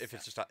know rest of if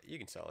this it's stuff? just... You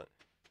can sell it.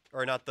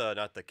 Or not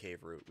the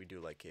cave root. We do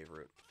like cave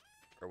root.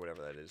 Or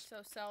whatever that is. So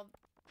sell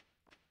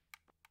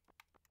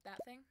that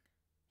thing?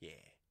 Yeah.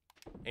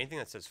 Anything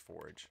that says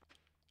forage.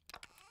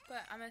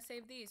 But I'm going to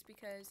save these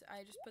because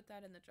I just put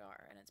that in the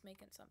jar and it's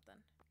making something.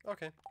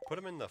 Okay. Put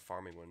them in the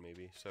farming one,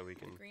 maybe, so we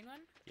can... The green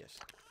one? Yes.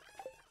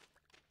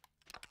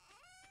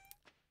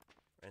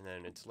 And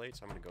then it's late,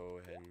 so I'm going to go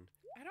ahead and...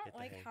 I don't hit the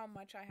like hay. how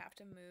much I have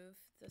to move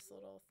this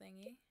little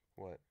thingy.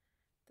 What?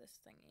 This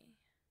thingy.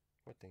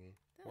 What thingy?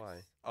 This.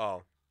 Why?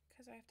 Oh.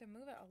 Because I have to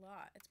move it a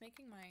lot. It's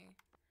making my...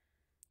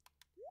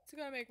 It's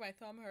going to make my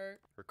thumb hurt.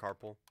 Or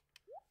carpal.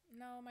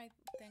 No, my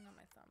thing on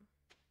my thumb.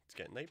 It's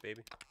getting late,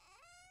 baby.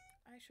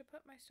 I should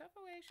put my stuff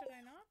away, should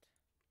I not?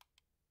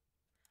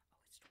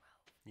 Oh, it's 12.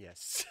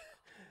 Yes.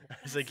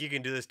 It's like, you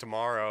can do this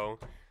tomorrow.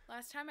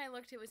 Last time I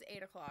looked, it was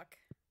 8 o'clock.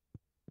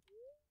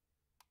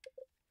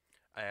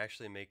 I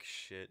actually make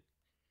shit,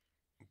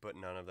 but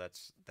none of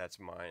that's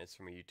mine. It's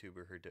from a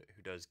YouTuber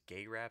who does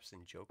gay raps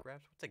and joke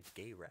raps. What's a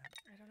gay rap?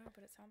 I don't know,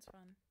 but it sounds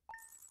fun.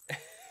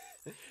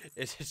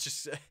 It's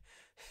just...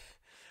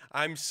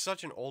 I'm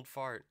such an old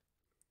fart.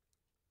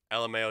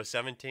 LMAO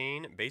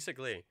 17,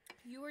 basically.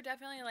 You were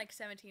definitely like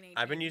 17, 18.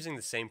 I've been using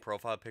the same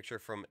profile picture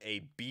from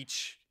a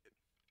beach,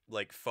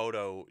 like,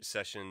 photo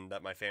session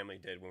that my family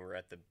did when we were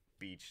at the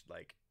beach,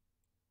 like,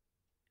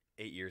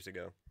 8 years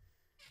ago.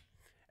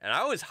 And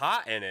I was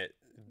hot in it.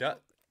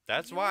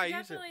 That's why I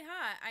use it. Definitely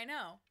hot, I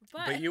know.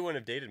 But you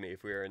wouldn't have dated me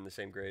if we were in the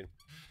same grade.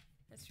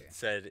 That's true.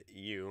 Said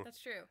you.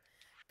 That's true.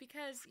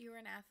 Because you were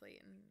an athlete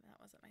and that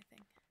wasn't my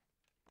thing.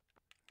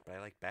 But I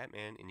like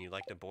Batman, and you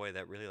liked a boy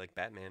that really liked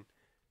Batman.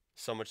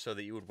 So much so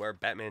that you would wear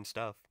Batman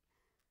stuff.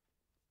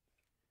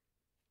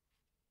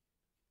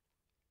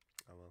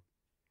 Oh well.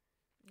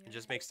 Yeah. You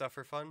just make stuff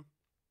for fun?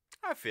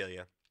 I feel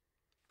ya.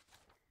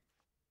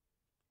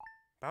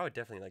 But I would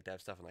definitely like to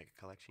have stuff in like a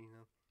collection, you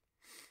know?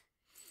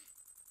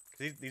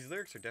 'Cause these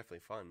lyrics are definitely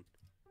fun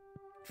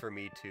for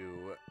me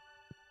to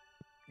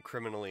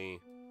criminally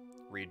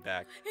read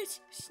back. It's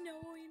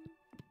snowing.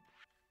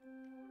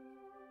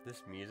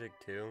 This music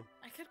too.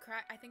 I could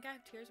cry. I think I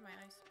have tears in my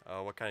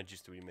eyes. What kind of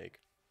juice do we make?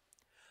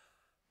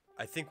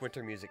 I think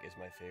winter music is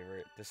my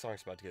favorite. This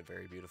song's about to get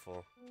very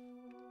beautiful.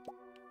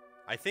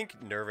 I think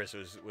Nervous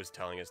was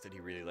telling us that he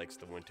really likes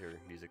the winter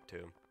music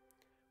too.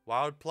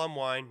 Wild plum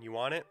wine, you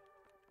want it?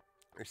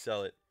 Or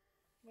sell it?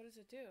 What does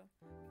it do?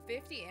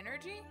 50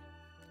 energy?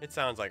 It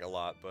sounds like a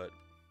lot, but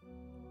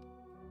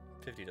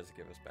 50 doesn't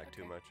give us back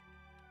too Okay. much.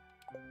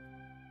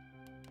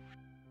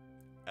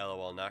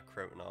 LOL, not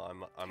criminal.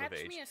 I'm of Catch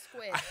age. me a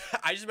squid.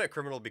 I just meant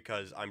criminal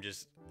because I'm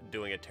just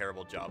doing a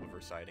terrible job of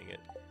reciting it.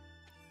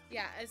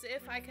 Yeah, as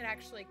if I could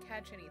actually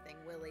catch anything,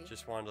 Willie.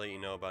 Just wanted to let you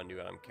know about a new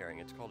item I'm carrying.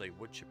 It's called a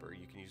wood chipper.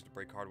 You can use it to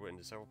break hardwood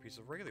into several pieces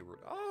of regular wood.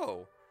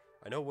 Oh!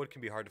 I know wood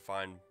can be hard to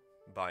find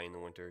by in the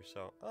winter,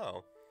 so...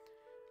 Oh.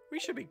 We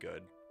should be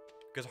good.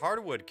 Because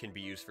hardwood can be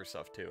used for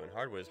stuff too, and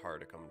hardwood is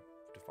hard to come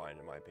to find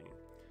in my opinion.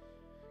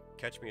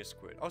 Catch me a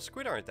squid. Oh,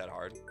 squid aren't that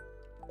hard.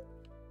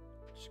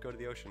 Just go to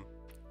the ocean.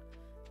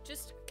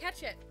 Just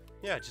catch it.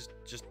 Yeah,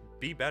 just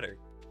be better.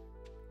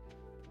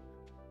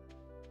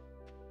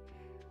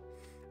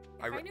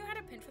 If I knew how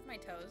to pinch with my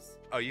toes.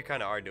 Oh, you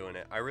kind of are doing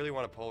it. I really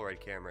want a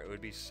Polaroid camera. It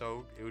would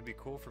be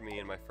cool for me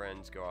and my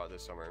friends go out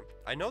this summer.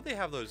 I know they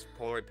have those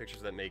Polaroid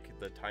pictures that make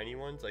the tiny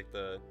ones, like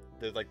the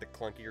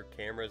clunkier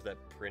cameras that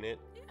print it.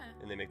 Yeah.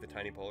 And they make the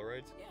tiny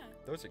Polaroids. Yeah.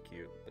 Those are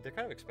cute, but they're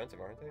kind of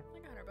expensive, aren't they?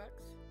 Like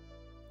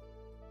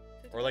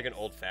 $100. Or like an $50.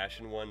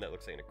 old-fashioned one that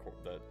looks like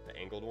the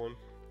angled one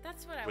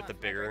That's what I with want the for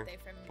bigger my birthday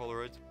from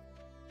Polaroids.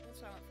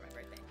 That's what I want for my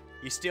birthday.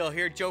 You still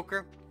here,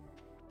 Joker?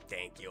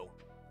 Thank you.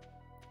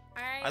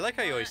 I like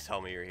how you always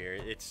tell me you're here.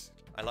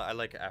 I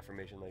like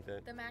affirmation like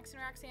that. The Max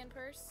and Roxanne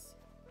purse.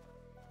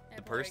 and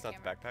The a purse, Polaroid not the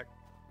camera. backpack.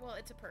 Well,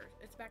 it's a purse.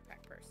 It's a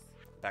backpack purse.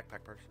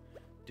 Backpack purse.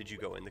 Did you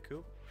go in the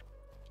coop?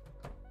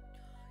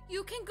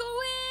 You can go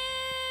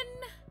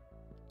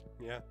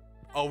in. Yeah.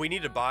 Oh, we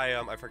need to buy.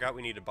 I forgot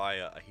we need to buy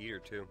a heater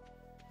too.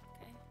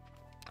 Okay.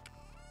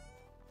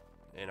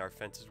 And our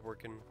fence is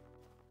working.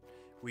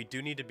 We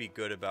do need to be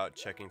good about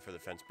checking for the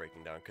fence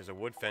breaking down, because a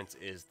wood fence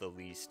is the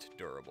least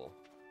durable.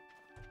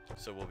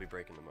 So we'll be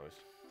breaking the most.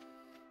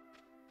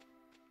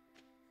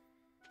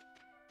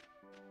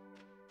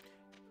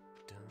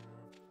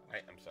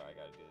 I'm sorry, I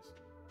gotta do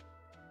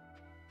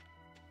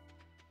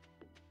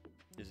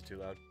this. Is it too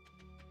loud?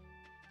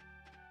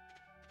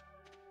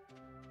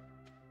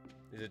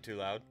 Is it too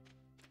loud?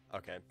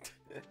 Okay.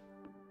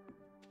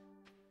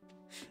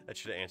 That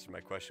should have answered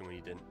my question when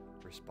you didn't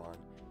respond.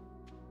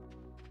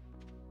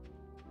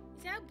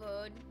 Is that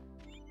bud?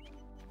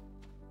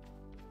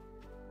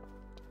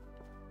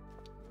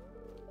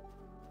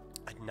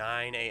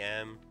 9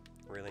 a.m.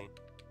 Really?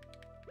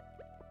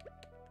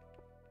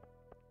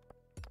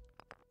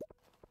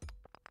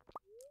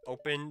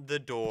 Open the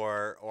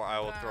door, or I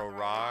will throw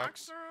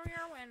rocks. Through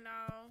your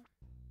window.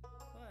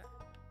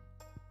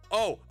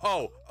 What?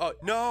 Oh,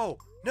 no!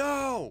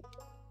 No!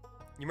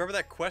 You remember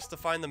that quest to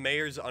find the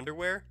mayor's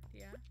underwear?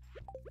 Yeah.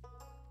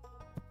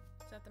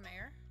 Is that the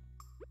mayor?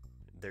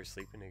 They're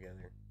sleeping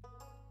together.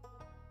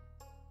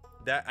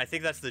 I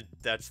think that's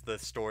the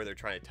story they're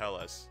trying to tell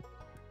us.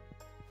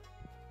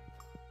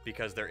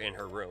 Because they're in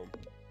her room.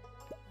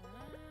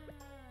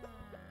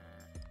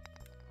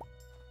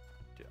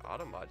 Dude,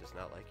 Automod does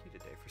not like you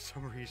today for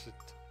some reason.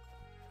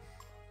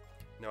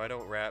 No, I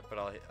don't rap, but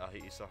I'll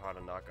hit you so hard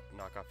to knock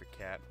off your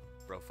cap.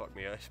 Bro, fuck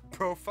me.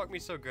 Bro, fuck me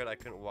so good I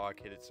couldn't walk.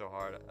 Hit it so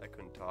hard I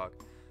couldn't talk.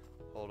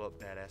 Hold up,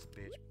 badass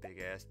bitch. Big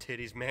ass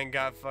titties. Man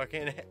got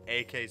fucking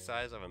AK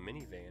size of a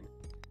minivan.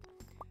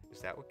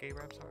 Is that what gay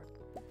raps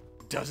are?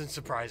 Doesn't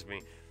surprise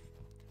me.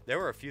 There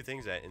were a few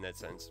things in that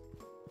sense.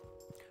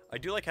 I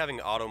do like having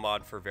auto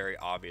mod for very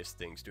obvious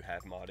things to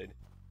have modded.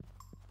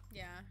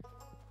 Yeah.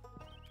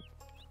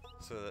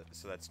 So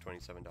that's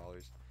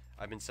 $27.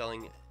 I've been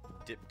selling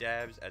dip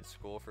dabs at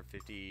school for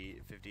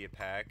 50 a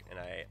pack, and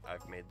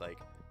I've made like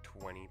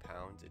 20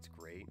 pounds. It's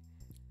great.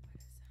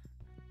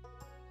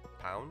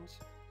 Pounds?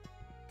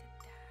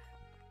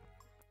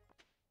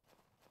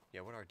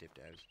 Yeah, what are dip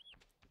dabs?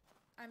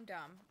 I'm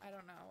dumb. I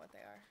don't know what they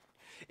are.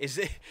 Is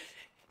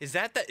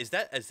that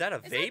a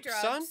vape,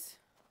 son?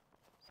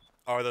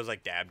 Or are those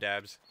like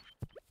dabs?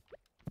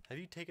 Have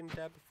you taken a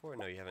dab before?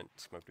 No, you haven't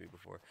smoked weed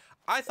before.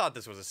 I thought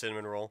this was a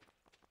cinnamon roll.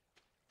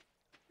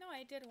 No,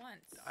 I did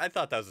once. I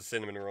thought that was a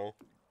cinnamon roll.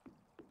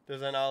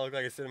 Does that not look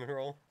like a cinnamon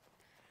roll?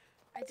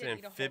 I did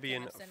eat a whole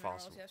can of cinnamon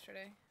rolls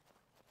yesterday.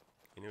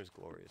 And it was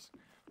glorious.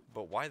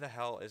 But why the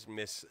hell is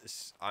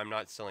I'm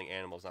not selling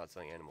animals, not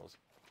selling animals?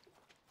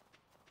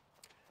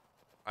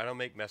 I don't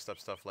make messed up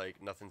stuff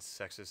like nothing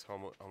sexist,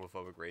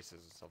 homophobic, racist,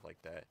 and stuff like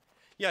that.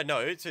 Yeah, no,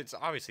 it's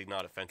obviously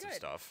not offensive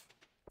stuff.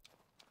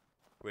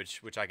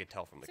 Which I could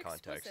tell from the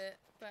context. Explicit,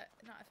 but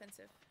not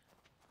offensive.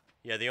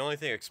 Yeah, the only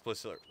thing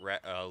explicit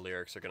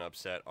lyrics are gonna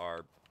upset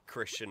are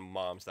Christian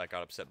moms that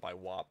got upset by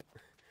WAP.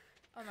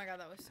 Oh my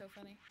god, that was so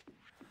funny.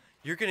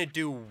 You're gonna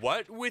do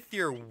what with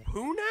your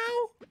who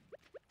now?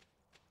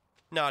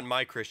 Not in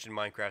my Christian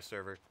Minecraft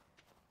server.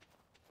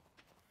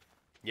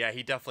 Yeah,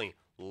 he definitely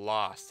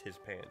lost his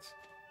pants.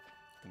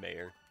 The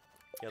mayor.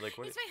 Yeah, like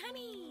what? It's my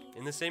honey!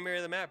 In the same area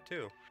of the map,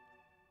 too.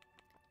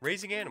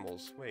 Raising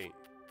animals. Wait.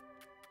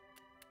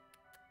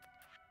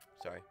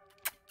 Sorry.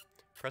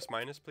 Press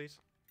minus, please.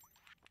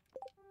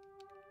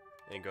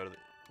 And go to the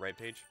right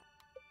page.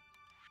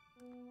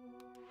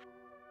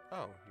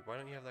 Oh, why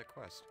don't you have that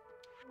quest?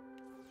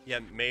 Yeah,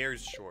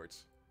 mayor's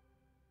shorts.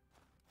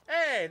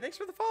 Hey, thanks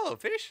for the follow,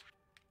 fish.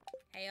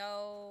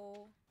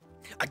 Heyo.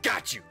 I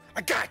got you!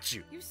 I got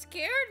you! You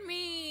scared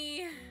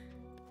me!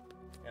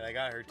 And I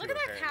got her too. Look at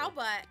that cow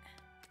butt.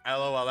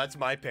 LOL, that's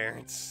my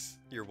parents.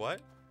 Your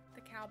what?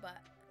 The cow butt.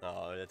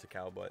 Oh, that's a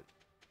cow butt.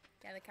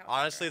 Yeah, the cow butt.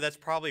 Honestly, that's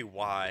probably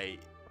why,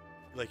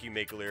 like, you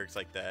make lyrics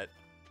like that.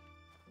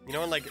 You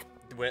know, when, like,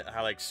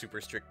 how, like, super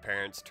strict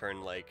parents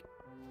turn, like,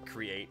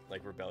 create,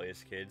 like,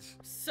 rebellious kids?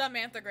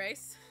 Samantha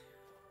Grace.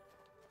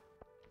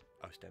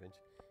 Oh, Stebbins.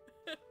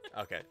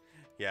 Okay.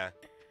 Yeah.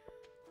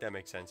 That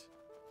makes sense.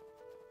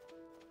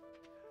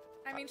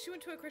 I mean, she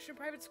went to a Christian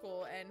private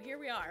school, and here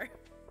we are.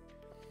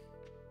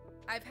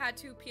 I've had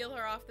to peel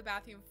her off the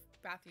bathroom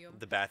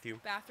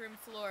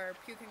floor,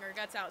 puking her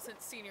guts out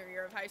since senior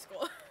year of high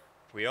school.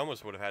 We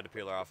almost would have had to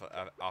peel her off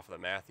of the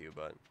Matthew,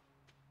 but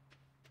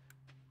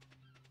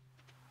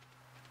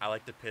I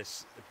like to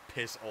piss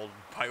old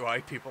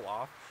white people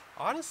off.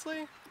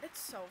 Honestly, it's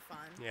so fun.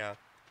 Yeah.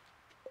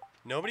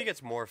 Nobody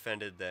gets more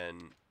offended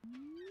than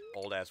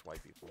old ass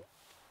white people.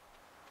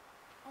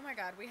 Oh my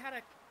god, we had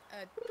a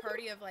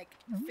party of like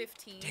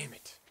 15. Damn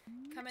it.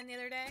 Come in the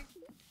other day,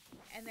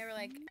 and they were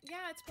like,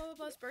 yeah, it's blah blah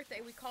blah's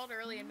birthday. We called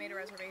early and made a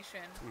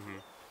reservation.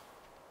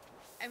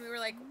 And we were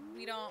like,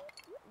 we don't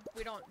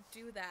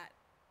do that.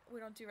 We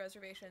don't do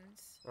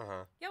reservations.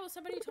 Yeah, well,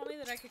 somebody told me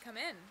that I could come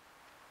in.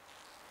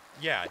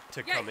 Yeah,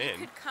 come in.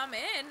 You could come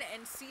in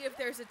and see if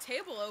there's a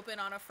table open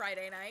on a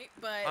Friday night,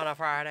 but on a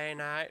Friday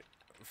night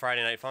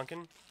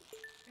funkin'?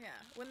 Yeah,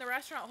 when the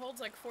restaurant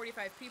holds like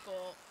 45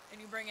 people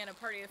and you bring in a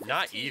party of 15.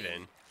 Not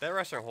even. That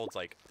restaurant holds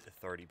like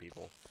 30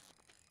 people.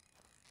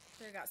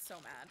 They got so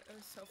mad. It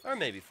was so funny. Or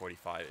maybe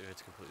 45 if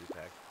it's completely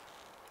packed.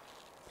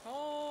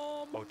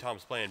 Tom. Oh,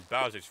 Tom's playing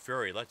Bowser's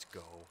Fury. Let's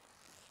go.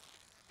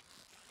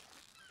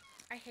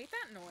 I hate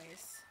that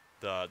noise.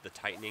 The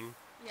tightening.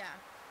 Yeah.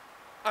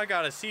 I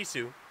got a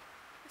Sisu.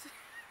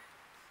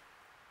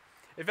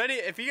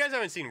 If you guys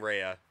haven't seen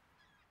Raya,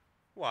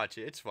 watch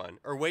it. It's fun.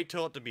 Or wait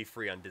till it to be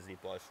free on Disney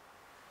Plus.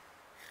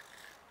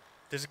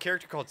 There's a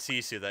character called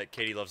Sisu that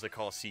Katie loves to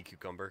call Sea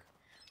Cucumber.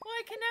 Well,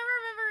 I can never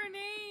remember her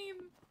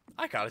name.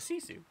 I got a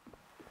Sisu.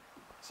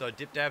 So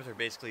dip dabs are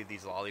basically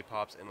these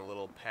lollipops in a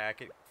little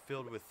packet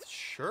filled with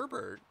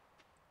sherbet.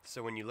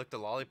 So when you lick the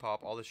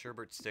lollipop, all the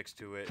sherbet sticks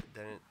to it.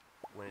 Then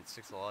when it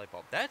sticks to the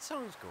lollipop, that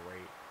sounds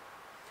great.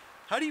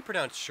 How do you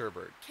pronounce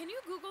sherbet? Can you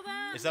Google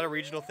that? Is that a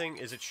regional thing?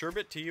 Is it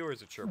sherbet to you or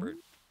is it sherbet?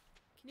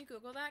 Can you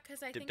Google that?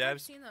 Because I Dip think I've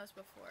dabs? seen those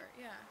before.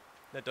 Yeah.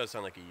 That does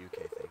sound like a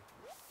UK thing.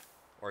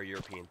 Or a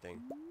European thing.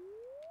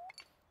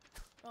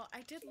 Well,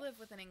 I did live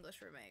with an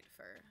English roommate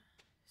for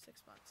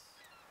 6 months.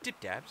 Dip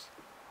dabs?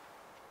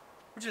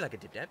 Would you like a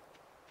dip dab?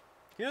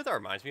 You know what that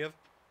reminds me of? Do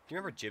you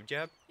remember Jib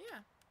Jab? Yeah.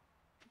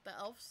 The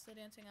elves, the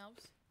dancing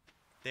elves.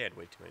 They had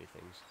way too many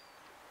things.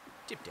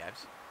 Dip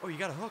dabs? Oh, you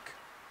got a hook.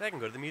 I can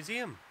go to the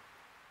museum.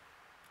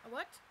 A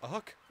what? A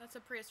hook. That's a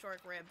prehistoric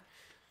rib.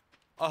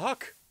 A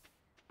hook.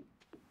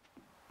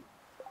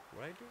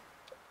 What I do?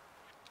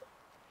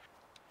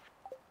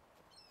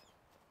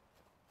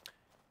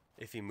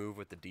 If you move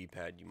with the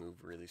D-pad, you move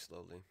really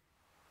slowly.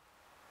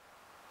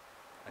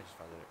 I just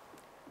found it.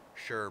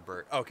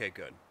 Sherbet. Okay,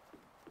 good.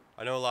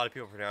 I know a lot of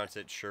people pronounce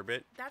it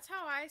sherbet. That's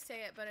how I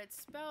say it, but it's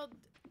spelled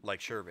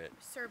Like sherbet.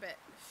 sherbet.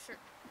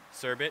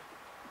 Sherbet.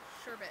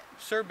 Sherbet.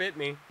 Sherbet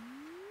me.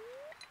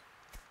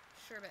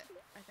 Sherbet,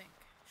 I think.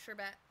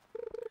 Sherbet.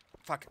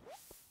 Fuck.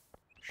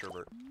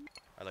 Sherbet.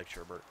 I like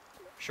sherbet.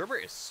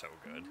 Sherbet is so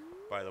good,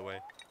 by the way.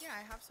 Yeah,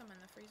 I have some in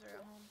the freezer at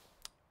home.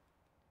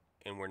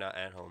 And we're not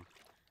at home.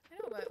 I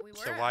know, but we were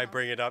So at why home.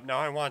 bring it up? Now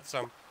I want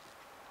some.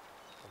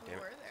 Oh, We damn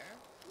it. were there.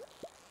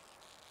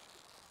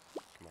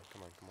 Come on,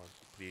 come on, come on.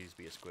 Please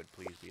be a squid.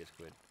 Please be a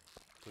squid.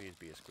 Please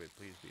be a squid.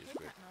 Please be a Make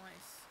squid. that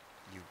noise.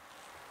 You.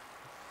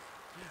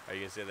 Are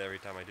you gonna say that every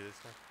time I do this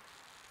stuff?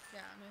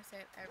 Yeah, I'm gonna say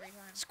it every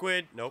time.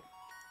 Squid. Nope.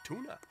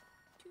 Tuna.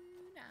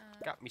 Tuna.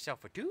 Got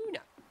myself a tuna.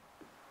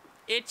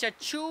 It's a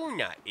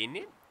tuna, isn't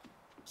it?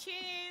 Tuna.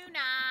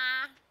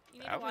 You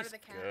need That to water was the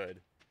cat.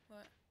 good.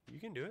 What? You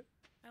can do it.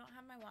 I don't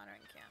have my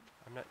watering can.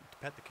 I'm not.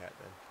 Pet the cat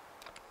then.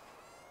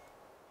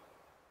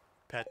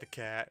 Pet the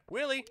cat.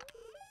 Willie!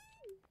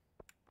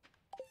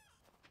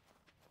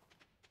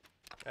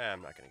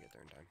 I'm not gonna get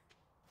there in time.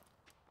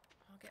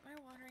 I'll get my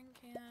watering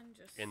can.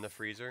 Just In the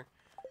freezer.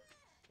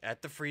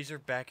 At the freezer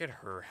back at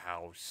her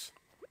house.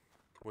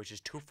 Which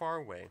is too far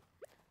away.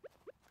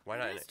 Why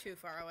not It in is too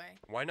far away.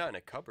 Why not in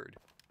a cupboard?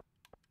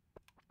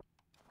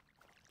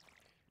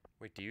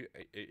 Wait,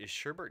 is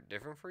sherbet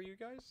different for you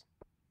guys?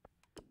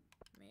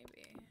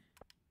 Maybe.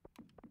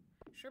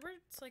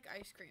 Sherbet's like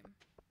ice cream.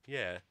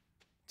 Yeah.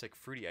 It's like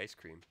fruity ice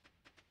cream.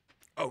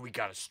 Oh, we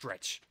gotta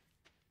stretch.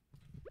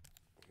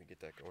 Let me get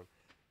that going.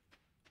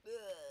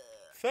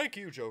 Thank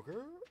you,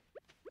 Joker.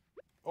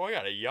 Oh, I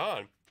got a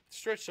yawn.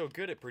 Stretched so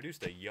good it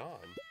produced a yawn.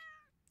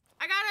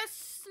 I got a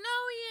snow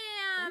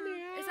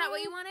yam. Is that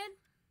what you wanted?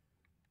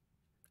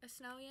 A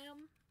snow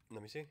yam?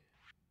 Let me see.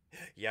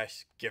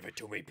 Yes, give it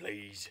to me,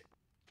 please.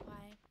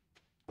 Why?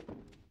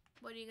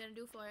 What are you gonna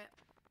do for it?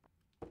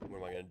 What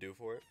am I gonna do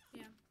for it?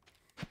 Yeah.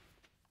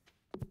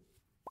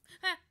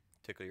 Ha!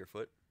 Tickle your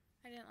foot?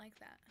 I didn't like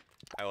that.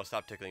 I will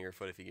stop tickling your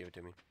foot if you give it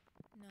to me.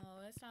 No,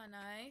 that's not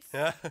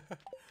nice.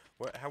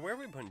 Where are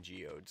we putting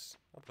geodes?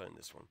 I'll put in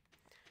this one.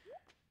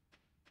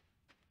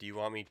 Do you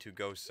want me to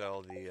go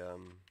sell the,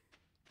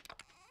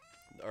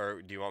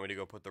 or do you want me to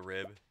go put the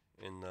rib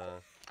in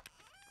the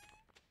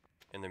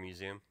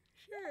museum?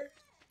 Sure.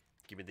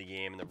 Give me the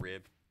yam and the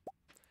rib.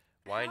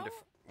 Why in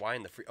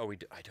the free? Oh, I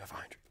do have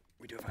hydrate.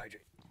 We do have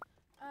hydrate.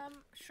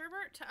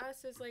 Sherbet to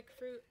us is like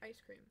fruit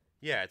ice cream.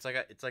 Yeah, it's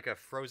like a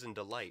frozen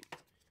delight.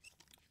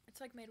 It's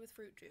like made with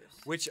fruit juice.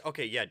 Which,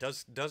 okay, yeah,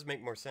 does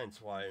make more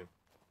sense why.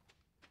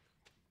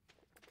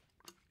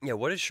 Yeah,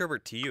 what is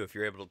sherbet to you if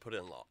you're able to put it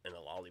in a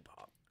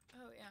lollipop?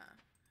 Oh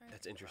yeah.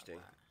 That's interesting.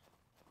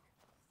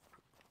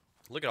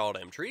 Look at all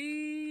them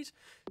trees.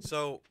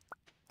 So,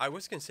 I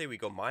was gonna say we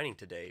go mining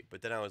today,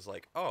 but then I was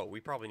like, oh, we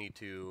probably need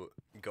to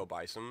go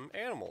buy some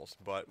animals,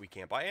 but we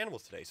can't buy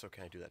animals today. So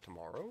can I do that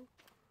tomorrow?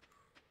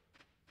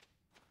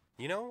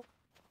 You know,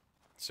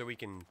 so we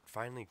can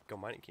finally go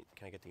mining. Can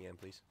I get the yam,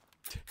 please?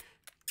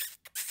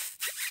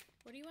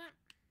 What do you want?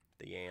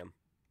 The yam.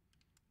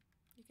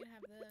 You can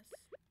have this.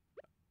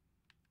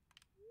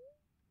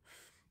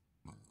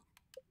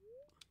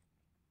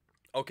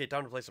 Okay,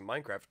 time to play some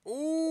Minecraft.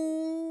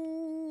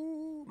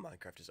 Ooh,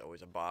 Minecraft is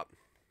always a bop.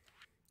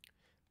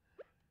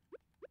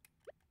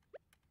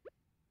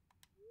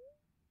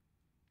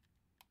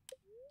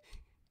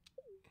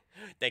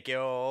 Thank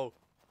you.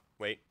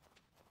 Wait.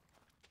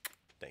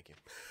 Thank you.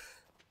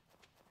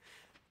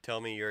 Tell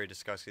me you're a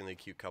disgustingly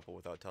cute couple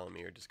without telling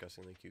me you're a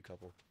disgustingly cute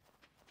couple.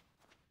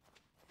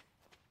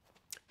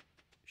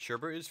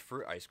 Sherbet is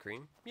fruit ice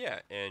cream. Yeah,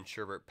 and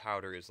sherbet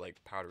powder is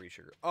like powdery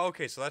sugar. Oh,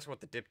 okay, so that's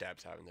what the dip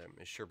dabs have in them,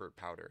 is sherbet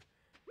powder.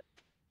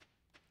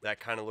 That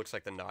kind of looks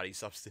like the naughty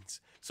substance.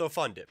 So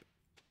Fun Dip.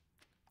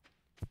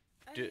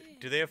 Do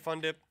they have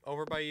Fun Dip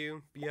over by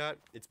you, Biat?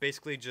 It's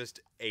basically just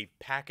a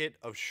packet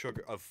of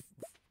sugar, of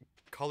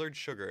colored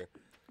sugar,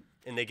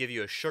 and they give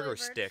you a sugar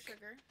Flavored stick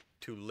sugar.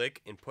 to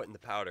lick and put in the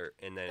powder,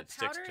 and then it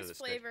sticks to the powder is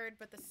stick. flavored,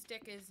 but the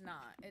stick is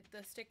not.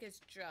 The stick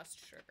is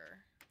just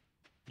sugar.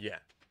 Yeah.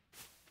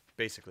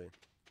 Basically.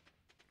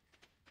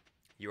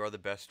 You are the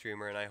best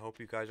streamer, and I hope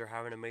you guys are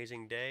having an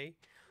amazing day.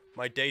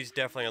 My day's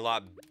definitely a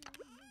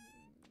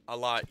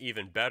lot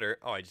even better.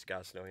 Oh, I just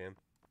got to snow him.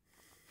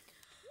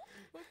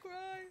 I'll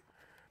cry.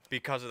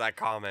 because of that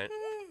comment.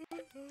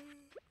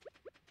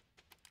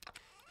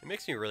 It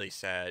makes me really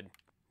sad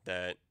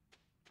that,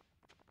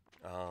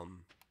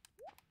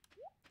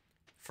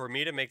 for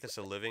me to make this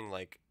a living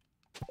like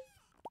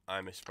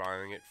I'm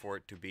aspiring it for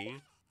it to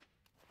be,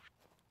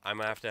 I'm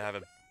gonna have to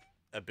have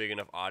a big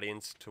enough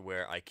audience to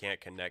where I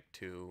can't connect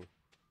to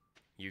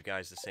you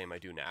guys the same I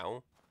do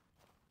now.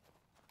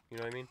 You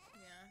know what I mean?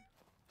 Yeah.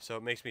 So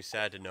it makes me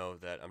sad to know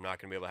that I'm not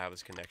gonna be able to have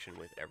this connection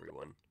with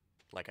everyone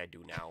like I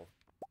do now.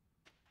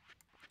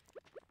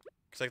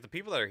 Cause like the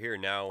people that are here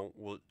now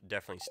will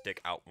definitely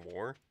stick out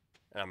more,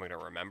 and I'm gonna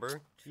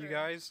remember you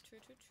guys. True.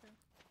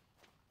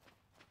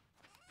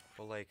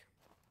 But like,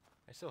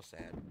 I'm still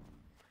sad.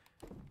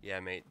 Yeah,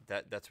 mate.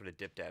 That's what a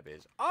dip dab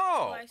is.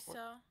 Oh. I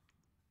saw.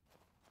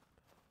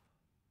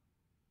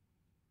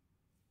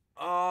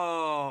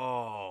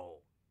 Oh.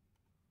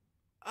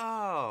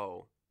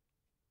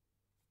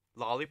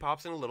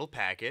 Lollipops in a little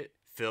packet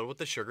filled with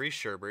the sugary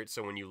sherbet.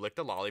 So when you lick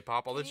the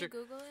lollipop, all the Can you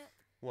Google it?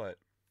 What?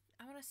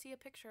 I want to see a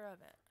picture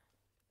of it.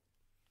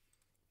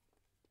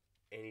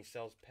 And he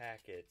sells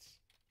packets.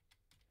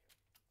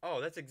 Oh,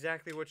 that's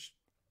exactly what.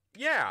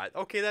 Yeah.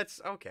 Okay, that's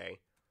okay.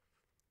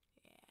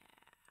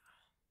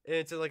 Yeah.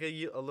 It's like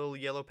a little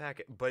yellow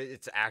packet, but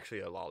it's actually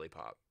a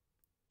lollipop.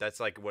 That's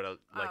like what a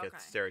okay.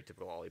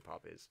 stereotypical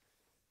lollipop is.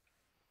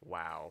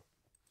 Wow,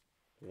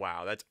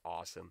 that's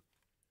awesome.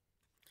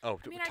 Oh,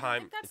 I mean, time. I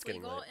think It's that's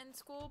getting legal late. in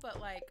school, but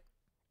like.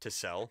 To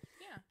sell?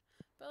 Yeah,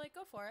 but like,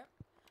 go for it.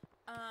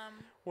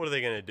 What are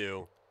they gonna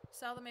do?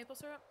 Sell the maple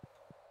syrup?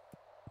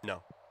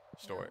 No,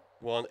 store No? it.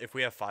 Well, if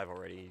we have 5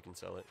 already, you can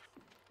sell it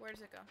Where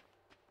does it go?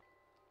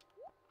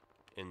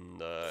 in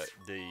the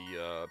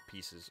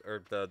pieces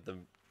or the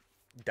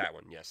that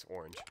one. Yes,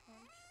 orange.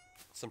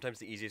 Sometimes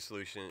the easiest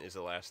solution is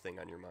the last thing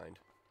on your mind.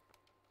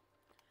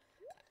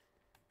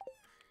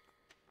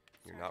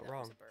 You're Sorry, not that was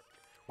wrong. a burp.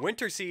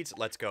 Winter seeds.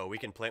 Let's go. We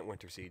can plant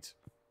winter seeds.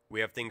 We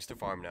have things to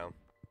farm now.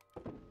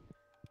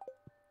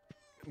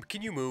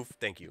 Can you move?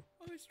 Thank you.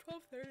 Oh, it's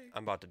 12:30.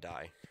 I'm about to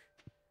die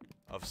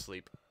of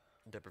sleep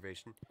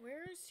deprivation.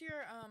 Where's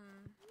your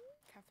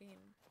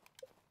caffeine?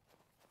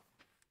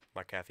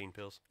 My caffeine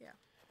pills. Yeah.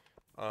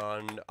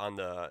 On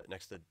the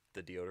next to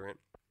the deodorant.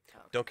 Oh,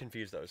 okay. Don't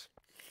confuse those.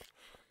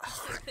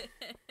 I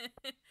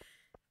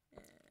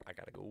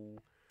gotta go.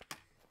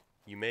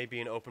 You may be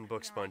an open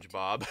book,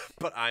 SpongeBob,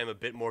 but I am a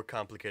bit more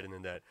complicated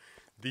than that.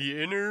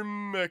 The inner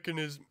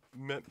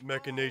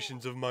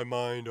machinations of my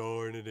mind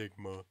are an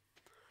enigma.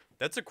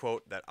 That's a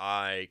quote that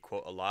I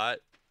quote a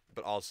lot,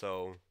 but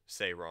also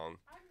say wrong.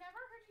 I've never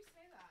heard you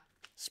say that.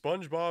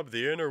 SpongeBob,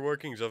 the inner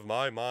workings of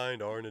my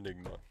mind are an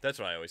enigma. That's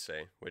what I always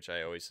say, which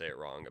I always say it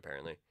wrong,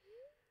 apparently.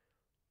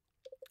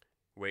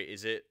 Wait,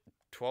 is it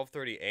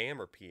 12:30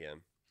 a.m. or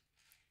p.m.?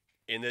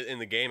 In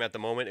the game at the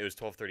moment, it was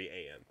 12:30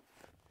 a.m.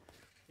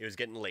 It was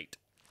getting late.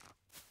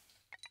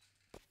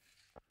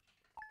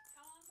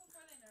 How long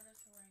before they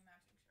notice we're wearing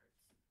matching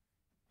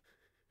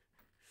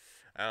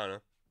shirts? I don't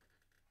know.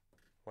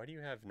 Why do you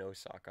have no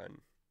sock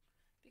on?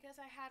 Because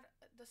I had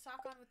the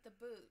sock on with the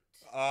boot.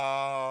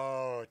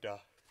 Oh,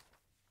 duh.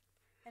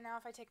 And now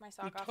if I take my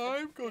sock off,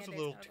 Time the goes a Band-Aid's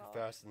little gonna too fall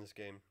fast in this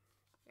game.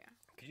 Yeah.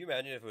 Could you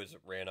imagine if it was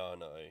ran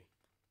on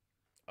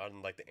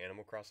like the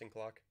Animal Crossing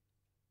clock?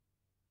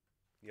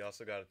 You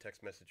also got a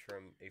text message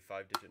from a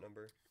 5-digit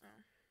number.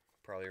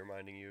 Probably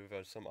reminding you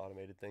of some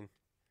automated thing.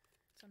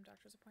 Some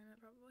doctor's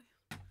appointment, probably.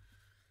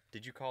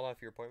 Did you call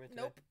off your appointment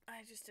today? Nope,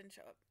 I just didn't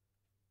show up.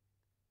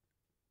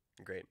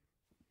 Great.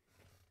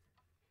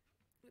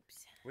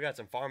 Oops. We got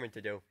some farming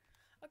to do.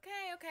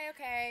 Okay.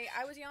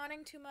 I was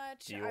yawning too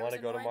much. Do you want to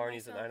go to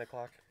Marnie's at 9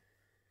 o'clock?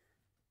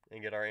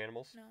 And get our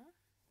animals? No,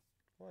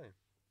 Why?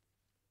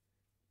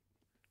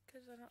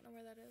 because I don't know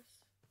where that is.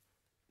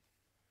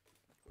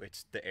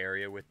 It's the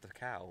area with the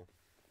cow.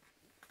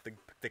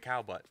 The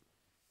cow butt.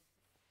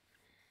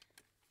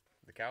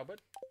 The cow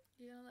butt?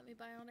 You gonna let me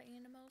buy all the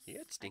animals? He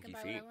had stinky I can buy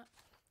what feet. I want.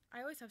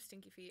 I always have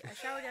stinky feet. I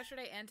showered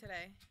yesterday and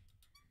today.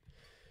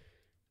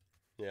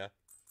 Yeah.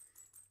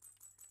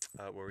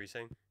 What were you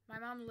saying? My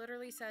mom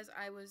literally says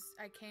I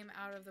came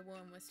out of the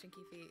womb with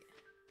stinky feet.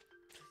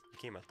 You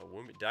came out the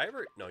womb. Did I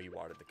ever? No, you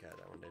watered the cat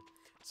that one day.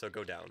 So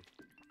go down.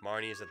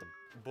 Marnie is at the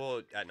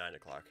bull at 9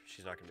 o'clock.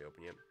 She's not gonna be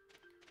open yet.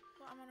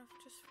 Well, I'm gonna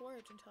just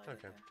forage until I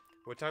get there.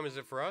 What time is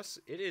it for us?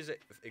 It is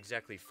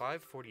exactly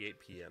 5:48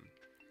 p.m.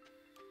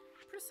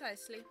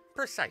 Precisely.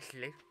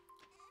 Precisely.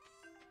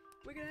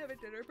 We're gonna have a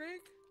dinner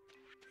break?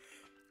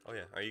 Oh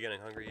yeah. Are you getting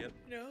hungry yet?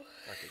 No.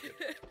 Okay,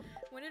 good.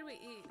 When did we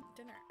eat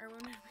dinner? Or when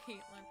did we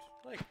eat lunch?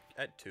 Like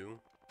at 2.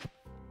 I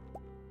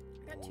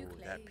got 2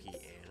 clays. That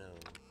piano.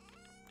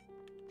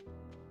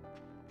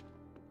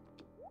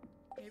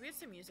 Maybe it's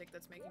the music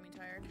that's making me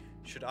tired.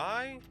 Should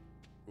I?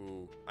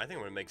 Ooh, I think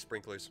I'm gonna make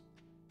sprinklers.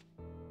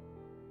 I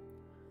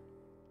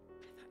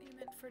thought you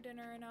meant for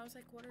dinner, and I was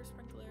like, what are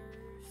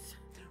sprinklers?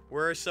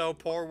 We're so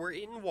poor, we're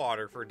eating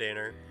water for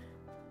dinner.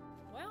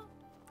 Well,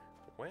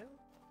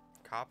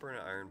 copper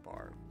and iron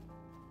bar.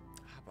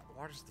 But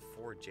water's the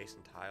 4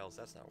 adjacent tiles.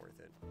 That's not worth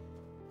it.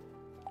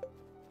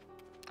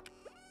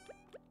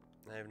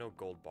 I have no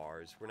gold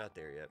bars. We're not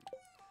there yet.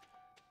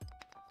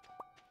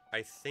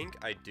 I think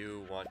I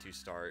do want to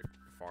start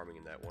farming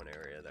in that one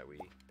area that we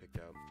picked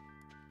out.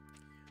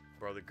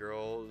 Bro, the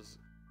girl's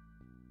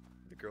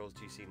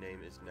GC name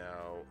is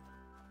now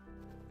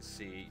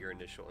C, your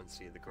initial, and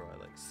C, the girl I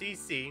like.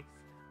 CC,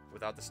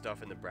 without the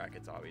stuff in the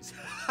brackets, obviously.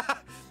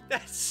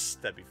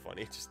 That'd be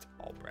funny, just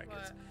all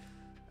brackets.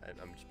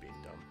 I'm just being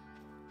dumb.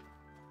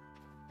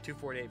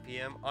 2:48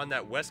 p.m. on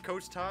that West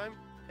Coast time?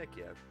 Heck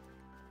yeah.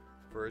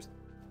 First,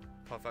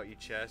 puff out your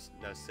chest.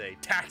 Now say,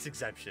 tax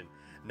exemption.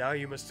 Now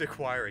you must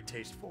acquire a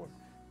taste for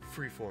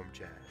freeform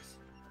jazz.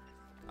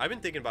 I've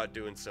been thinking about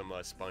doing some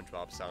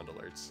SpongeBob sound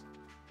alerts.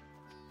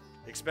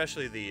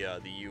 Especially the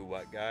you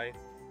what guy.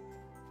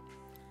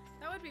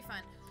 That would be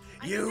fun.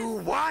 You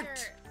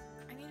what?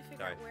 I need to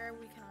figure out where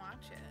we can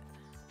watch it.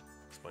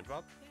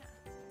 SpongeBob?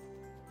 Yeah.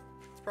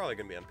 It's probably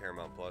gonna be on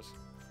Paramount Plus.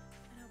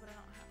 I know, but I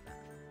don't have that.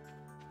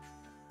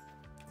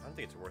 I don't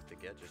think it's worth the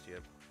get just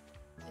yet.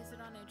 Is it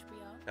on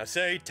HBO? Now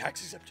say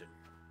tax exemption.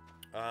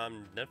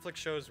 Netflix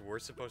shows were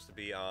supposed to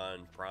be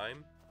on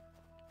Prime.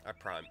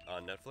 Prime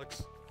on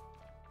Netflix.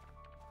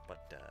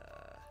 But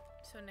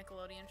So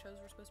Nickelodeon shows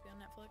were supposed to be on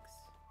Netflix?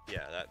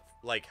 Yeah, that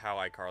like how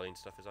iCarly and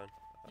stuff is on.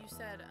 You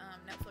said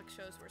Netflix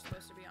shows were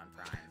supposed to be on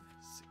Prime.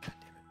 God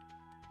damn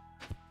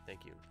it.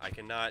 Thank you. I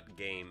cannot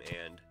game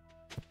and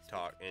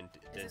talk and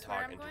then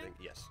talk into things.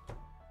 Yes.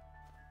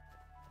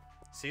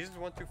 Seasons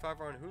 1 through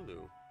 5 are on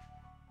Hulu.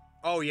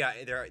 Oh yeah,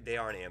 they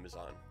are on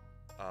Amazon.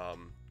 I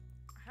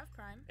have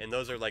Prime. And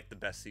those are like the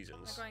best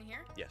seasons. Am I going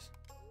here? Yes.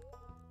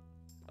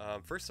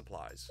 First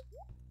supplies.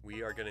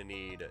 We are gonna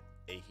need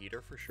a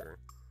heater for sure.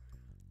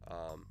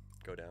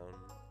 Go down.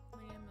 We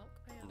need a milk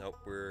pail? Nope,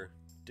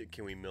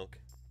 can we milk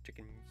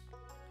chickens?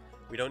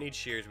 We don't need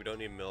shears, we don't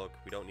need milk,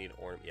 we don't need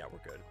yeah, we're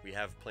good. We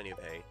have plenty of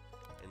hay.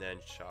 And then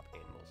shop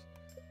animals.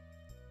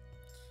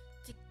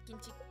 Chicken.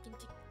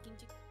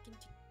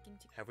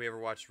 Have we ever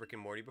watched Rick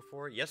and Morty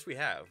before? Yes, we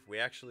have. We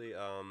actually,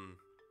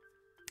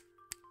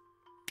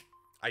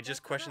 I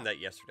just questioned that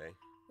yesterday.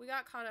 We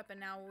got caught up and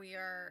now we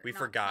are We not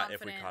forgot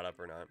confident. if we caught up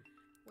or not.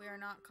 We are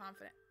not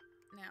confident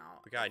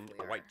now. We got if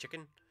a white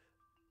chicken?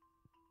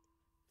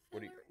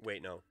 What do you,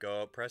 wait, no.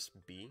 Go, press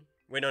B.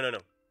 Wait, no.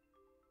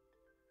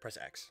 Press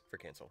X for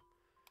cancel.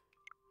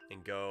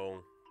 And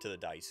go to the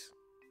dice.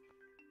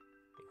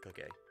 And click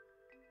A.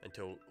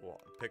 Until, well,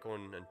 pick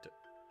one until...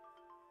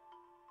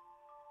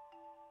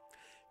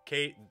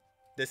 Kate,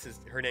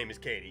 her name is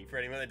Katie, for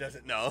anyone that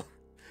doesn't know.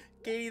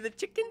 Katie the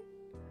chicken?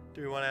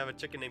 Do we want to have a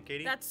chicken named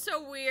Katie? That's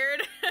so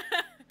weird.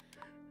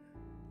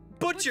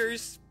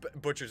 Butchers!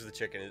 Butchers the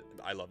chicken.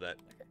 I love that.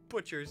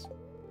 Butchers.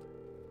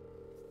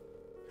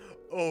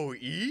 Oh,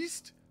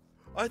 East?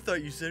 I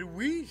thought you said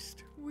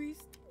Weast.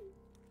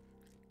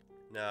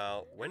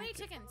 Now, when... How many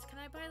chickens? Can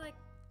I buy, like,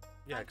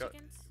 yeah, five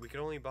chickens? We can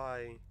only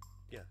buy...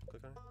 Yeah,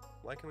 click on it.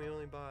 Why can we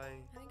only buy...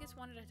 I think it's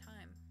one at a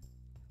time.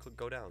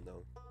 Go down,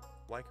 though.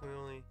 Why can we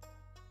only...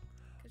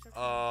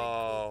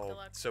 Oh,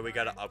 so we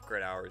gotta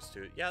upgrade ours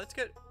too. Yeah, let's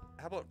get...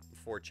 How about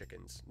 4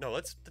 chickens? No,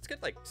 let's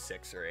get like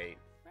 6 or 8.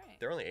 Right.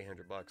 They're only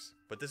 $800,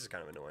 but this is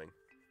kind of annoying.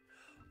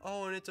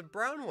 Oh, and it's a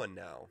brown one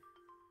now.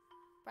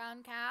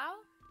 Brown cow?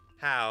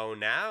 How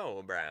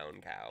now,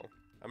 brown cow?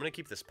 I'm gonna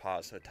keep this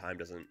pause so time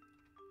doesn't...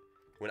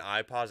 When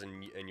I pause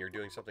and you're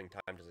doing something,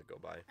 time doesn't go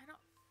by. I don't...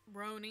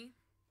 Roni.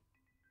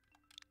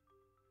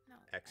 No.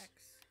 X.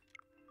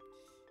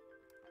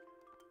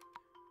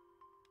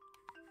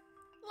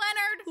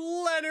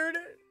 Leonard!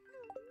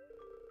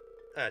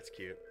 That's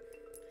cute.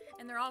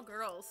 And they're all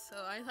girls, so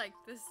I like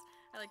this.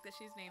 I like that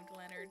she's named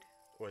Leonard.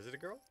 Was it a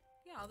girl?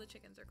 Yeah, all the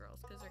chickens are girls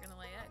because they're gonna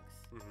lay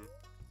eggs.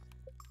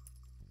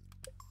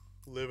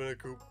 Live in a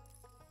coop.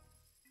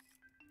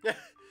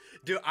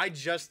 Dude, I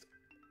just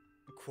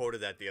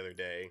quoted that the other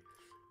day.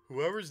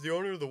 Whoever's the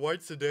owner of the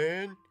white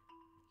sedan,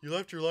 you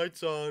left your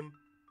lights on.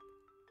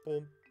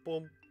 Boom,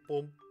 boom,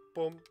 boom,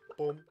 boom,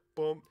 boom,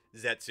 boom.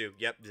 Zetsu.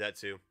 Yep,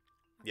 Zetsu.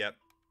 Yep.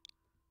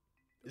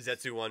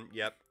 Zetsu 1.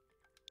 Yep.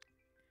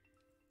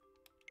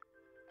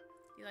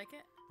 You like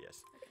it?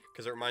 Yes.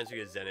 Because it reminds me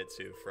of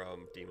Zenitsu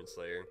from Demon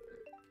Slayer.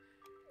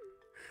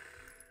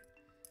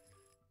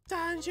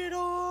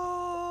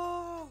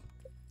 Tanjiro!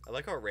 I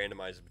like how it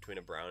randomizes between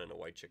a brown and a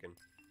white chicken.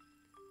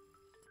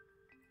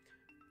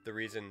 The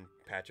reason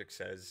Patrick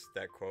says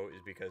that quote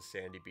is because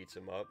Sandy beats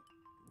him up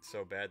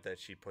so bad that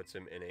she puts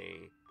him in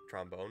a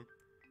trombone.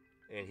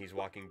 And he's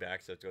walking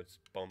back, so it goes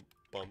bump,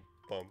 bump,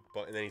 bump,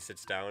 bump. And then he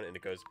sits down and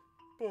it goes bump.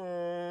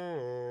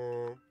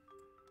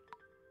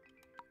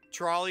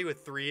 Trolley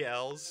with 3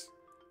 L's.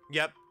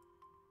 Yep.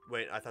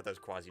 Wait, I thought that was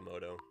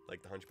Quasimodo,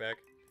 like the Hunchback.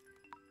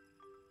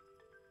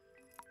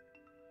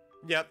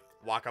 Yep.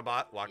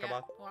 Wakaba.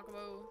 Yeah,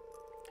 Wakabo.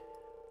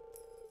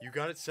 You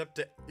got it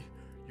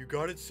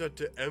set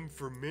to M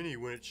for mini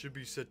when it should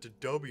be set to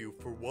W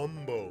for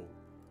Wumbo.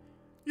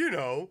 You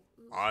know,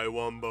 I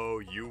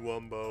Wumbo, you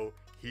Wumbo,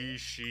 he,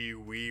 she,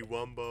 we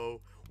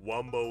Wumbo,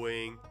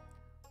 Wumboing.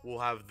 We'll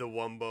have the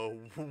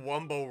Wumbo,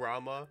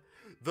 Wumbo-rama.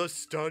 The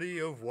study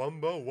of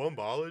Wumbo,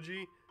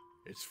 Wumbology.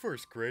 It's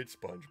first grade,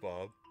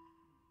 SpongeBob.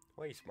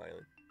 Why are you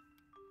smiling?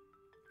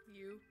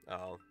 You.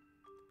 Oh.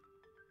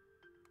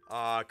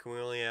 Can we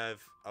only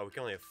have... Oh, we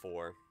can only have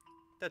 4.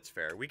 That's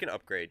fair. We can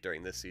upgrade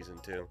during this season,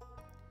 too.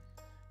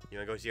 You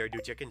wanna go see our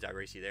new chickens? I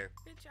already see there.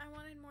 Bitch, I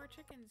wanted more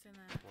chickens in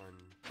that. 1,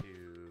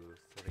 2,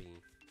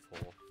 3,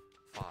 4,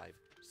 5,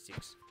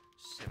 6,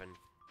 7,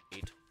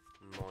 8,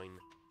 9,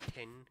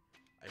 10,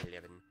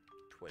 11,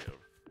 12,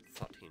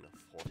 13,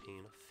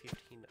 14,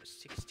 15,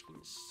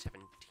 16,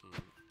 17,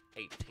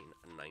 18,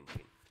 19,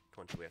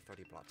 20. We have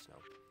 30 plots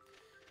now.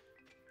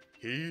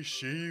 He,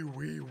 she,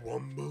 we,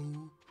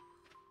 wumbo.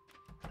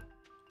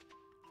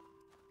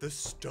 The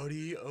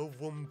study of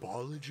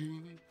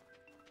wombology.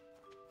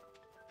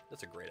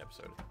 That's a great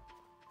episode.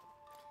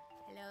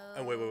 Hello.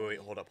 Oh, wait.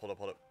 Hold up.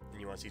 And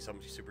you want to see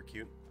something super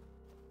cute?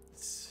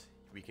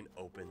 We can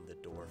open the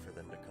door for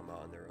them to come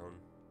out on their own.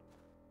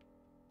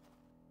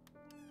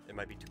 It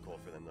might be too cold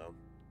for them, though.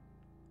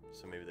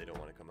 So maybe they don't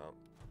want to come out.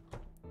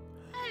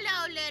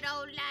 Hello,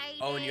 little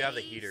lady. Oh, and you have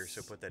the heater,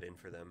 so put that in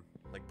for them.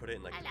 Like, put it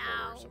in, like, the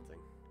corner or something.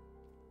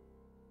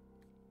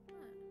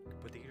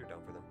 What? Put the heater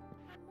down for them.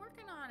 I'm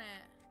working on it.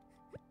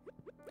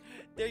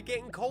 They're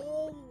getting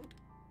cold!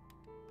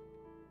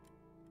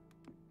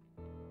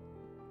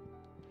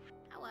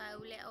 Hello,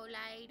 little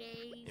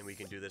ladies. And we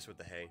can do this with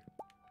the hay.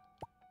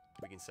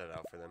 We can set it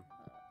out for them.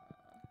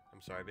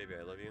 I'm sorry, baby,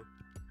 I love you.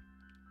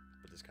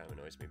 But this kind of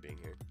annoys me being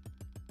here.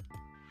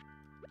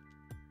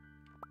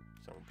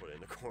 Someone put it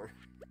in the corner.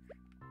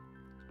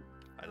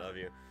 I love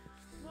you.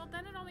 Well,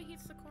 then it only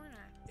heats the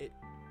corner.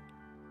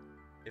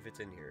 If it's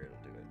in here,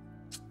 it'll do it.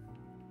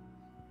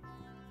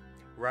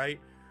 Right?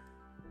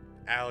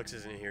 Alex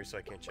isn't here, so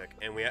I can't check.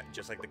 And we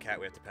just like the cat,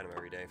 we have to pet them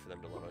every day for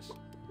them to love us.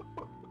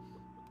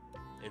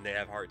 And they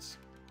have hearts.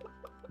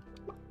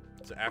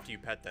 So after you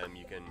pet them,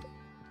 you can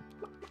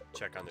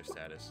check on their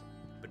status.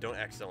 But don't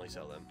accidentally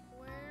sell them.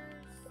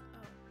 Where's...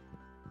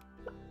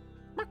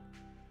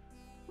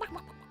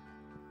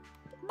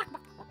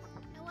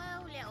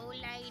 Hello, little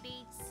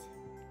ladies.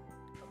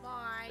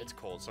 Bye-bye. It's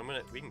cold, so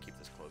we can keep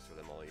this closed for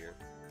them all year.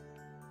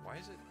 Why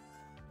is it?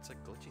 It's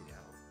like glitching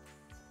out.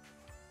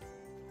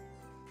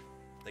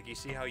 Like you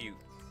see how it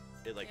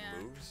like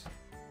moves?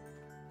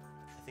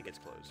 I think it's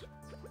closed.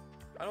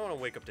 I don't want to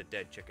wake up to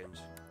dead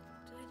chickens.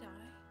 Did they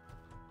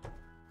die?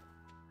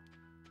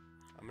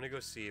 I'm gonna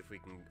go see if we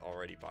can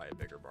already buy a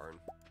bigger barn.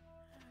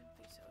 I'd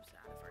be so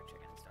sad if our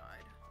chickens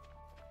died.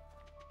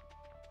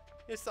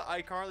 It's the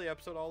iCarly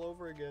episode all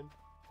over again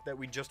that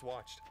we just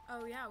watched.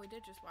 Oh yeah, we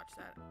did just watch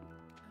that.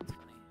 That's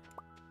funny.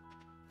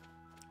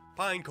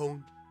 Pine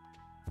cone.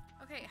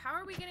 Okay, how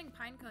are we getting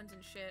pine cones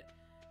and shit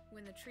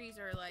when the trees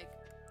are like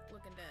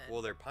looking dead?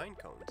 Well, they're pine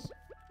cones.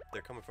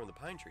 They're coming from the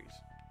pine trees.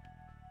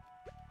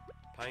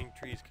 Pine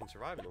trees can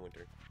survive in the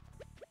winter.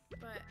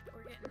 But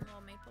we're getting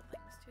little maple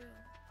things too.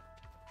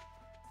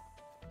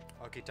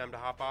 Okay, time to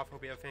hop off.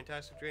 Hope you have a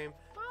fantastic dream.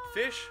 Bye.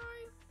 Fish,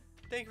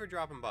 thank you for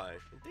dropping by.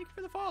 And thank you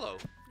for the follow.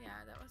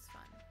 Yeah, that was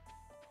fun.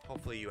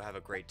 Hopefully you have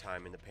a great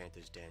time in the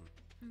Panther's Den.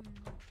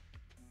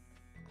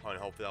 And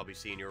hopefully I'll be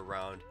seeing you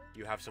around.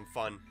 You have some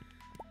fun.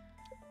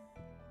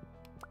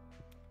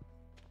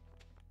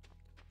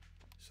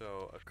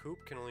 So, a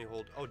coop can only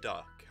hold... Oh,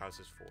 duh. House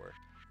is 4.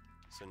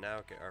 So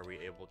now are we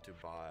able to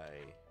buy...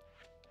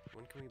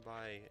 When can we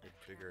buy a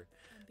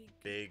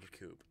big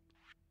coop?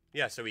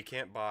 Yeah, so we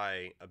can't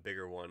buy a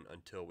bigger one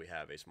until we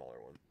have a smaller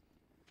one.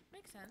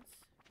 Makes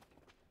sense.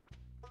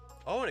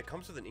 Oh, and it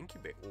comes with an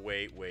incubator.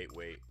 Wait.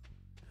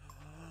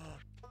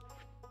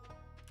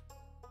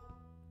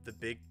 The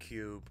big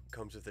cube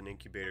comes with an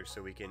incubator,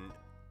 so we can...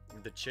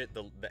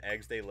 The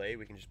eggs they lay,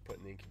 we can just put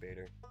in the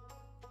incubator.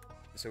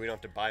 So we don't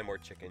have to buy more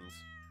chickens.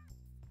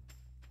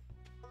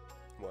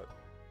 What?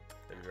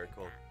 That'd be very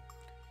cool.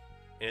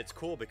 And it's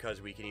cool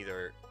because we can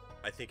either...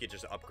 I think it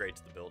just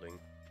upgrades the building.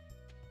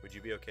 Would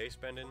you be okay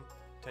spending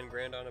 10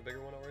 grand on a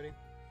bigger one already?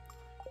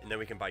 And then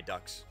we can buy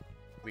ducks.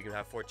 We can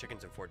have 4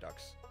 chickens and 4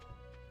 ducks.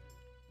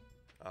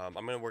 I'm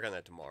gonna work on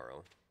that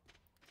tomorrow.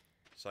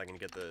 So I can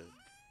get the...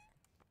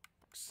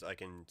 So I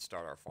can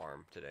start our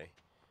farm today.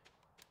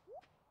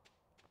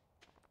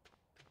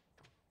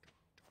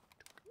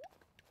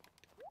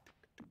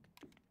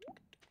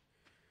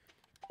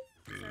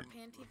 Is our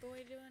panty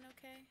boy doing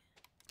okay?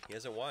 He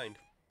hasn't whined.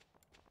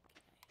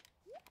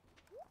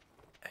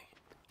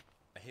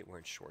 I hate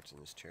wearing shorts in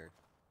this chair.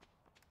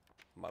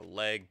 My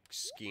leg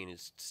skin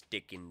is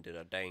sticking to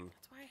the dang.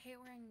 That's why I hate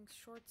wearing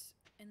shorts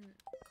in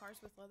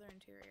cars with leather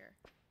interior.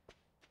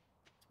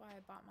 That's why I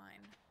bought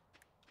mine.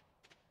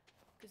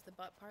 Because the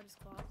butt part is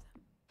cloth.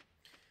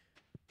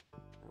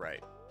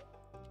 Right.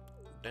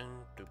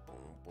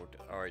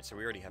 Alright, so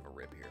we already have a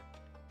rib here.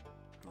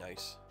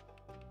 Nice.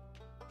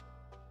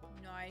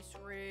 Nice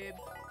rib.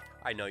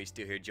 I know you're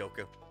still here,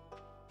 Joker.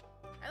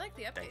 I like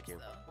the Thank updates you.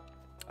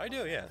 though. I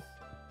do, yeah.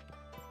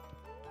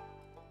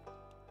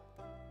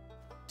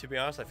 To be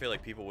honest, I feel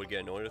like people would get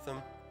annoyed with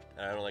them,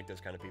 and I don't like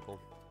those kind of people.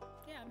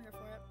 Yeah, I'm here for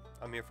it.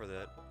 I'm here for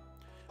that.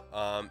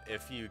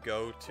 If you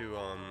go to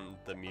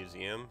the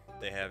museum,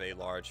 they have a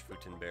large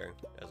futon bear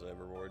as a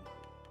reward.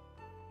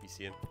 You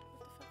see him?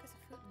 What the fuck is a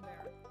futon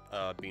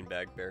bear?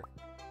 Beanbag bear.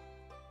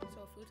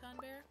 So a futon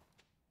bear?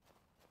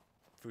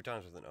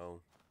 Futons with an O,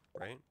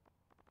 right?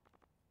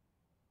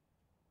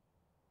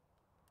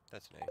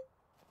 That's an A.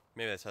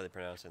 Maybe that's how they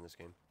pronounce it in this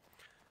game.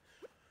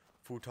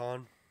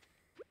 Futon.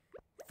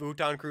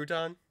 Futon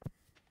crouton?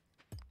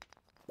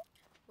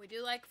 We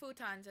do like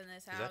futons in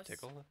this house. Does that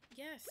tickle?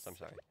 Yes. I'm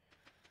sorry.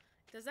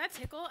 Does that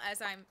tickle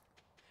as I'm...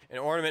 An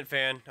ornament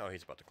fan. Oh,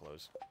 he's about to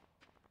close.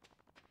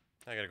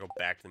 I gotta go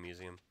back to the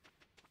museum.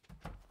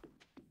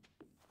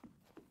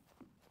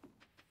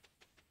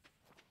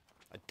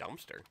 A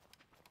dumpster?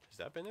 Has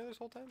that been there this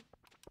whole time?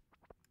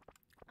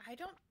 I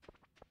don't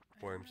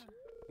Worms. know.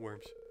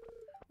 Worms.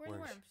 Where are the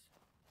Worms. worms?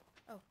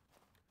 Oh.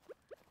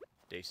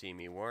 They see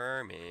me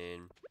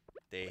worming.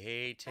 They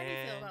hate How do you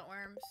feel about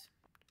worms?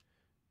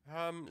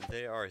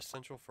 They are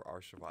essential for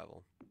our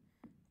survival.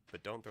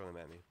 But don't throw them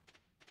at me.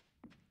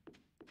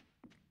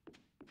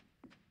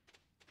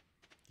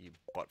 You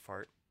butt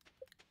fart.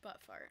 Butt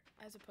fart,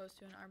 as opposed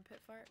to an armpit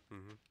fart.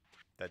 Mm-hmm.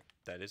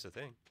 That is a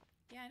thing.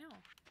 Yeah, I know.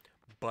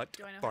 Butt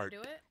Do I know fart. how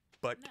to do it?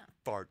 Butt No.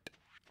 fart.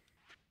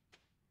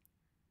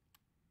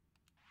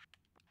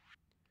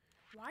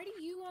 Why do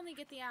you only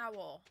get the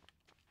owl?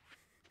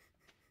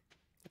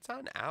 It's not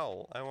an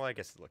owl. Well, I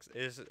guess it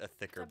is a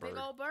thicker It's a bird.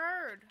 big old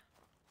bird.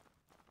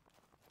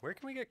 Where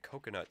can we get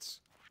coconuts?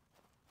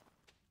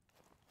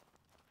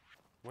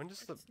 When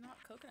does the... It's not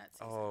coconut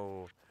season.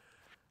 Oh.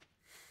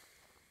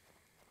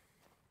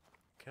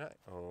 Can I...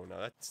 Oh,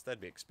 no, that'd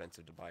be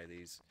expensive to buy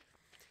these.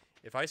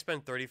 If I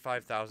spend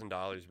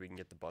 $35,000, we can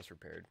get the bus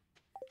repaired.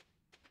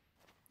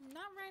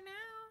 Not right now.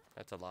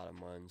 That's a lot of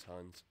muns,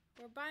 huns.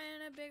 We're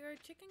buying a bigger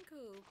chicken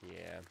coop.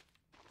 Yeah.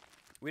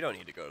 We don't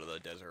need to go to the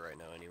desert right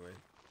now anyway.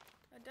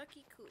 A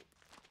ducky coop.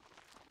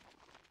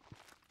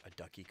 A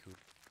ducky coop?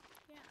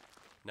 Yeah.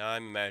 Now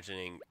I'm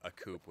imagining a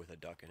coupe with a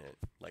duck in it.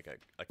 Like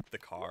the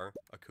car,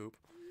 a coupe.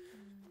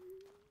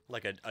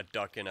 Like a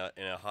duck in a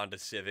Honda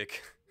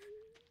Civic.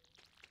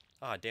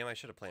 Ah, damn, I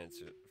should have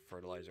planted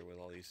fertilizer with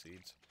all these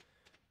seeds.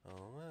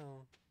 Oh,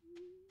 well.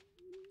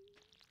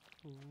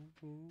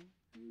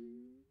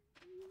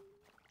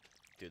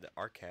 Dude,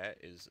 our cat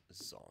is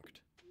zonked.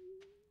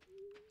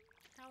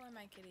 How are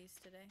my kitties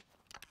today?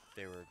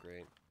 They were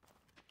great.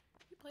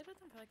 You played with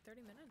them for like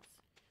 30 minutes.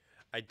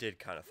 I did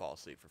kind of fall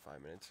asleep for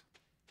 5 minutes.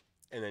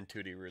 And then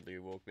Tootie rudely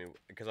woke me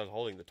because I was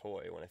holding the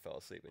toy when I fell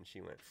asleep and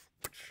she went...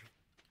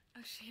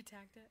 Oh, she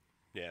attacked it?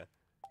 Yeah.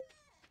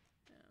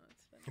 Oh,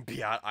 that's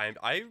funny. Biat,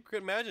 I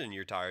could imagine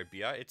you're tired,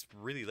 Biat. It's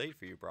really late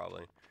for you,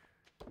 probably.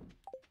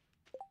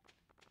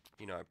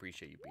 You know, I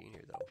appreciate you being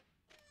here, though.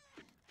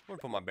 I'm gonna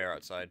put my bear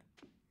outside.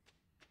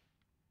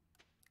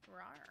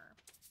 Rawr.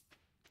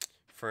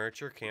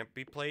 Furniture can't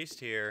be placed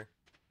here.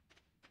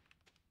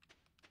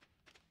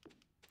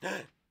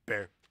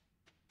 Bear.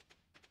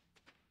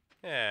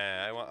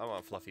 Yeah, I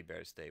want Fluffy Bear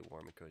to stay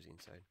warm and cozy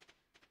inside.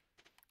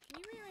 Can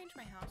you rearrange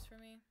my house for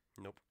me?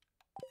 Nope.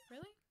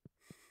 Really?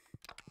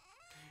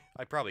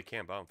 I probably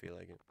can, but I don't feel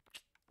like it.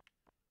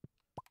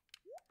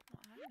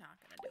 Well, I'm not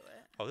gonna do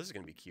it. Oh, this is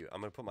gonna be cute.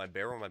 I'm gonna put my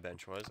bear where my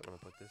bench was. I'm gonna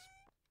put this.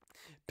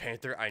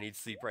 Panther, I need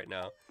sleep right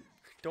now.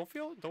 Don't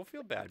feel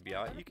bad,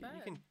 Yeah, Biat. go You to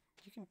can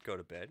bed. go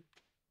to bed.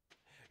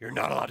 You're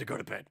not allowed to go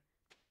to bed.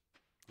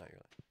 Not you're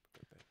allowed to go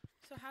to bed.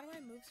 So how do I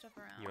move stuff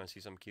around? You wanna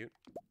see something cute?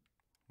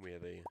 We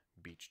have a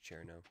beach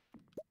chair now.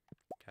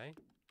 Okay.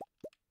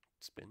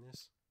 Spin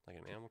this like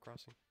an Animal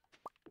Crossing.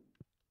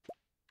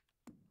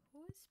 Who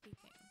is speaking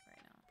right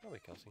now? Probably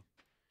Kelsey.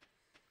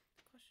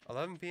 Question.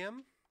 11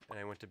 p.m. and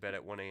I went to bed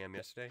at 1 a.m.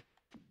 yesterday.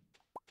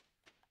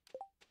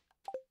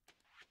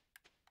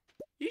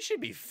 You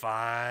should be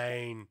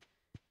fine.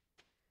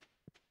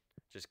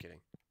 Just kidding.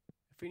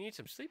 If you need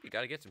some sleep, you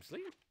gotta get some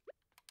sleep.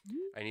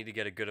 I need to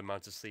get a good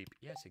amount of sleep.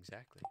 Yes,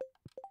 exactly.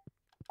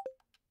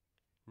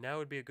 Now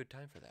would be a good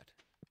time for that.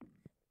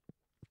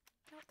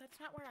 No, that's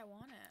not where I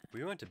want it.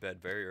 We went to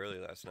bed very early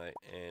last night,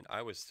 and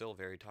I was still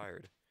very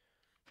tired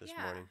this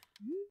Yeah. morning.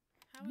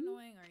 How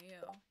annoying are you?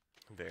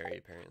 Very,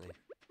 apparently.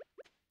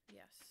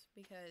 Yes,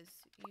 because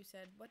you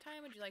said, what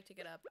time would you like to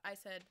get up? I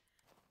said,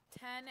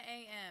 10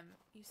 a.m.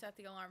 You set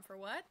the alarm for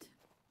what?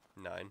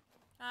 9.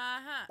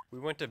 Uh-huh. We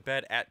went to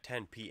bed at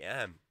 10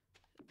 p.m.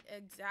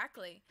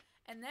 Exactly.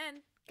 And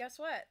then, guess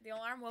what? The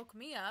alarm woke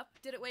me up.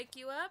 Did it wake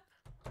you up?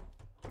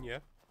 Yeah.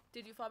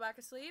 Did you fall back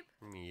asleep?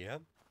 Yeah.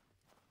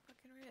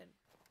 Fucking rid.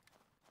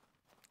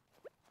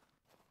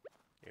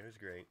 It was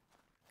great.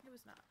 It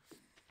was not.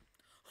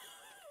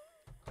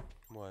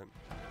 What?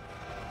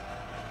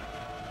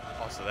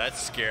 Also, that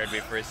scared me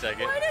for a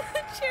second. Why did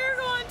the chair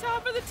go on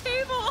top of the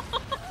table?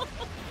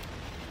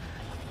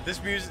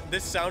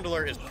 This sound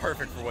alert is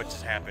perfect for what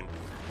just happened.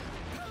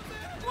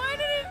 Why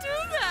did it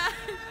do that?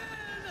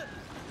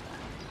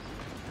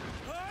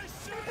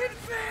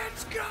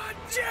 Advance, God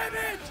damn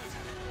it!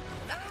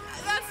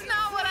 That's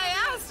not what I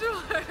asked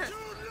for.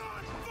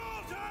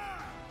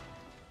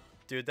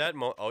 Dude,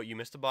 oh, you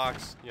missed a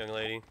box, young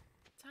lady.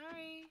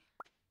 Sorry.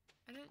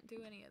 I didn't do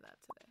any of that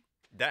today.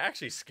 That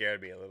actually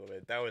scared me a little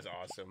bit. That was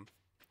awesome.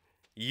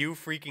 You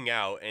freaking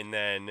out, and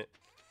then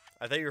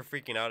I thought you were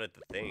freaking out at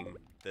the thing,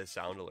 the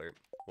sound alert.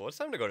 Well, it's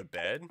time to go to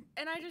bed.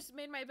 And I just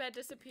made my bed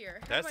disappear.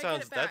 How That do I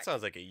sounds get it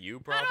back? like a you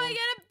How problem. do I get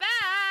it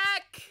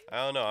back? I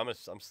don't know.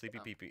 I'm sleepy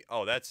pee-pee.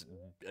 Oh, that's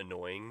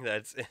annoying.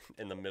 That's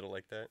in the middle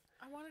like that.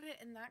 I wanted it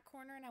in that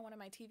corner, and I wanted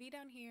my TV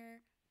down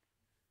here.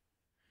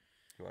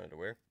 You wanted to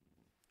where?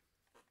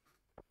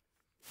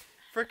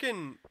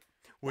 Frickin',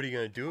 what are you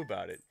gonna do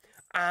about it?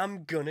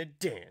 I'm gonna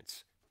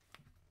dance.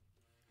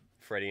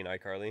 Freddie and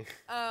iCarly.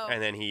 Oh.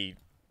 And then he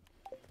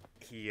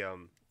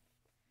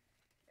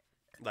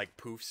like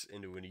poofs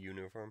into a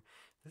uniform.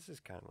 This is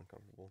kind of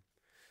uncomfortable,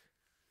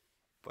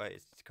 but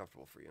it's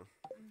comfortable for you.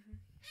 Mm-hmm.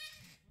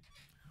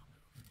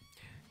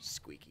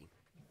 Squeaky.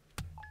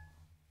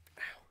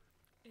 Ow.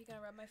 Are you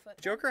gonna rub my foot?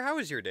 Joker, how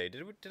was your day?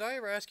 Did I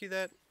ever ask you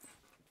that?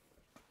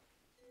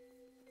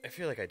 I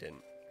feel like I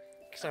didn't.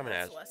 Because I'm an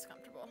asshole. Less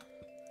comfortable.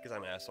 Because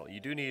I'm an asshole. You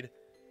do need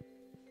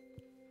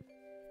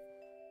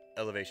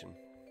elevation.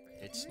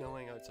 It's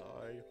snowing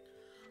outside.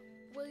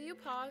 Will you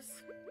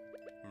pause?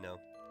 No.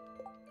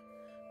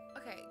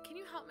 Okay, can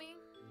you help me?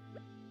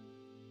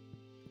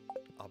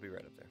 I'll be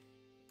right up there.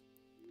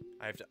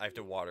 I have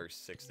to water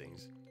 6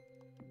 things.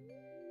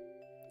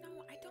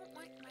 No, I don't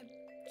want my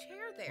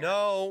chair there.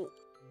 No!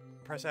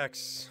 Press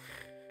X.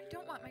 I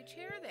don't want my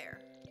chair there.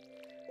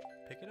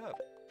 Pick it up.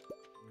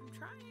 I'm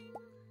trying.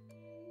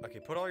 Okay,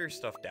 put all your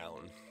stuff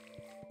down.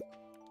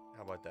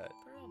 How about that?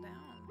 Put it all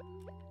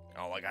down.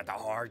 Oh, I got the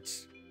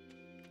hearts.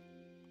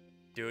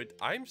 Dude,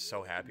 I'm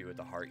so happy with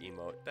the heart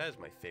emote. That is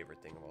my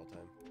favorite thing of all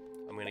time.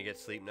 I'm gonna get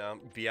sleep now.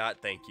 Viat,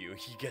 thank you.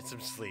 You get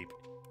some sleep.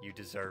 You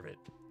deserve it.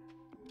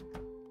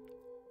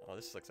 Oh,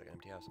 this looks like an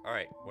empty house. All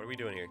right, what are we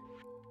doing here?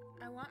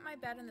 I want my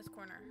bed in this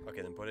corner.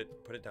 Okay, then put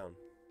it down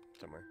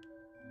somewhere.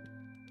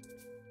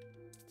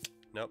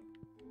 Nope.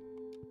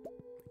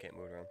 I can't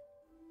move it around.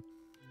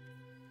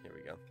 Here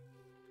we go.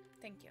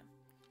 Thank you.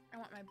 I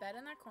want my bed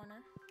in that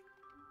corner.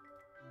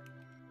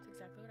 That's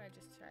exactly what I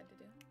just tried to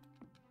do.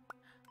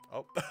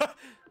 Oh,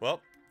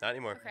 well, not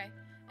anymore. Okay,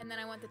 and then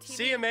I want the TV.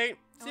 See ya, mate.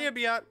 See ya,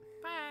 Biat.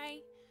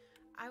 Bye.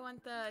 I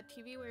want the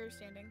TV where you're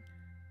standing.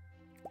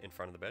 In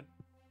front of the bed?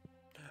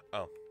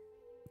 Oh.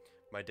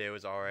 My day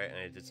was alright, and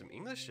I did some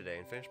English today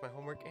and finished my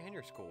homework and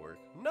your schoolwork.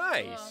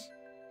 Nice! Well,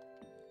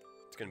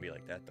 It's gonna be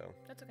like that, though.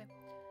 that's okay.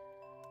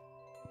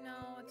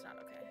 No, it's not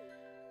okay.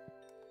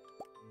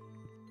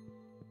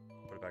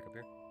 Put it back up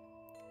here.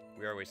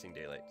 We are wasting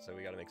daylight, so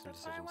we gotta make some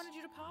That's why decisions. I wanted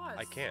you to pause.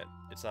 I can't.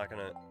 It's not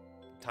gonna...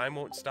 Time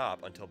won't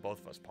stop until both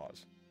of us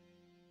pause.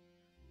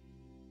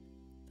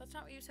 That's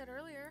not what you said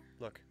earlier.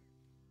 Look.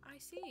 I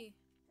see.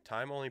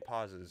 Time only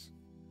pauses.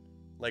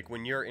 Like,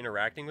 when you're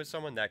interacting with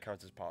someone, that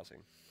counts as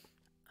pausing.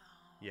 Oh.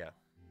 Yeah.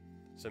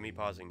 So me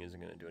pausing isn't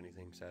gonna do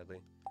anything, sadly.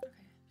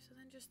 Okay, so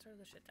then just throw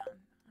the shit down.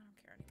 I don't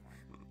care anymore.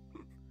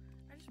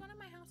 I just wanted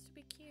my house to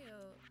be cute.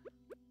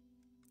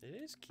 It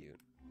is cute.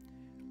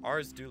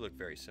 Ours do look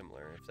very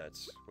similar, if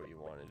that's what you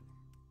wanted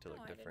to look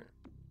I different.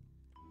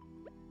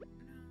 No.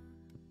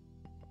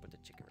 I'll put the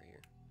chicken right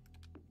here.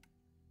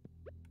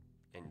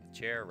 And the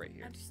chair right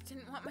here. I just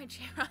didn't want my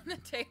chair on the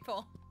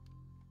table.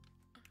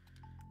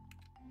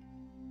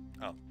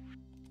 Oh.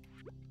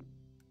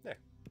 There.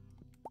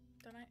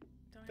 Don't I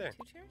There. have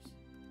 2 chairs?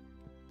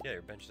 Yeah,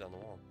 your bench is on the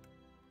wall.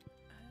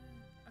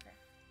 Okay.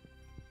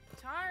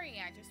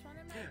 Sorry, I just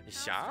wanted my house to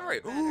Sorry.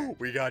 look better. Ooh,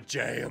 we got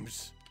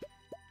jams.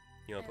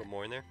 You want to put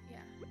more in there? Yeah.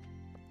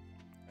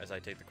 As I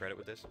take the credit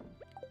with this?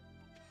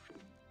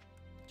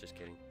 Just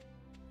kidding.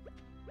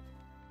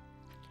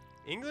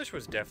 English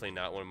was definitely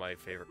not one of my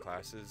favorite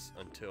classes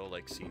until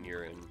like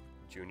senior and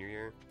junior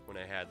year when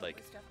I had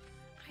like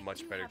I much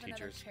do better have another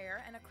teachers.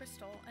 chair and a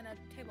crystal and a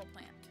table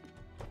plant.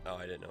 Oh,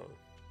 I didn't know.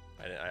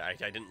 I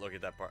didn't look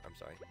at that part. I'm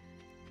sorry.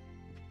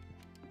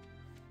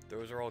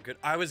 Those are all good.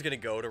 I was gonna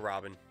go to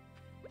Robin.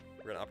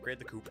 We're gonna upgrade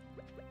the coop.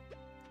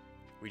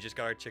 We just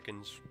got our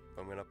chickens.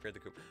 I'm gonna upgrade the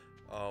coop.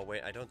 Oh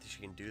wait, I don't think she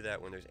can do that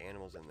when there's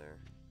animals in there.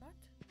 What?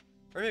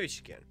 Or maybe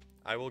she can.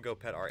 I will go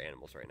pet our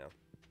animals right now.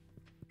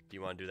 Do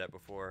you want to do that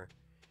before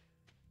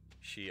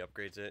she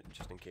upgrades it,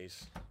 just in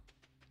case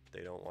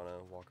they don't want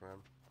to walk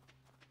around?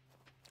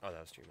 Oh,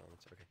 that was 2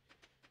 moments. Okay.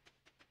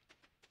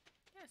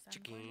 Yes,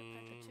 I'm going to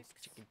pet the Chickens,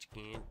 chicks.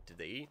 chicken. Did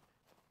they eat?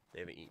 They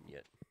haven't eaten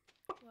yet.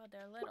 Well,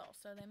 they're little,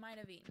 so they might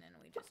have eaten and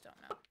we just don't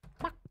know.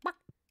 I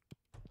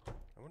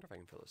wonder if I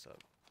can fill this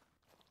up.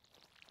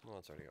 Well,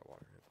 it's already got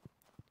water in it.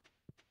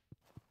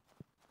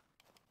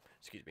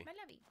 Excuse me. My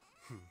lovey.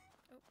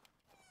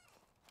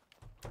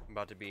 I'm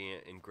about to be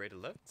in grade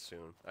 11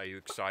 soon. Are you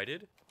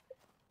excited?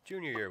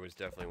 Junior year was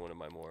definitely one of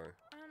my more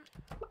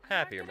I'm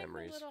happier not getting the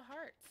memories. little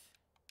hearts.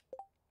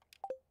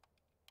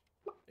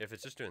 If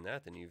it's just doing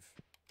that, then you've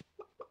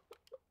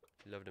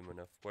loved them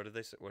enough. What did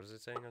they say? What is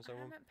it saying on I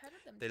someone? haven't petted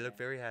them They look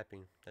today. very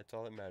happy. That's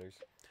all that matters.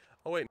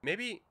 Oh wait,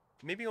 maybe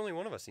only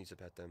one of us needs to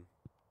pet them.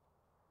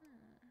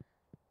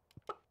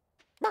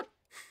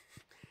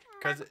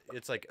 Because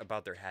it's like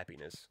about their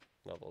happiness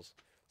levels.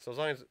 So as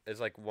long as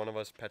it's like one of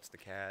us pets the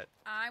cat.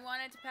 I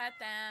wanted to pet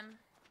them.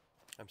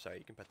 I'm sorry,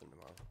 you can pet them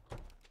tomorrow.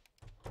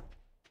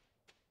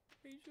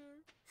 Are you sure?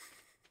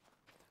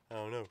 I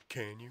don't know.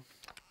 Can you?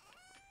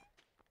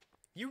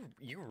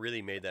 You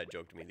really made that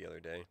joke to me the other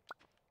day.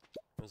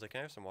 I was like, can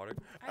I have some water?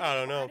 I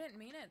don't know. I didn't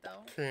mean it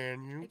though.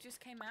 Can you? It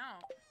just came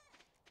out.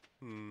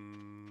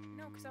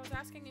 No, because I was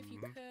asking if you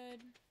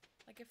could,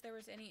 like, if there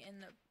was any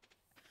in the...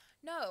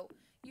 No,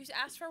 you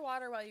asked for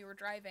water while you were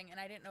driving, and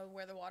I didn't know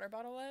where the water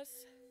bottle was.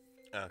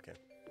 Oh, okay.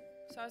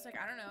 So I was like,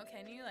 I don't know,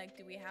 can you? Like,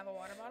 do we have a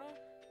water bottle?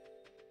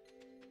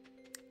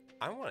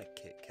 I want a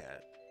Kit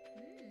Kat.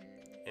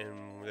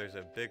 And there's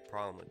a big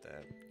problem with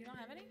that. You don't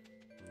have any?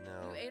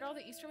 No. You ate all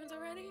the Easter ones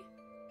already?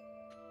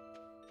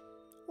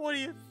 What do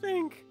you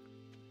think?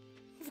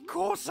 Of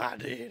course I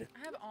did.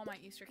 I have all my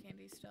Easter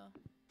candies still.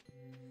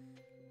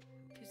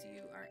 Because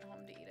you aren't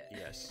home to eat it.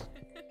 Yes.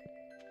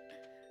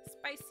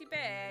 Spicy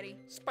Betty.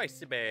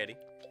 Spicy Betty.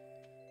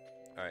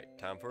 Alright,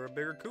 time for a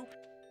bigger coop.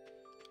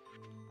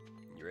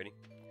 You ready?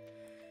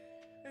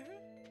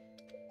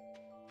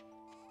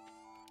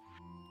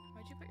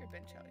 Why'd you put your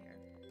bench out here?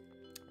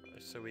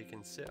 So we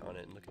can sit on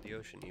it and look at the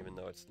ocean, even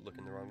though it's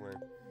looking the wrong way.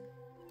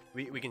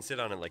 We can sit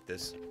on it like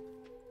this. And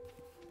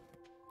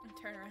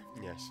turn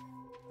around. Yes.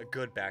 A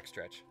good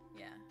backstretch.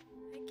 Yeah.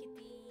 Hi, kitty.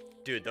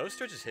 Dude, those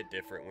stretches hit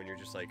different when you're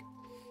just like...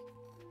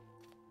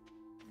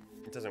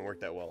 It doesn't work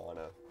that well on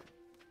a...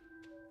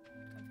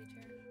 Comfy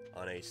chair.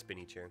 On a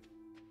spinny chair.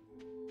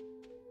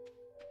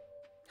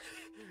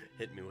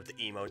 Hit me with the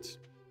emotes.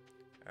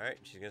 Alright,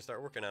 she's gonna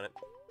start working on it.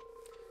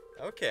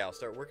 Okay, I'll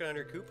start working on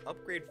her coop.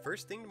 Upgrade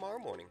first thing tomorrow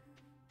morning.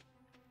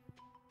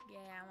 Yeah,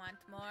 I want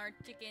more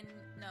chicken.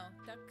 No,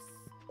 ducks.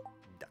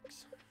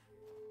 Ducks.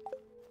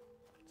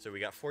 So we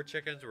got 4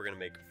 chickens. We're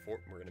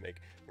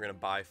gonna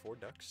buy 4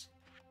 ducks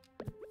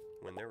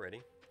when they're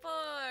ready. 4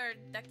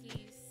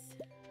 duckies.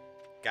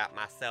 Got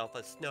myself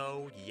a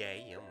snow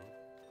yam.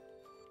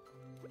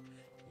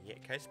 Yeah,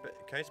 can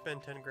I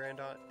spend 10 grand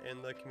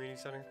in the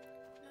community center?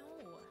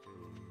 No.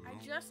 I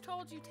just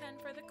told you 10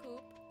 for the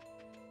coop.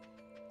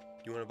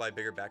 You want to buy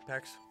bigger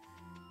backpacks?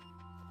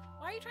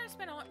 Why are you trying to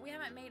spend all... We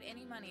haven't made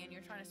any money and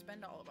you're trying to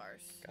spend all of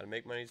ours. Gotta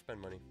make money to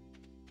spend money.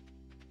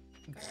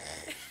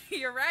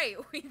 You're right.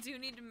 We do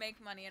need to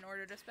make money in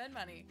order to spend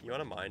money. You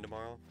want to mine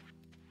tomorrow?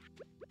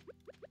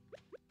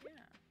 Yeah.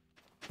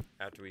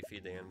 After we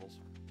feed the animals?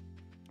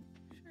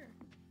 Sure.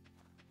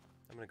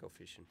 I'm gonna go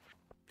fishing.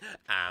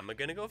 I'm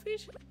gonna go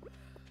fishing.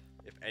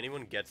 If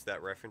anyone gets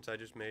that reference I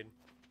just made,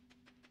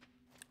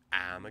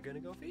 I'm gonna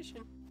go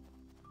fishing.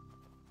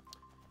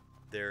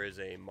 There is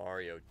a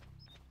Mario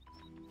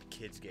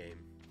kids game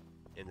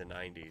in the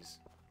 90s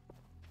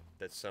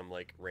that some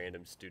like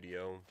random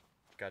studio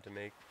got to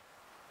make.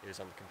 It was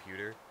on the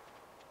computer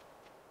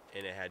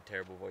and it had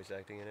terrible voice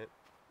acting in it.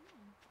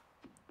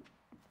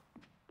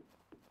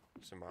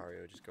 So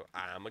Mario just go,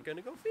 I'm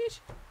gonna go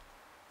fish.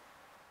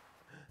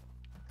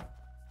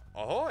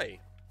 Ahoy!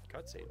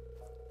 Cutscene.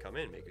 Come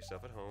in, make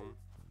yourself at home.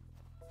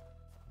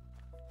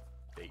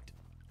 Bait.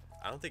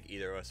 I don't think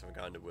either of us have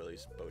gone to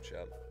Willie's boat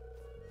shop.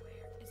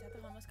 Where? Is that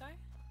the homeless guy?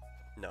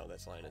 No,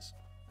 that's Linus.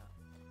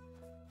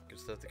 Good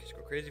stuff. The kids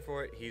go crazy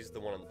for it. He's the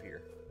one on the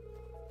pier.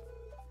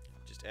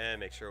 Just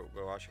make sure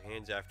to wash your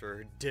hands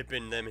after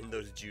dipping them in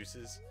those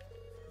juices.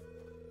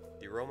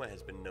 The aroma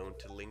has been known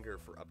to linger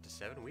for up to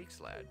 7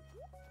 weeks, lad.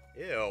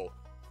 Ew.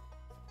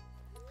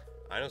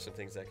 I know some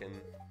things that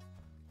can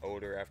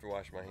odor after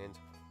washing my hands.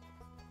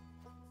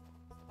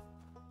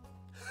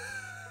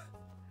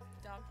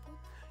 Dog poop?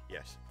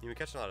 Yes. You been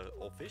catching a lot of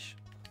old fish?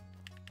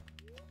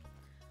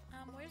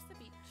 Where's the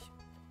beach?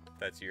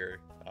 That's your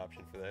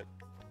option for that.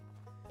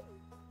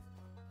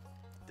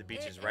 The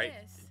beach It is right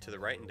is. to the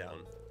right and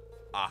down.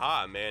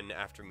 Aha, man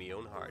after me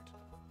own heart.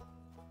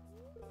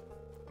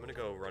 I'm gonna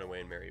go run away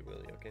and marry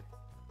Willie, okay?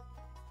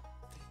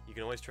 You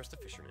can always trust a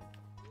fisherman.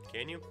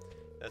 Can you?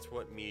 That's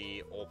what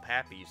me old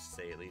pappy used to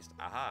say, at least.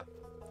 Aha.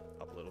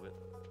 Up a little bit.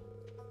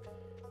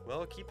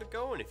 Well, keep it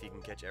going. If you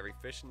can catch every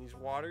fish in these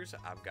waters,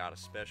 I've got a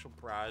special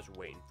prize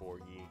waiting for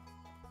ye.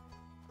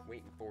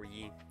 Waiting for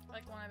ye.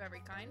 Like one of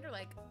every kind, or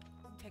like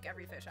take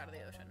every fish out of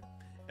the ocean?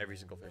 Every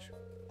single fish.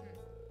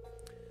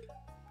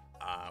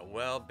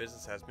 Well,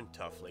 business has been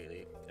tough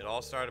lately. It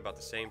all started about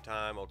the same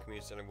time old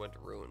community center went to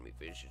ruin me.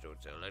 Fishes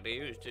don't sound like they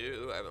used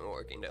to. I've been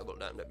working double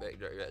time to make.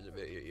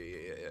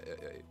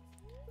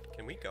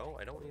 Can we go?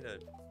 I don't need a...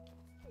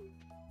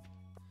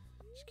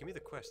 Just give me the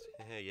quest.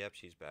 Yep,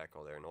 she's back.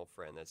 Oh, they're an old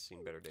friend that's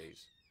seen better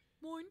days.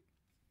 Moin.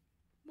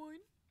 Moin.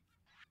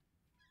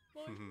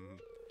 Moin.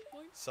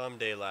 Moin.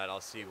 Someday, lad, you'll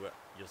see what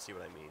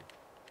I mean.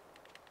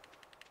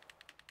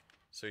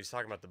 So he's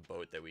talking about the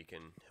boat that we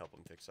can help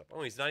him fix up.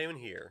 Oh, he's not even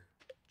here.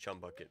 Chum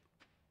bucket.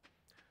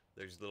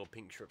 There's little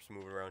pink trips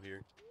moving around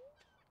here.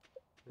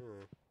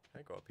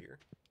 I go up here.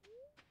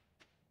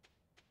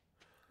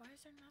 Why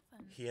is there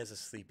nothing? He has a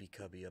sleepy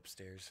cubby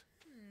upstairs.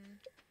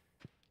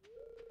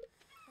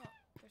 Oh,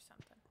 there's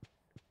something.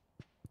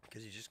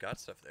 Because you just got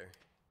stuff there.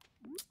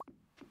 It's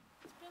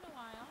been a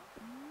while.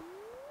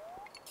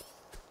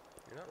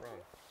 You're not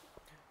wrong.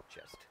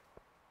 Chest.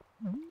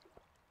 Yeet.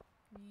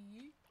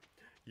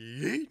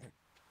 Yeet! Did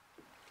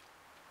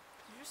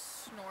you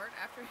just snort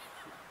after...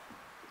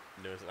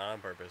 No, it's not on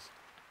purpose.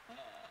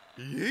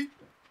 Yeet!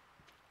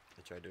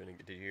 I tried doing it.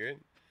 Did you hear it?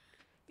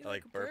 You I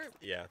like a burped. burp.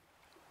 Yeah.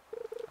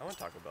 I want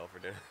Taco Bell for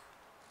dinner.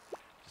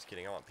 Just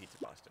kidding. I want pizza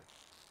pasta.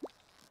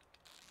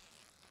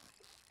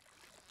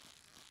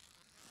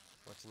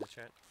 What's in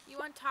the chat? You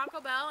want Taco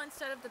Bell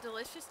instead of the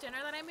delicious dinner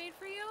that I made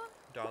for you?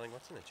 Darling,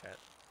 what's in the chat?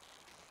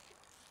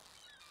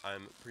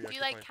 I'm preoccupied. Do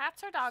you like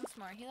cats or dogs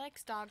more? He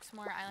likes dogs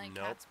more. I like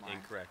cats more.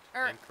 Incorrect.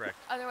 Or incorrect.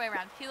 Other way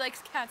around. He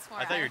likes cats more.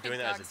 I thought you were like doing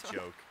that as a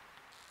joke.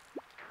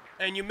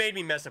 And you made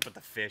me mess up with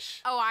the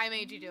fish. Oh, I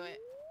made you do it.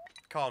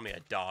 Calling me a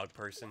dog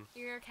person.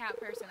 You're a cat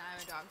person.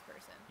 I'm a dog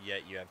person.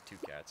 Yet you have 2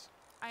 cats.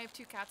 I have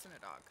 2 cats and a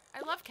dog.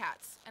 I love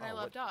cats and I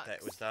love dogs.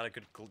 That was not a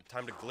good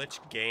time to glitch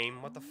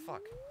game. What the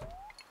fuck?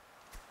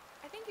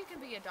 I think you can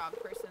be a dog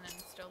person and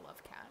still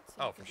love cats.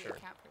 And Oh, you can for be sure. a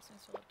cat person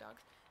and still love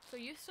dogs. So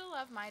you still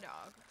love my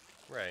dog.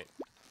 Right.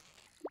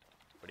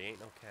 But he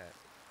ain't no cat.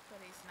 But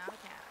he's not a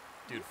cat.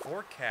 Dude,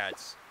 4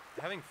 cats.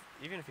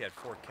 Even if you had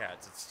 4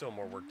 cats, it's still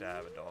more work to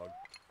have a dog.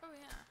 Oh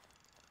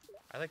yeah.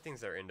 I like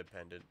things that are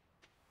independent.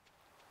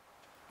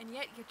 And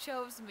yet you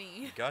chose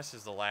me. Gus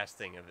is the last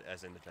thing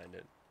as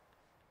independent.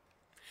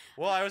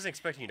 Well, I wasn't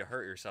expecting you to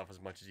hurt yourself as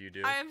much as you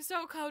do. I am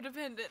so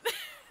codependent.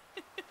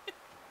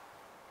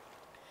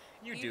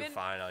 You do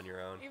fine on your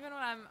own. Even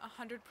when I'm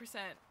 100%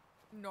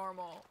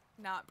 normal,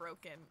 not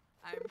broken,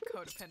 I'm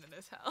codependent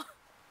as hell.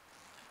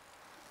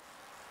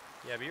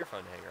 Yeah, but you're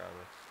fun to hang around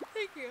with.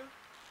 Thank you.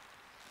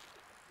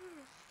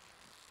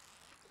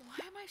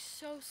 Why am I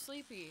so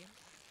sleepy?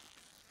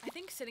 I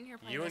think sitting here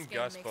playing You this and game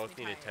Gus makes both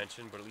me need tired.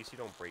 attention, but at least you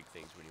don't break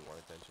things when you want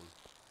attention.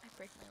 I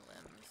break my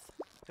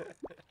limbs.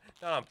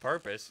 Not on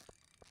purpose.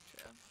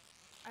 True.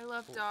 I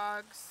love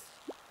dogs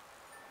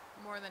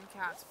more than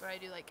cats, but I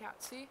do like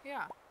cats. See?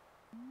 Yeah.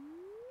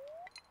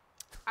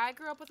 I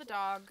grew up with a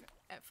dog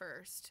at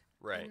first.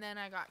 Right. And then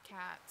I got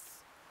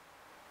cats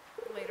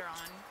later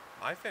on.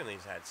 My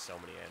family's had so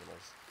many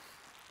animals.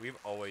 We've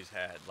always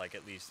had, like,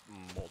 at least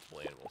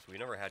multiple animals. We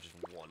never had just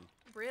one.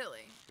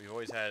 Really? We've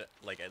always had,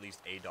 like, at least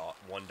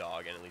one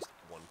dog and at least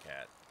 1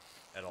 cat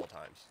at all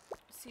times.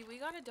 See, we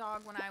got a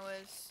dog when I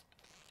was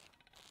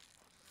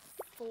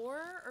 4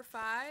 or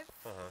 5.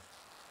 Uh-huh.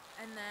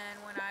 And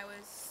then when I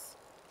was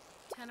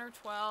 10 or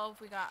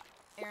 12,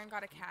 Aaron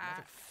got a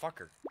cat.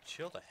 Motherfucker,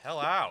 chill the hell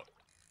out.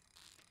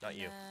 Not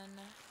you. And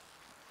then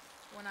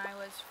when I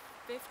was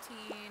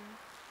 15,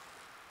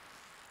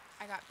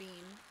 I got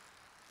Bean.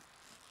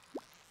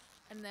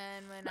 And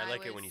then when I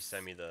like it when you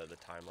send me the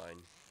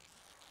timeline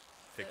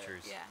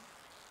pictures. Yeah.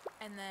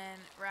 And then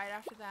right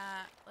after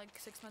that, like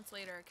 6 months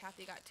later,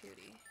 Kathy got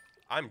Tootie.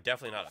 I'm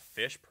definitely not a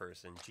fish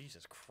person.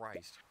 Jesus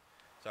Christ.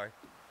 Sorry.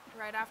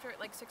 Right after,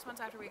 like 6 months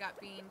after we got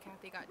Bean,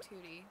 Kathy got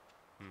Tootie.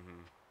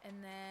 Mm-hmm.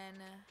 And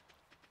then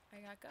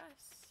I got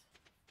Gus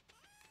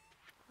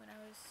when I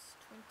was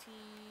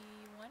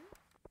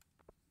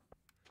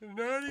 21.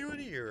 Not even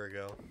a year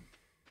ago.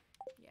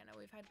 Yeah, no,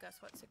 we've had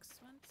Gus, what,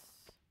 6 months?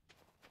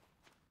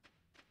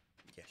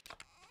 Yes.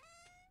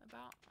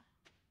 About.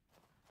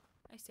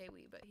 I say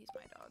we, but he's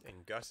my dog.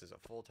 And Gus is a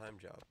full-time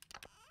job.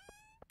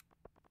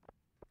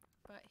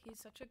 But he's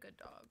such a good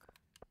dog.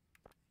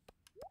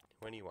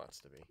 When he wants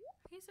to be.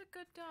 He's a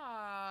good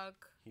dog.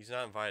 He's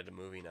not invited to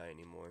movie night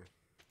anymore.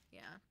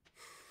 Yeah.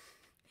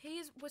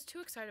 He was too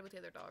excited with the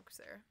other dogs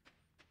there.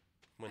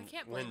 When, I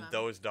can't blame him.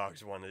 those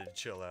dogs wanted to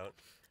chill out.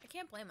 I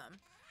can't blame him.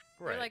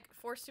 Right. You're like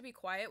forced to be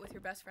quiet with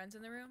your best friends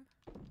in the room.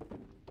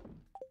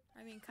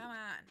 I mean, come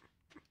on.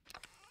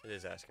 It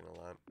is asking a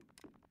lot.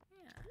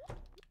 Yeah.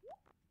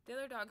 The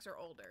other dogs are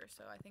older,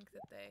 so I think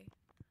that they...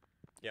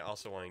 Yeah,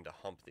 also wanting to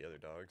hump the other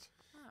dogs.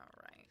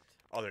 Alright.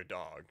 Other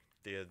dog.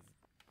 The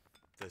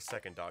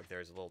second dog there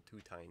is a little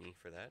too tiny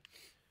for that.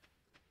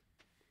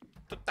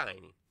 Too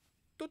tiny.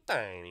 Too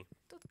tiny.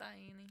 Too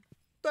tiny.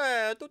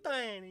 Too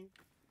tiny.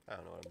 I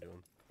don't know what I'm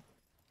doing.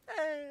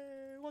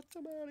 Hey, what's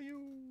the matter,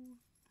 you?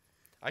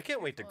 I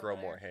can't wait to grow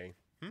more hay.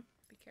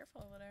 Be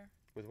careful over there.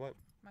 With what?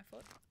 My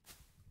foot.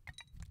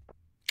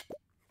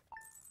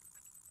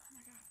 Oh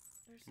my god.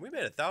 There's We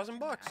made $1,000 in my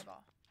bucks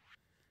eyeball.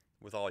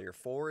 with all your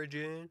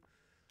foraging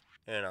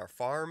and our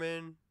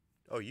farming.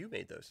 Oh, you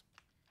made those.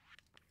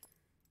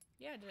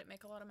 Yeah, did it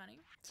make a lot of money?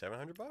 $700.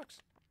 Alright.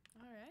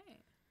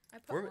 I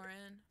put We're- more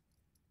in.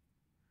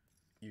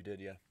 You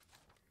did, yeah.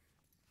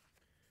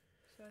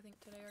 So I think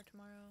today or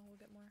tomorrow we'll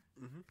get more.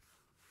 Mm-hmm.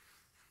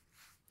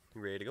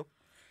 You ready to go?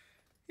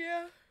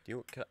 Yeah.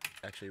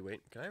 Actually,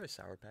 wait. Can I have a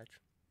Sour Patch?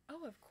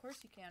 Oh, of course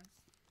you can.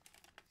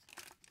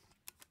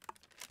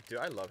 Dude,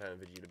 I love having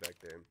Vegeta back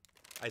there.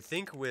 I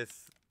think when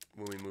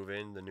we move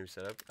in, the new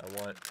setup, I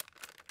want...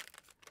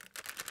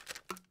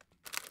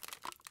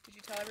 Did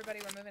you tell everybody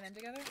we're moving in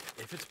together?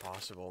 If it's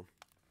possible.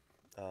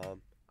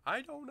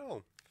 I don't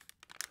know.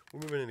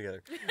 We're moving in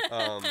together.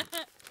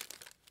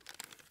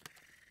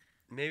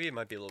 Maybe it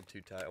might be a little too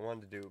tight. I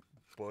wanted to do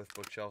both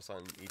bookshelves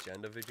on each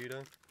end of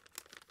Vegeta.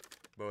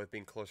 But with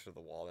being closer to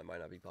the wall, that might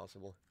not be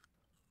possible.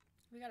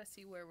 We gotta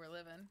see where we're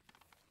living.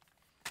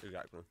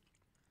 Exactly.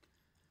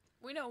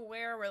 We know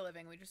where we're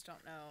living, we just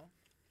don't know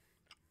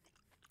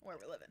where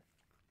we're living.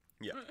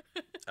 Yeah.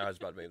 I was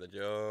about to make the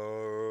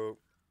joke.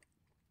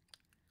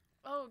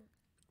 Oh.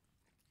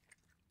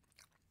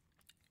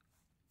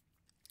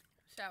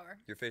 Sour.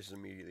 Your face is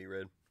immediately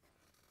red.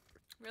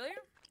 Really?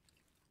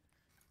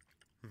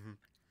 Mm-hmm.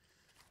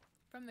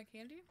 From the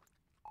candy?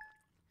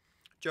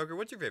 Joker,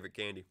 what's your favorite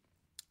candy?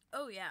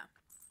 Oh, yeah.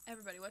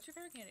 Everybody, what's your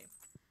favorite candy?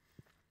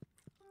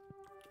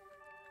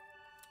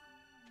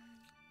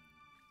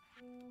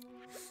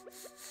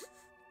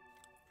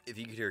 If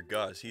you could hear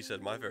Gus, he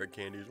said my favorite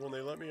candy is when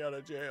they let me out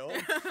of jail.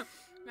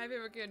 My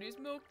favorite candy is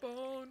milk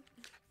bone.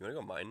 You want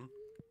to go mining?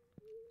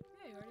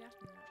 Yeah, you already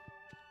asked me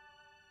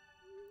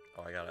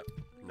that. Oh, I got it.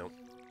 Nope.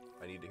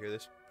 I need to hear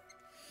this.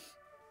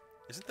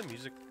 Isn't the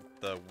music,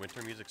 the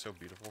winter music, so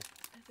beautiful?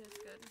 It is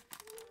good.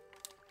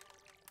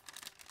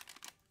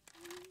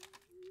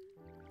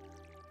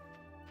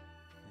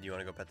 Do you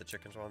want to go pet the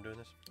chickens while I'm doing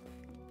this?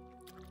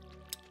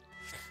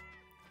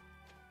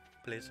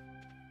 Please.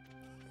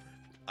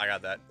 I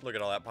got that. Look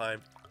at all that pine.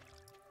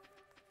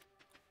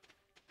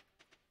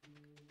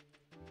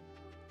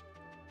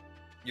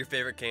 Your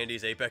favorite candy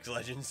is Apex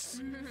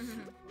Legends?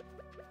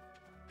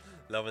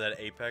 Loving that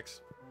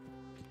Apex.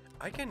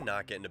 I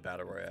cannot get into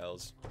battle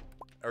royales.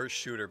 Or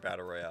shooter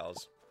battle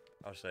royales,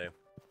 I'll say.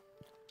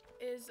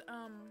 Is,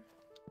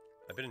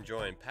 I've been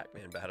enjoying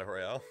Pac-Man Battle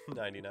Royale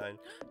 99 and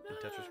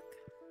Tetris.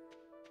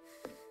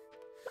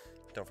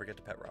 Don't forget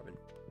to pet Robin.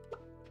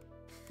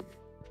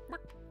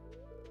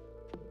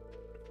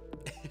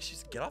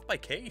 She's get off my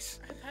case.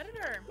 I petted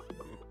her.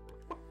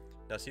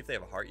 Now see if they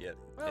have a heart yet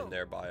in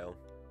their bio.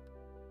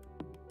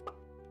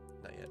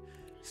 Not yet.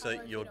 So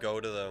you'll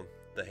go to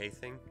the hay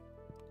thing.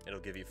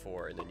 It'll give you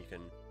 4, and then you can.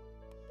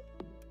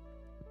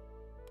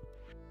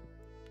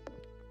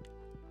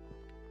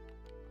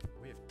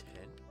 We have 10.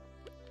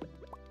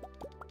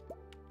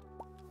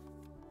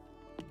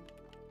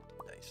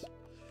 Nice.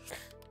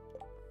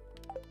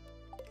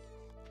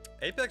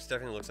 Apex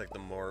definitely looks like the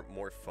more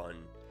fun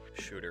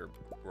shooter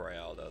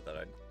royale though that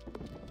I'd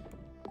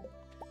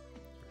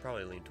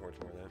probably lean towards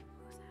more of that.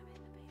 Who's having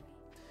the baby?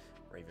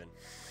 Raven.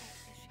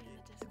 Is she in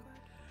the Discord?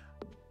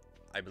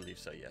 I believe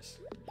so, yes.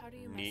 How do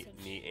you message?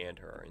 Nee and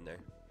her are in there.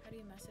 How do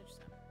you message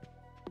them?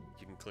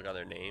 You can click on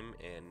their name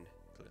and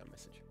click on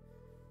message.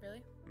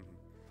 Really?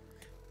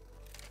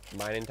 Mm-hmm.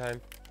 Mine in time?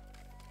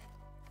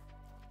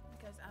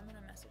 Because I'm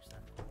gonna message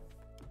them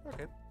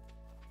Okay.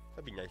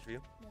 That'd be nice of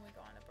you. when we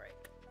go on a break.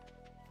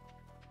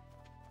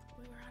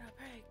 We were on a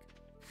break.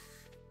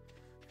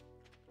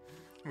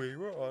 We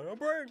were on a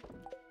break.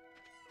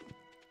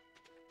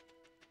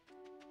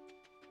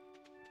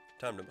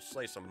 Time to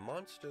slay some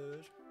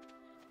monsters.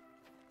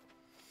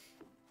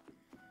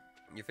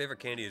 Your favorite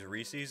candy is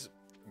Reese's?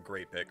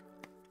 Great pick.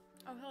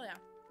 Oh, hell yeah.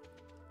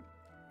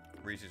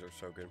 Reese's are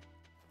so good.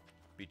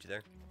 Beat you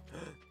there?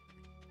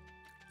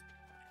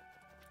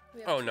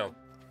 We have Oh, two- no.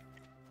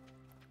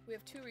 We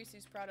have 2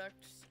 Reese's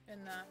products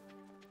in the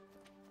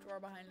drawer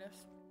behind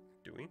us.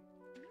 Do we?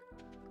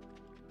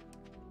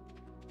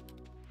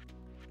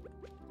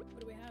 What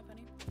do we have,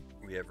 honey?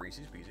 We have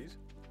Reese's Pieces.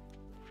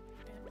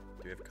 And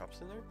Do we have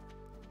cups in there?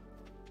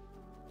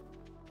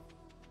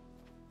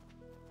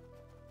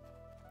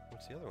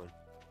 What's the other one?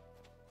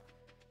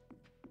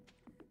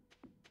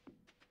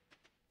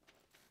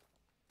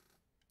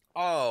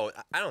 Oh,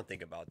 I don't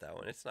think about that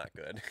one. It's not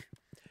good.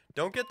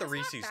 Don't get the It's not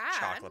Reese's bad.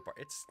 chocolate bar.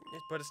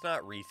 But it's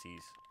not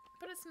Reese's.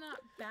 but it's not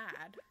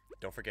bad.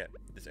 Don't forget,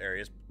 this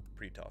area is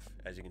pretty tough,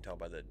 as you can tell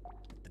by the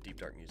deep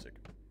dark music.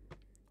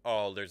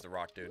 Oh, there's the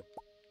rock dude.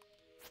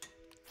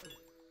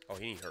 Oh,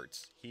 he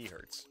hurts. He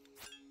hurts.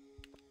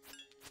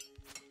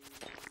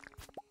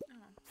 Oh.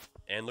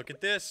 And look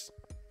at this.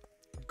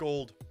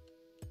 Gold.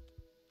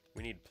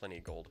 We need plenty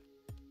of gold.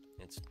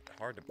 It's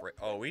hard to break.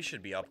 Oh, we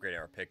should be upgrading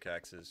our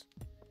pickaxes.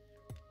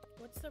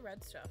 What's the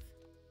red stuff?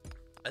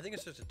 I think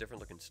it's just a different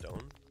looking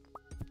stone.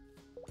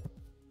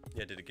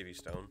 Yeah, did it give you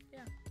stone?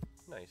 Yeah.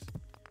 Nice.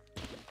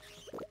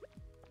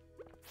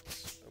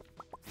 So,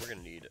 we're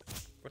gonna need it.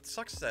 What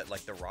sucks is that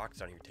like the rocks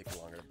down here take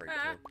longer to break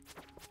through.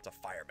 It's a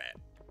fire bat.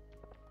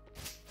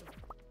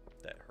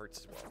 That hurts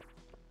as well.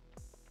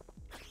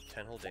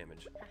 10 whole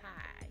damage.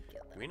 Haha,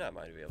 kill them. We not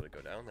might be able to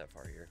go down that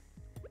far here.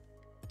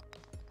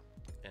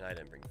 And I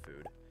didn't bring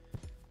food.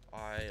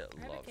 I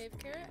have love a cave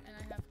carrot and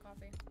I have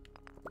coffee.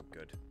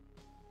 Good.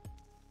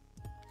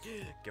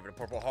 Give it a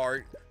purple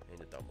heart and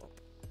a thumb up.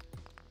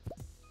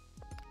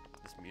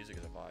 This music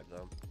is a vibe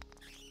though.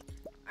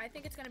 I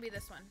think it's gonna be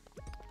this one.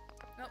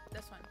 Nope,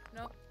 this one.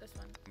 Nope, this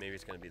one. Maybe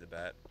it's gonna be the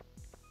bat.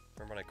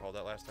 Remember when I called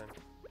that last time?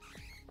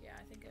 Yeah,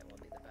 I think it will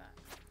be the bat.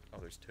 Oh,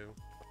 there's 2.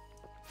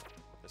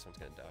 This one's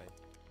gonna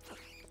die.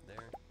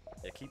 There.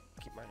 Yeah, keep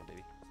mining,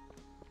 baby.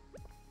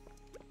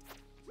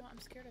 Well, I'm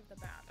scared of the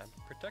bats. I'm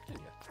protecting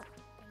you, Thank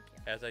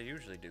you. as I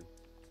usually do.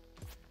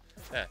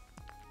 Yeah,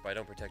 but I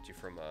don't protect you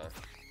from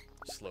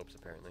slopes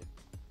apparently.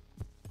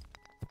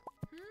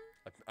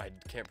 I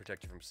can't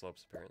protect you from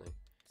slopes apparently.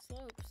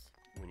 Slopes.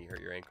 When you hurt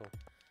your ankle.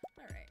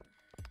 Alright.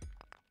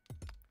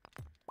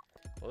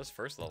 Well, this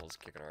first level's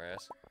kicking our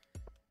ass.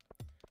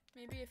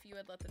 Maybe if you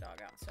had let the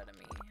dog out instead of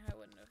me, I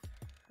wouldn't have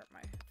hurt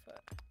my foot.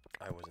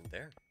 I wasn't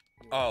there.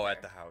 You were Oh, there.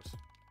 at the house.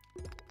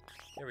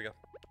 Here we go.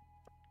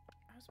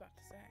 I was about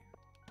to say.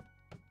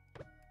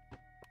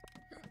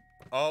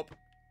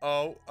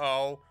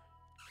 Oh.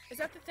 Is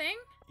that the thing?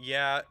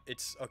 Yeah,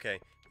 it's okay.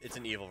 It's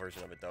an evil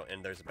version of it though,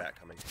 and there's a bat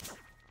coming.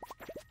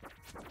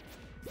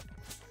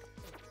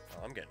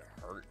 Oh, I'm getting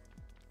hurt.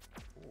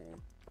 Ooh.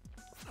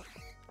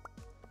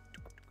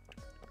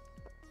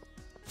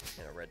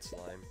 And a red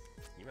slime.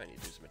 You might need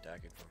to do some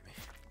attacking for me.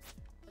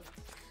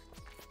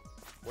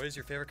 What is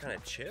your favorite kind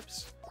of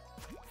chips?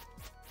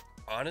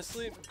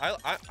 Honestly,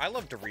 I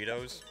love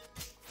Doritos.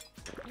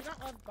 You don't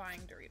love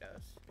buying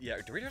Doritos. Yeah,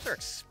 Doritos are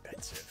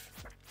expensive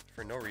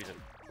for no reason.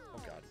 Oh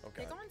god, oh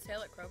They god. go on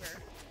sale at Kroger.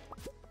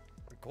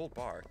 Gold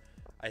bar.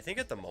 I think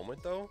at the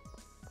moment though,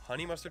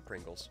 honey mustard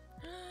Pringles.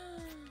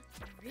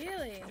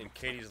 Really? And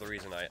Katie's the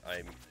reason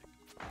I'm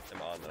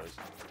on those.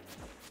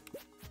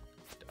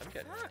 I'm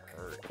getting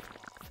hurt.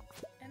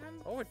 And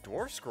I'm. Oh, a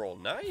dwarf scroll.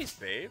 Nice,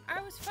 babe.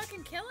 I was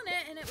fucking killing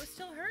it, and it was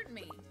still hurting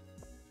me.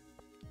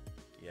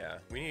 Yeah,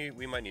 we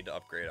might need to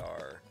upgrade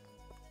our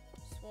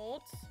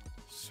Swords.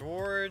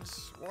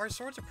 swords. Well, our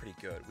swords are pretty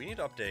good. We need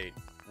to update.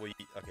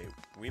 Okay,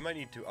 we might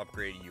need to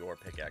upgrade your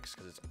pickaxe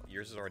because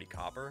yours is already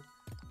copper.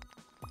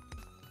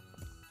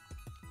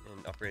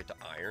 And upgrade it to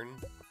iron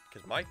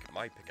because my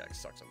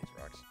pickaxe sucks on these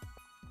rocks.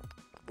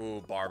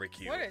 Ooh,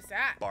 barbecue. What is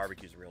that?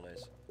 Barbecue's real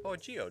nice. Oh, a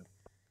geode.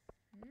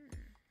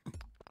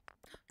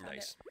 Found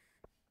Nice.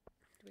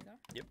 Do we go?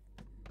 Yep.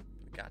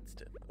 We got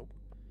to. Oh.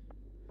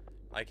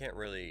 I can't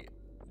really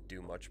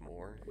do much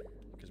more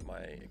because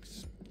my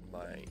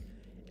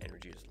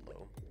energy is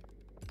low.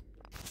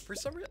 For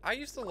some reason, I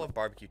used to love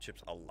barbecue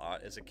chips a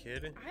lot as a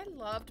kid. I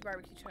loved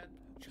barbecue chops.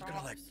 Look at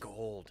all that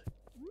gold.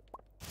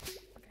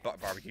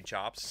 Barbecue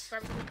chops.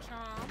 Barbecue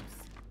chops.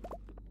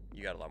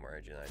 You got a lot more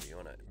energy than I do. You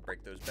want to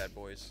break those bad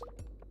boys?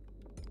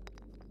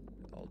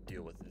 I'll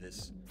deal with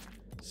this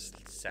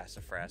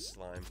sassafras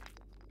slime.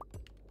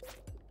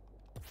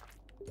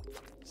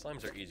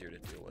 Slimes are easier to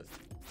deal with.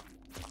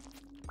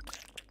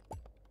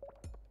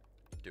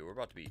 Dude, we're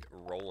about to be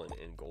rolling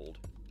in gold.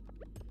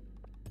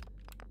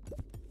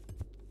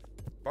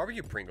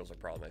 Barbecue Pringles are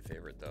probably my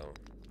favorite, though.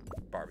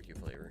 Barbecue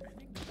flavor. I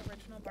think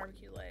original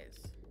barbecue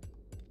Lays.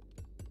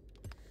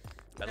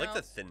 I like the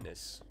else?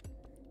 thinness.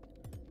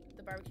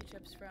 The barbecue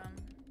chips from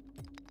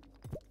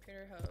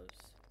Trader Joe's.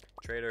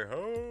 Trader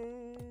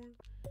Joe's.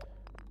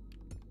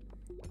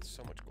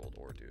 So much gold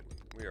ore, dude.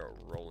 We are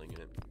rolling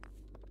in it.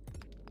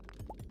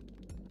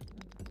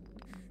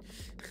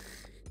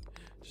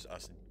 Just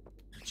us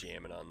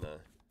jamming on the...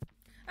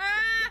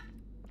 Ah!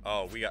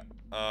 Oh, we got...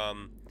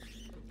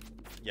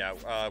 Yeah,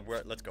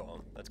 let's go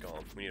home. Let's go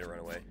home. We need to run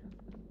away.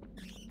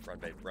 Run,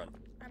 babe, run.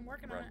 I'm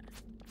working Run. on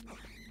it.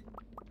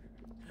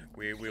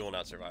 We will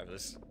not survive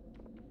this.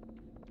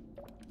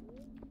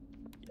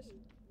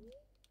 Yes.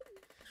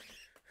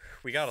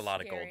 We got a lot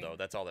of gold, Scary. though.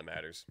 That's all that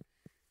matters.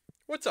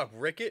 What's up,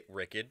 Rickett?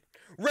 Rickett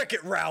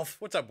Ralph!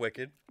 What's up,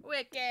 Wicked?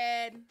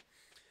 Wicked.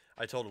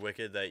 I told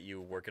Wicked that you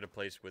work at a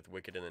place with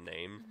Wicked in the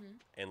name,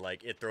 and,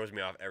 like, it throws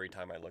me off every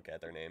time I look at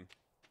their name.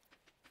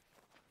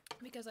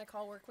 Because I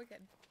call work Wicked.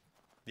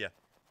 Yeah.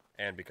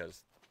 And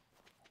because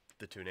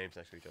the two names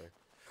next to each other.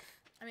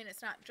 I mean,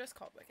 it's not just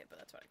called Wicked, but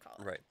that's what I call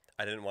it. Right.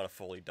 I didn't want to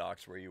fully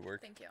dox where you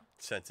work. Thank you.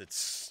 Since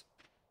it's...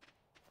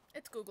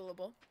 It's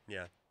Googleable.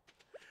 Yeah.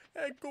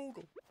 Hey,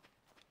 Google.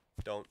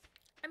 Don't.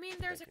 I mean,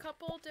 there's Thank a you.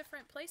 couple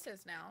different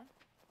places now.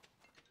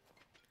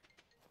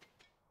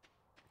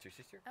 It's your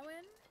sister?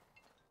 Owen?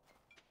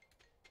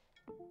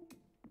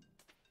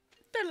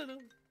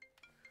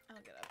 I'll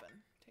get up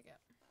and take it.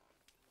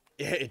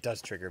 Yeah, it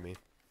does trigger me.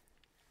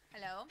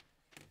 Hello?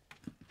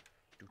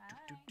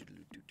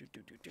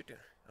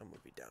 I'll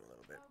move you down a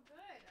little bit. Oh,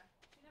 good.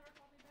 She never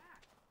called me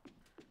back.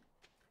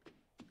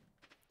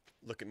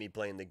 Look at me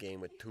playing the game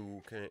with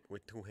two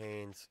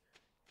hands.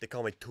 They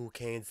call me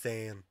Toucan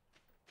Sam.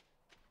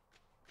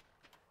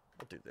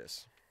 I'll do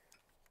this.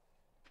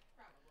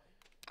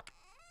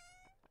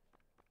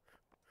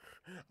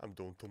 I'm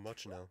doing too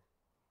much now.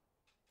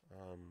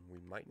 We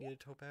might need a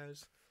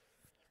topaz.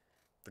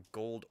 The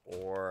gold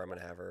ore, I'm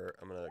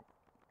gonna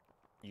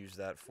use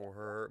that for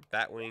her.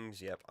 Bat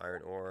wings, yep,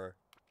 iron ore,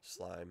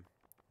 slime,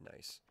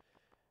 nice.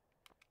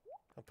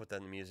 I'll put that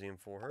in the museum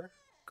for her.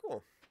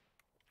 Cool.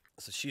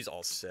 So she's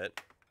all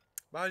set.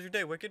 How's your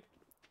day, Wicked?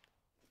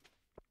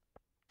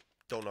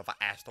 Don't know if I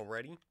asked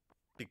already,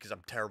 because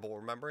I'm terrible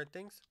at remembering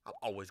things. I'm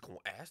always gonna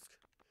ask.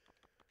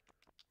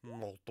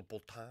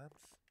 Multiple times.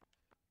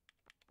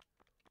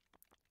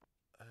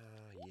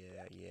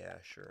 Yeah,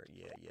 sure,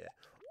 yeah.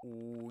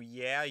 Ooh,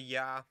 yeah.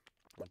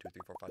 1, 2,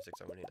 3, 4, 5, 6,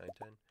 7, 8, 9,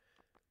 10.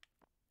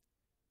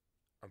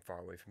 I'm far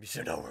away from you,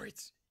 so no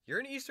worries. You're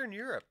in Eastern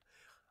Europe.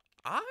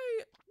 I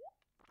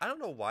don't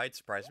know why it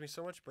surprised me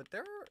so much, but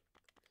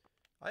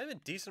I have a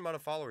decent amount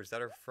of followers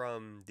that are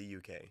from the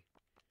UK.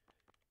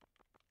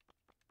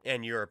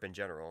 And Europe in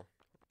general.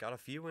 Got a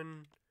few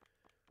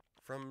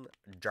from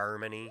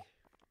Germany.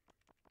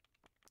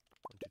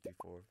 1, 2, 3,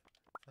 4,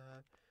 5.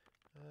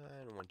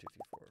 And 1, 2,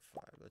 3, 4,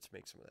 5. Let's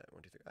make some of that.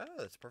 1, 2, 3. Oh,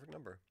 that's a perfect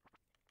number.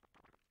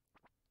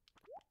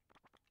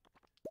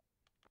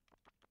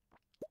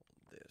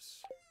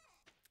 This.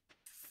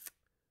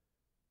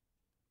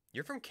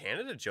 You're from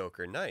Canada,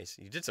 Joker. Nice.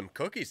 You did some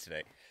cookies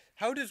today.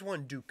 How does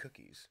one do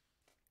cookies?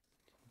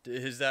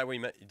 Is that what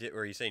you meant? Or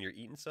are you saying you're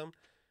eating some?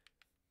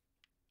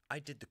 I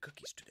did the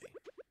cookies today.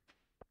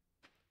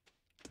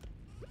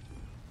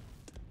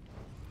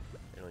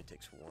 only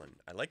takes one.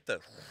 I like the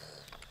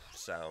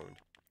sound.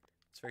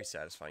 It's very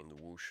satisfying, the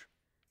whoosh.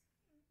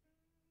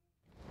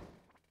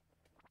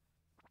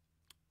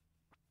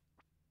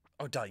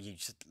 Oh, duh, you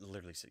just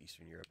literally said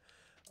Eastern Europe.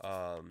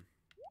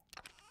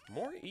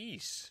 More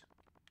east.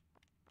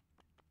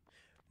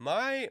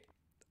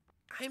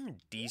 I'm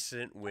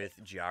decent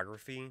with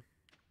geography.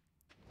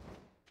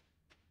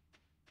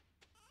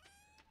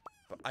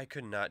 But I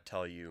could not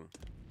tell you.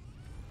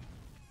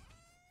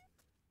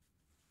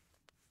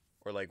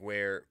 Or like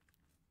where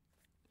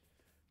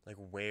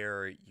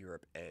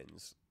Europe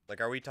ends.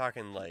 Like, are we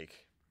talking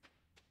like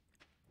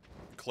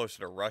closer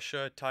to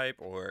Russia type,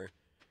 or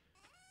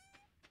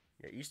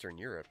yeah, Eastern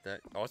Europe?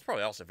 It's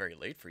probably also very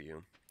late for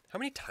you. How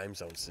many time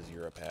zones does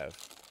Europe have?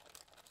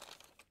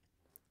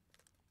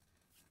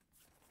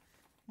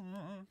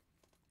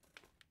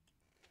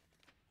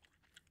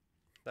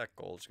 That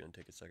gold's gonna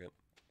take a second.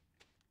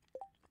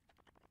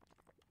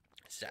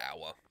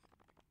 Sour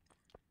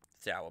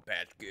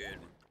Patch Good.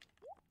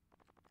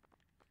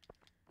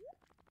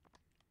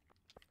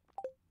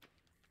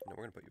 No,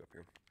 we're gonna put you up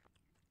here.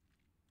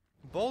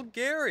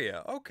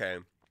 Bulgaria. Okay.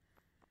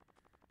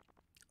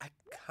 I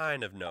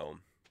kind of know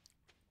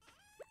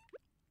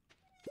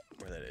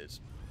where that is.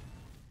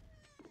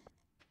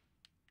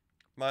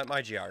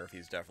 My geography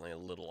is definitely a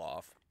little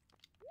off.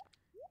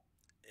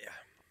 Yeah.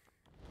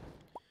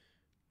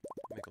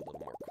 Make a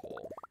little more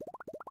coal.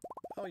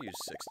 I'll use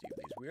 60 of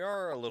these. We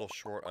are a little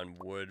short on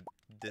wood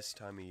this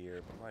time of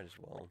year, but might as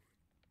well.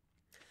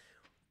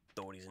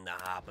 Throw these in the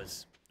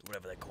hoppers,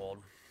 whatever they're called.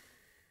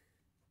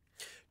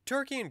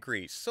 Turkey and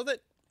Greece. So that,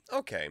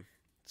 okay.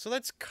 So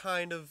that's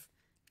kind of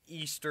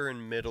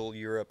Eastern Middle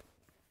Europe.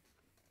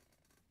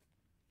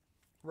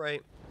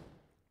 Right?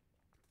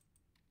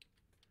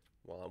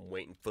 While I'm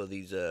waiting for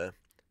these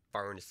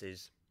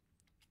furnaces.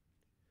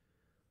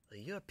 The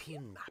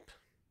European map.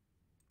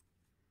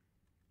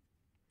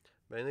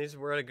 But at least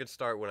we're at a good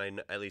start when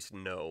I at least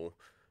know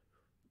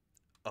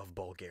of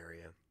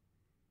Bulgaria.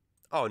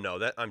 Oh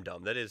no, I'm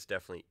dumb. That is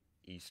definitely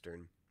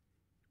Eastern.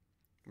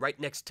 Right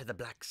next to the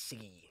Black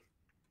Sea.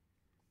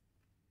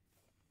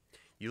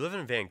 You live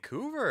in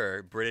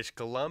Vancouver, British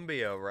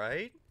Columbia,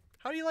 right?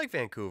 How do you like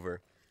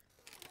Vancouver?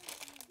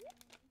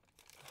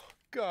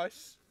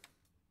 Gus.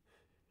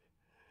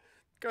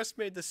 Gus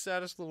made the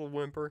saddest little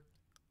whimper.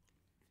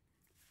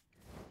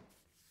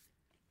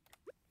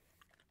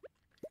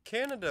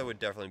 Canada would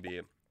definitely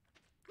be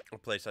a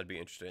place I'd be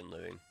interested in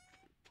living.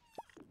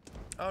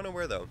 I don't know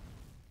where, though.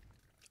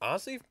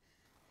 Honestly,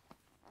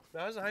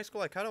 when I was in high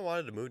school, I kind of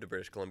wanted to move to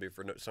British Columbia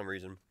for some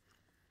reason.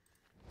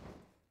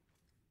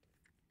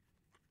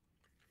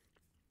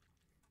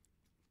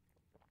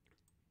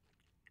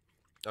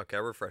 Okay,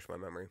 I'll refresh my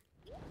memory.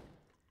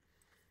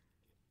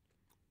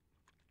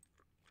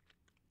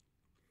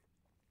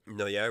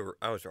 No, yeah,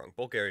 I was wrong.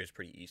 Bulgaria is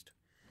pretty east.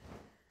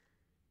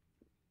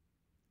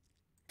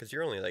 Because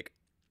you're only like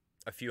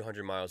a few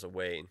hundred miles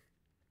away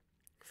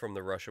from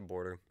the Russia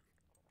border.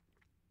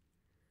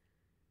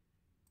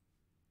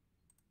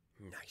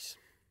 Nice.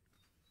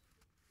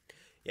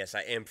 Yes,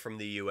 I am from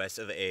the US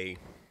of A.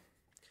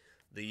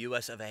 The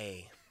US of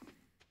A.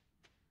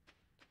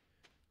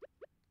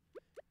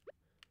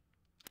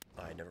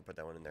 I never put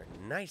that one in there.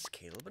 Nice,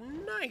 Caleb.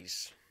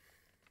 Nice.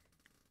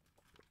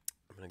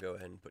 I'm going to go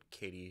ahead and put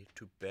Katie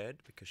to bed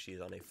because she's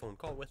on a phone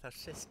call with her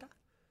sister.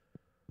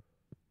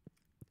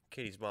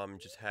 Katie's mom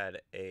just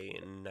had a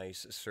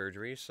nice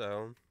surgery,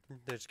 so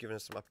they're just giving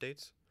us some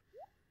updates.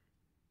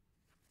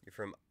 You're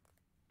from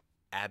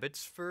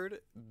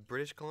Abbotsford,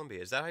 British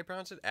Columbia. Is that how you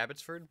pronounce it?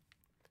 Abbotsford?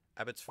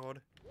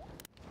 Abbotsford?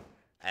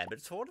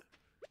 Abbotsford?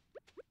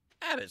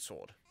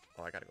 Abbotsford.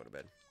 Oh, I gotta go to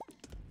bed.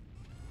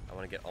 I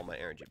want to get all my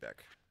energy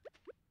back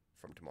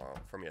from tomorrow,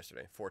 from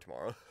yesterday, for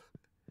tomorrow.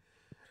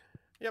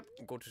 Yep,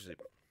 go to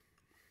sleep.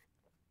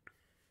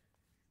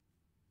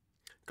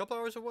 A couple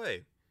hours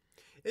away.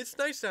 It's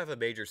nice to have a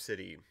major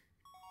city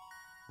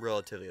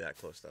relatively that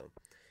close, though.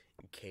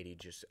 And Katie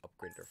just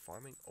upgraded her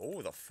farming.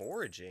 Oh, the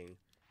foraging.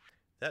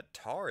 That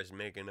tar is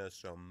making us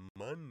some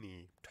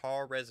money.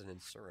 Tar resin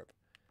and syrup.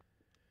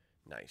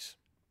 Nice.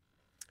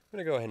 I'm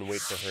going to go ahead and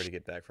wait for her to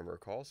get back from her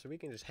call so we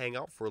can just hang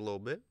out for a little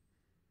bit.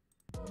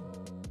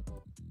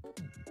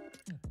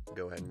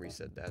 Go ahead and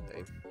reset that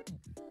thing.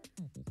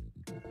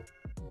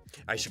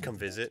 I should come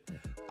visit.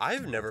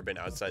 I've never been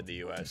outside the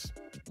U.S.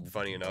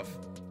 Funny enough.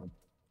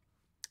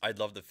 I'd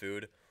love the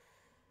food.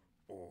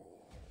 Oh,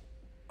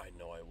 I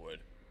know I would.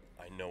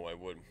 I know I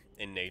would.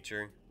 In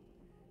nature.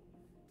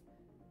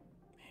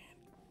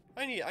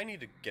 Man, I need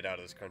to get out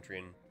of this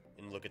country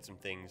and look at some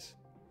things.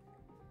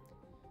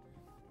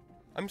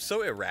 I'm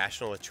so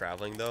irrational with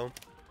traveling, though.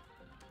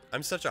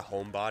 I'm such a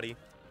homebody.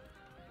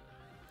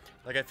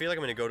 Like, I feel like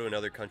I'm gonna go to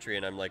another country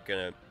and I'm like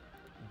gonna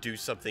do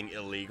something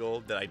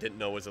illegal that I didn't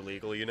know was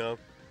illegal, you know?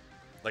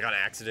 Like on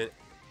accident.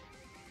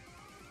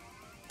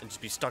 And just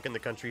be stuck in the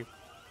country.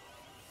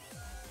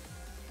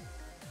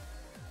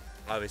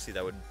 Obviously,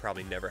 that would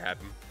probably never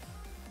happen.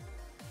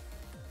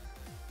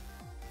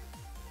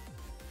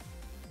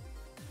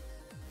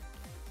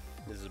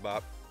 This is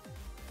Bob.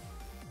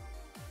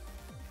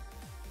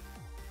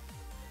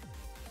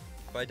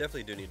 But I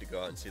definitely do need to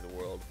go out and see the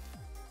world.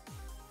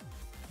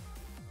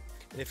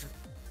 And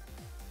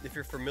if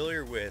you're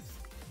familiar with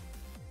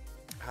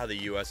how the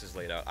U.S. is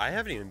laid out, I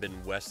haven't even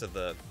been west of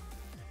the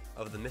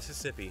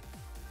Mississippi.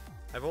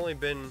 I've only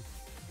been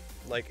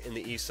like in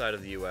the east side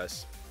of the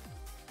U.S.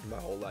 my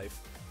whole life.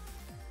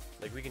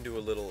 Like we can do a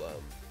little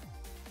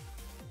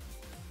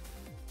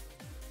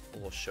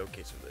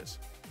showcase of this.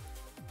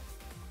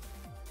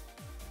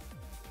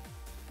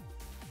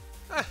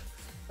 Ah,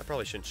 I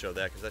probably shouldn't show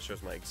that because that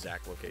shows my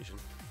exact location.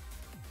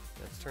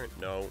 Let's turn.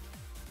 No.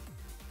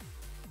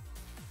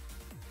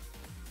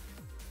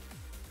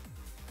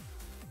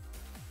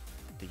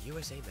 The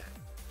USA map.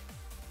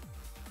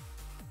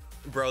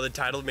 Bro, the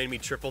title made me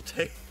triple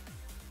take.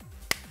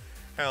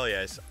 Hell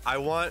yes. I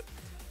want...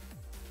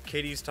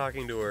 Katie's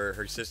talking to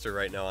her sister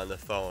right now on the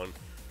phone,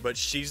 but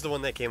she's the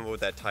one that came up with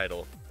that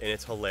title, and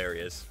it's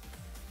hilarious.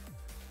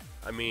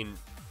 I mean,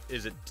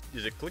 is it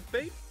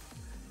clickbait?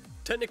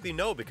 Technically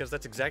no, because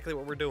that's exactly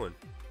what we're doing.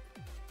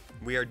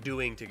 We are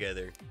doing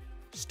together.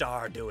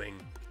 Stardoing.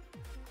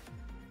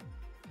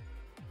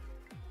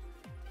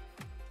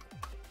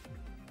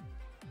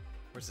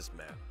 Where's this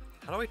map?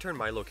 How do I turn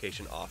my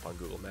location off on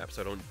Google Maps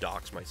so I don't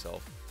dox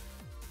myself?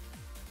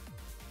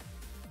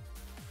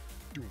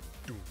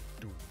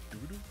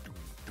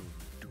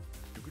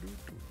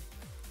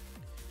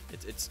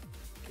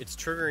 It's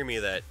triggering me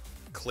that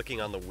clicking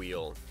on the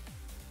wheel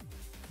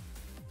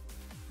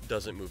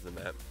doesn't move the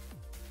map.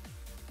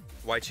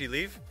 Why'd she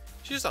leave?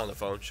 She's just on the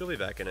phone. She'll be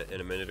back in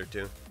a minute or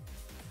two.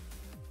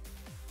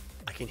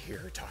 I can hear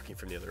her talking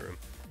from the other room.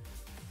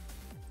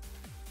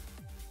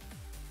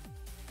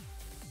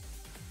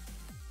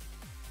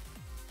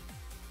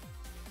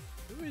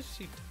 Who is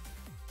she? It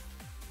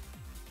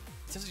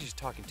sounds like she's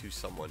talking to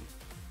someone.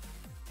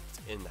 It's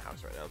in the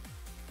house right now.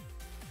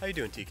 How you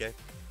doing, TK?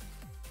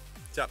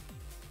 What's up?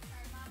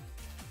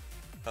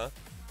 Huh?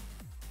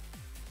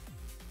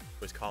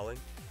 Was calling?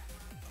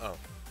 Oh.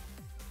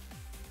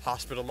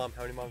 Hospital mom?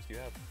 How many moms do you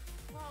have?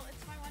 Well,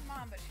 it's my one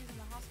mom, but she's in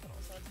the hospital,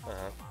 so it's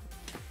hospital mom.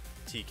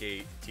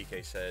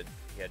 TK said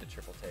he had to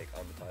triple take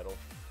on the title.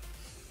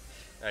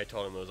 I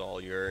told him it was all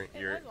your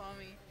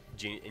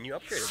genius, and you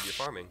upgraded your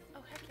farming.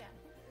 Oh heck yeah!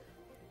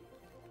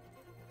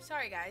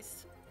 Sorry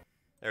guys.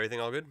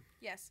 Everything all good?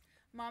 Yes,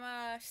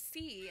 Mama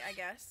C, I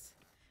guess,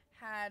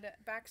 had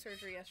back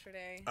surgery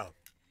yesterday. Oh.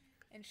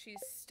 And she's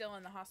still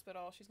in the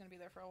hospital. She's gonna be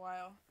there for a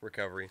while.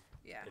 Recovery.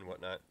 Yeah. And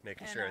whatnot,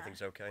 making sure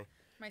everything's okay.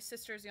 My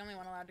sister's the only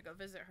one allowed to go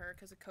visit her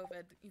because of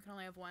COVID. You can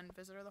only have one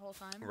visitor the whole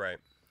time. Right.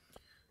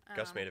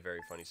 Gus made a very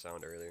funny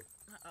sound earlier.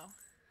 Uh-oh.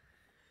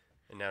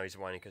 And now he's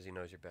whining because he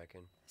knows you're back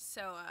in.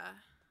 So,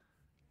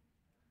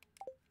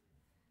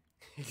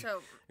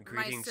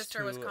 my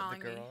sister was calling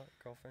me.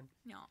 Girlfriend?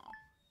 No.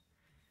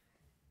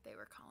 They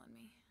were calling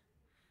me.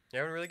 You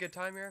having a really good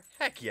time here?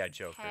 Heck yeah,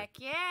 Joker. Heck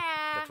yeah.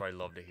 That's what I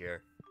love to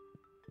hear.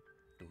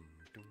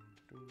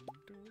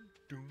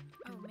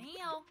 Oh,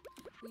 mail.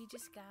 We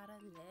just got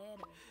a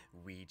letter.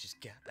 We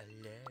just got a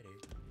letter.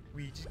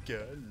 We just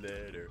got a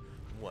letter.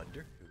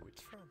 Wonder who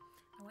it's from.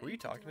 Were you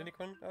talking to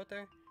anyone out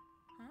there?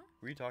 Huh?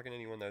 Were you talking to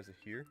anyone that was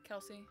here?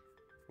 Kelsey.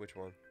 Which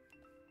one?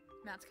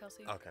 Matt's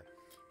Kelsey. Okay.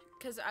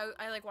 Because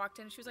I like walked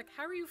in and she was like,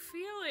 how are you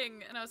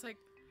feeling? And I was like,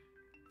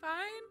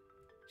 fine.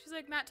 She's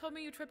like, Matt told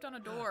me you tripped on a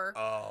door.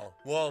 Oh,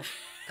 well,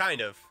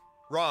 kind of.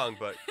 Wrong,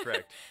 but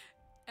correct.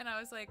 And I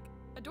was like,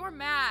 a door,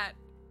 Matt.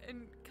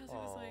 And Kelsey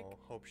was like,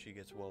 hope she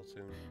gets well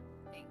soon.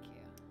 Thank you.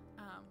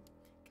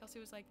 Kelsey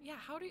was like, yeah,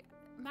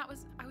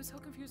 I was so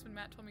confused when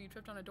Matt told me you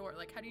tripped on a door.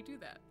 Like, how do you do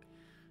that?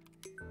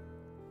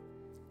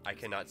 I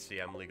cannot see.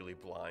 I'm legally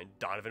blind.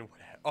 Donovan,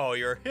 what?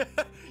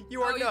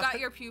 You are you not. Got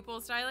your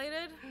pupils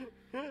dilated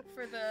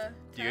for the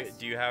test?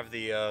 Do you have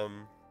the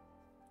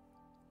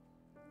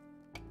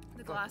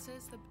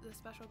glasses, the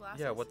special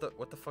glasses? Yeah. What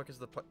the fuck is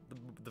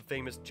the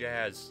famous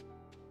jazz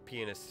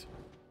pianist?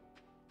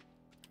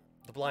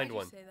 The blind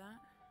one. Why did you say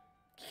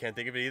that? Can't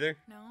think of it either?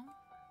 No.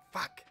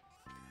 Fuck.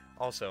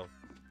 Also,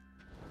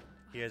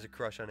 he has a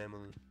crush on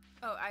Emily.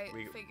 Oh, I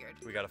figured.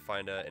 We gotta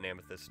find an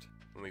amethyst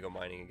when we go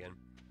mining again.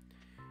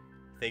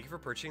 Thank you for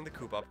purchasing the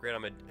coop upgrade.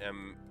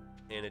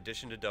 In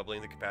addition to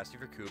doubling the capacity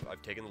of your coop,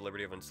 I've taken the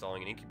liberty of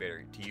installing an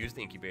incubator. To use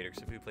the incubator,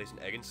 simply place an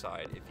egg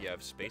inside. If you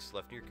have space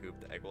left in your coop,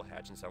 the egg will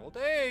hatch in several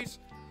days.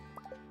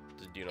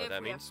 Do you know what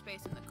that means? If we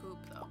have space in the coop,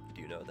 though.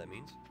 Do you know what that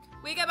means?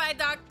 We can buy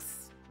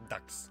ducks.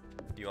 Ducks.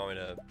 Do you want me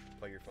to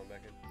plug your phone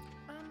back in?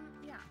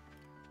 Yeah.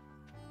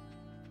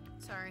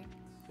 Sorry.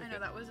 Okay. I know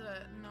that was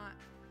a not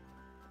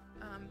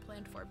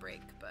planned for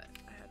break, but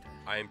I had to.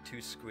 I am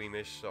too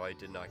squeamish, so I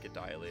did not get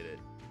dilated.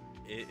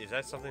 Is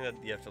that something that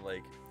you have to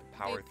like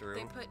power through?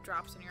 They put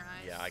drops in your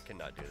eyes. Yeah, I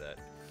cannot do that.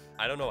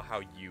 I don't know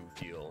how you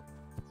deal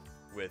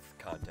with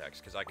contacts,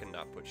 because I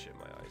cannot put shit in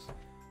my eyes.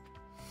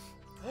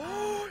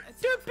 Oh,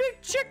 they're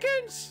big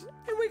chickens!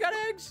 And we got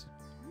eggs!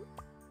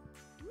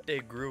 They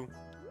grew.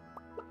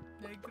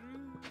 They grew.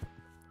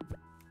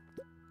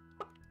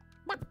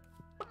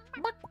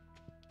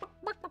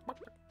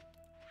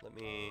 Let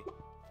me...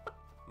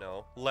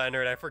 No.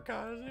 Leonard, I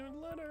forgot his name was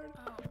Leonard.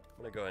 Oh. I'm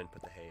gonna go ahead and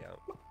put the hay out.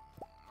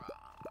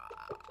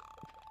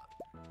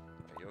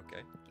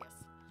 Okay.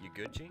 Yes. You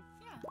good, G?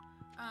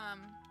 Yeah.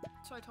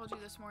 So I told you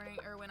this morning,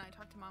 or when I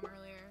talked to Mom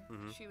earlier,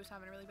 she was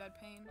having a really bad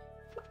pain.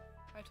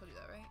 I told you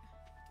that, right?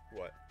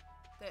 What?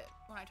 That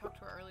when I talked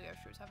to her earlier,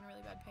 she was having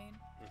really bad pain.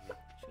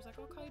 She was like,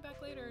 I'll call you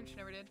back later, and she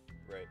never did.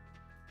 Right.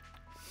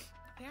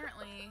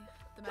 Apparently,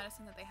 the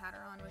medicine that they had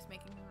her on was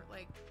making her,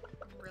 like,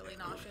 really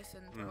nauseous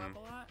and throw up a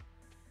lot.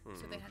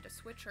 So they had to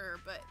switch her,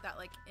 but that,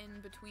 like,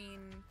 in-between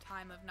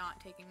time of not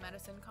taking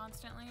medicine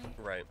constantly.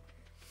 Right.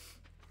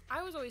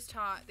 I was always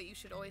taught that you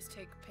should always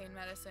take pain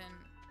medicine,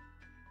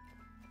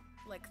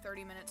 like,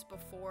 30 minutes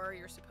before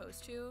you're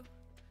supposed to,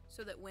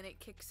 so that when it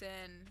kicks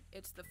in,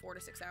 it's the 4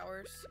 to 6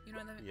 hours. You know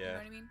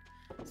what I mean?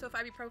 So if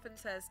ibuprofen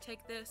says,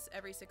 take this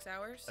every 6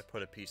 hours. I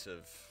put a piece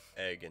of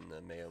egg in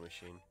the mayo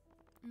machine.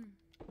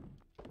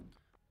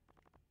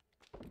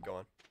 Go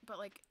on. But,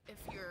 like, if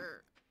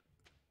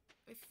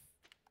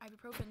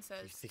ibuprofen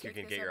says, You think take you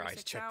can this get your every eyes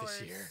 6 checked hours,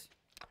 this year?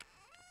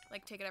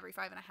 like, take it every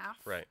 5.5.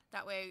 Right.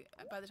 That way,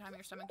 by the time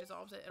your stomach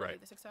dissolves it, it'll be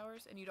the 6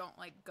 hours, and you don't,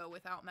 like, go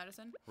without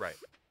medicine. Right.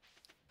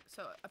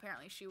 So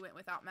apparently she went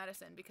without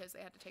medicine because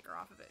they had to take her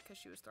off of it because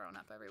she was throwing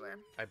up everywhere.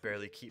 I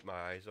barely keep my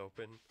eyes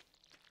open.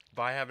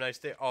 Bye, have a nice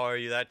day. Oh, are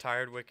you that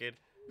tired, Wicked?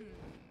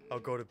 I'll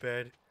go to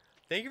bed.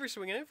 Thank you for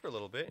swinging in for a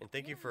little bit, and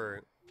thank you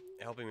for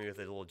helping me with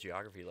a little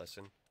geography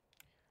lesson.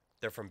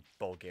 They're from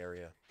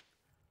Bulgaria,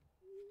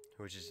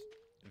 which is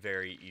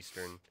very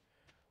Eastern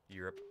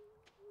Europe.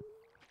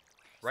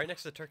 Right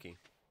next to Turkey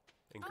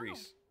and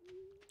Greece.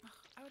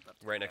 I would love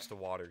to Right go next there.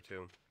 to water,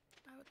 too.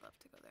 I would love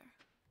to go there.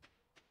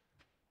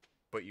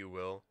 But you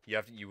will.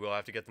 You will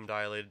have to get them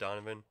dilated,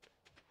 Donovan.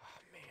 Oh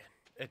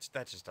man,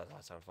 that just does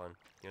not sound fun.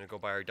 You wanna go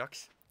buy our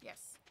ducks?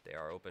 Yes. They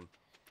are open.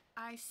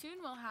 I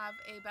soon will have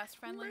a best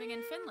friend living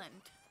in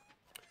Finland.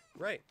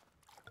 Right.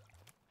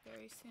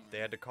 Very soon. They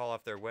had to call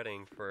off their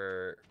wedding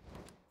for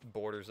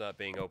borders not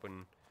being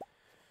open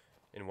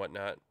and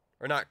whatnot.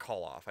 Or not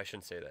call off. I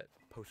shouldn't say that.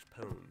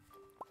 Postpone.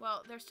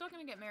 Well, they're still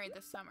gonna get married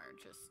this summer,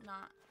 just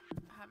not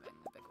having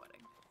a big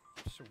wedding.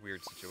 It's a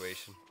weird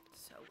situation.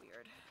 So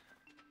weird.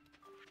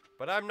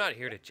 But I'm not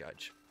here to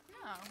judge.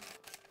 No.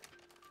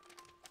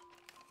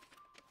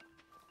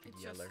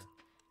 It's Yeller. just,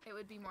 it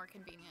would be more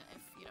convenient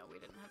if, we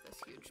didn't have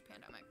this huge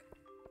pandemic.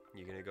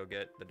 You gonna go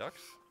get the ducks?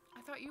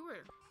 I thought you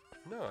were.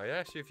 No, I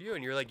asked you if you,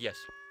 and you're like, yes.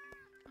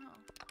 Oh.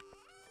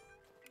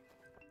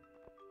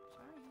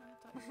 Sorry,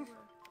 I thought you were.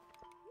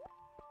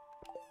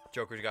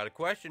 Joker's got a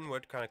question.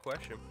 What kind of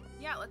question?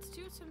 Yeah, let's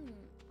do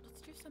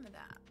some of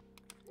that.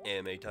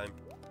 AMA time.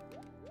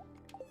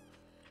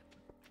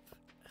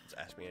 Just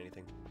ask me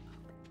anything.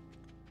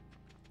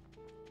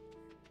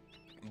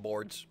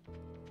 Boards.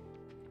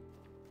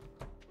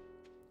 Where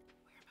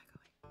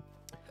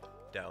am I going?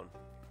 Down.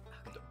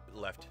 Okay.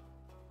 Left.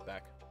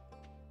 Back.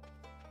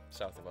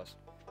 South of us.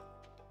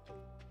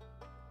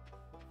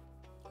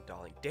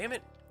 Darling. Damn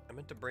it! I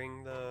meant to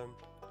bring the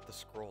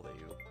scroll that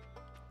you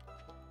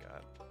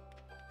got.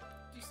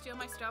 Did you steal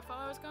my stuff while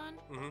I was gone?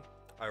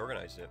 I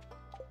organized it.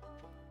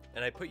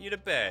 And I put you to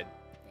bed.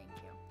 Thank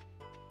you.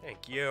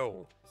 Thank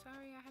you.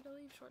 Sorry, I had to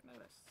leave short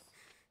notice.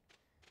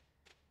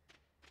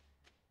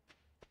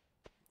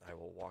 I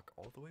will walk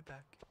all the way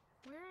back.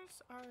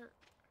 Where's our...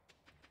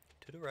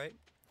 To the right.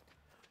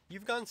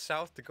 You've gone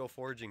south to go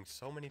foraging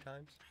so many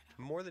times.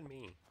 More than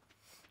me.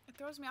 It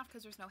throws me off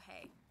because there's no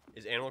hay.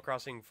 Is Animal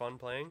Crossing fun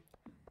playing?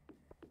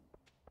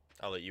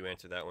 I'll let you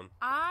answer that one.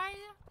 I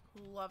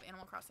love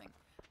Animal Crossing.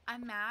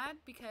 I'm mad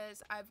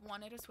because I've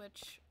wanted a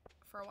Switch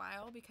for a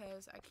while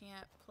because I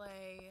can't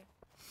play...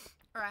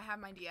 Or I have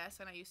my DS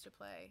and I used to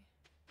play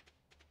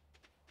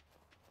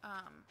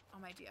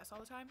on my DS all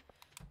the time.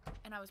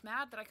 And I was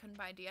mad that I couldn't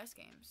buy DS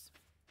games.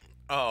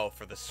 Oh,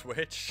 for the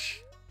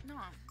Switch? No.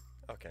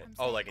 Okay. I'm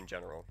Oh, saying- like in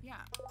general.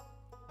 Yeah.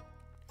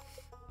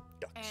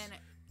 Ducks. And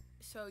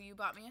so you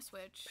bought me a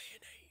Switch.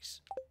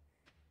 Mayonnaise.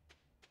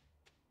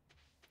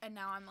 And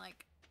now I'm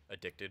like,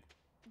 Addicted.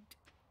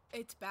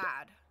 it's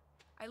bad.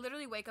 I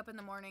literally wake up in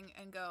the morning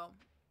and go,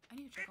 I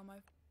need to check on my...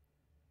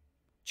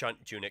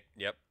 Chunt, Junik.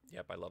 Yep,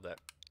 I love that.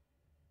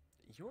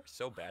 You are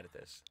so bad at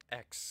this.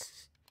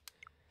 X.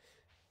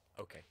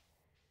 Okay.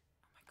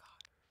 Oh my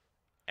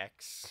god.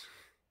 X.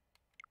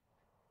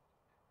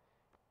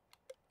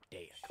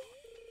 Data.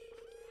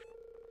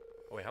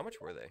 Oh wait, how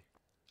much were they?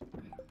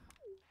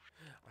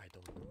 I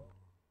don't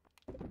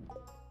know.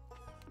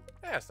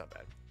 That's not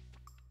bad.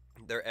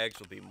 Their eggs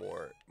will be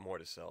more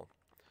to sell.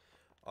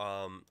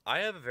 I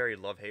have a very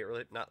love-hate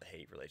not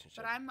hate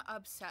relationship. But I'm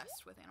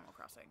obsessed with Animal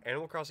Crossing.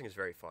 Animal Crossing is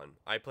very fun.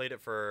 I played it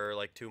for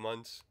like 2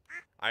 months.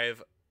 I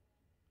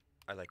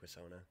like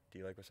Wasona. Do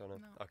you like Wasona?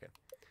 No. Okay.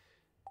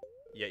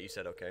 Yeah, you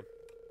said okay.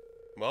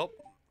 Well,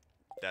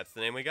 that's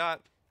the name we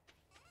got.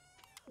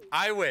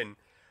 I win.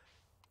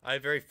 I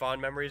have very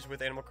fond memories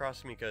with Animal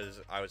Crossing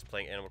because I was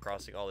playing Animal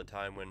Crossing all the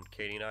time when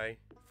Katie and I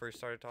first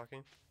started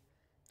talking.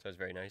 So it was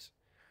very nice.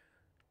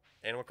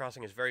 Animal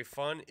Crossing is very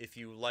fun if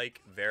you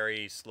like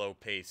very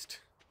slow-paced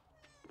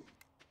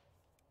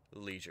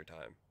leisure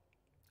time.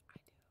 I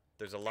do.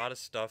 There's a lot of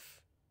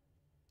stuff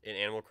in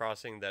Animal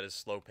Crossing that is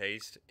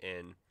slow-paced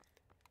and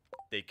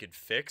they could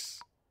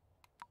fix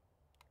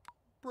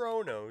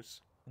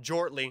Bronos.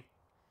 Jortly.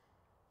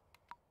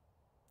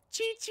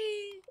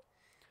 Chi-chi.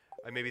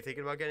 I may be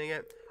thinking about getting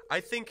it. I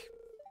think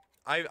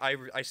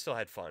I still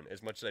had fun.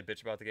 As much as I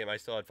bitch about the game, I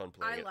still had fun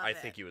playing it. I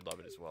think you would love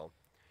it as well.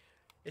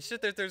 It's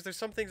just that there's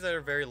some things that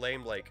are very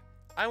lame, like,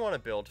 I want to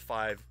build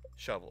 5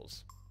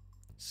 shovels.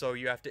 So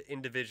you have to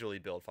individually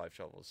build 5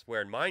 shovels.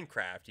 Where in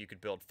Minecraft, you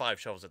could build 5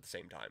 shovels at the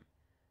same time.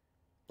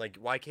 Like,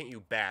 why can't you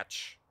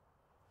batch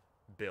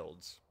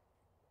builds?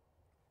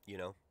 You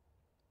know?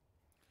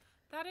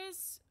 That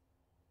is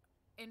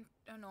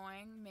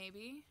annoying,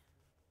 maybe.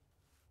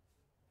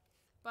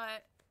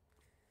 But...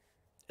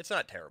 It's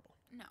not terrible.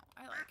 No,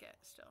 I like it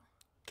still.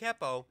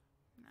 Capo.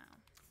 No.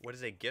 What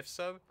is a gift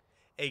sub?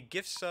 A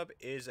gift sub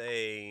is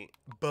a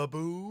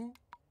baboo.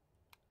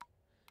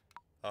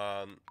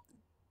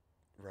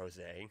 Rose.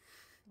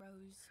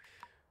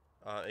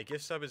 A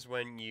gift sub is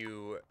when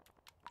you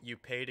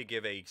pay to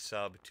give a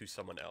sub to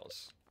someone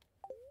else.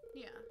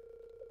 Yeah.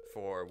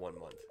 For 1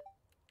 month.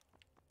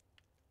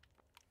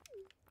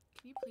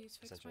 Can you please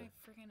fix my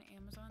freaking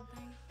Amazon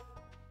thing?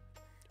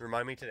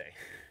 Remind me today.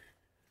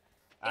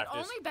 It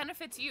only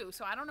benefits you,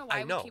 so I don't know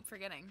why we keep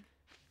forgetting.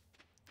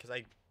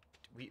 Because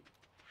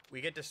we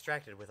get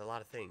distracted with a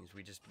lot of things.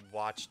 We just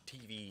watch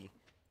TV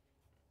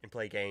and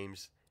play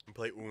games and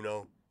play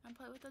Uno. And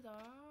play with the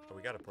dog. But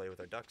we gotta play with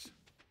our ducks.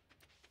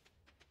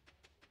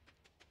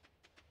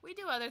 We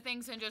do other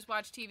things than just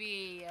watch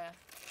TV.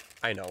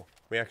 I know.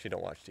 We actually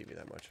don't watch TV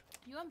that much.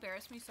 You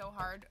embarrassed me so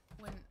hard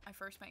when I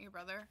first met your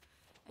brother.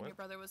 And your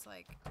brother was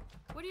like,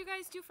 what do you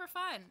guys do for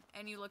fun?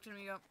 And you looked at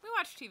me and go, we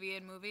watch TV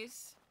and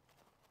movies.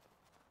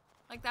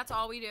 Like, that's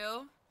all we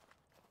do.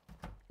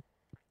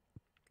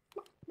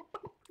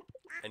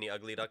 Any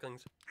ugly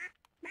ducklings?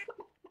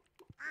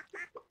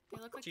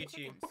 They look like Chi-Chi.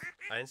 chickens.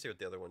 I didn't see what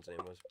the other one's name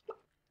was.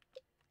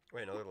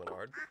 Wait, another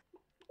Leonard.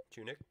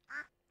 Tunic.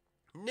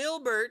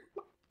 Nilbert.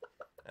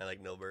 I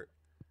like Nilbert.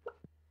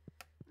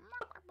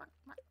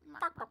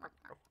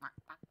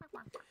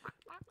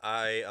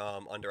 I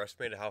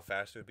underestimated how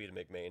fast it would be to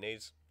make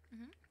mayonnaise.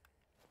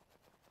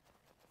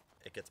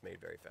 It gets made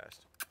very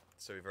fast.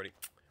 So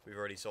we've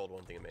already sold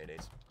one thing of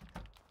mayonnaise.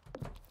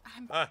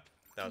 That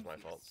was my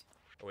fault.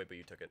 Oh wait, but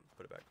you took it.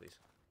 Put it back, please.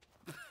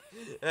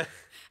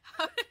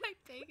 How did I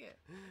take it?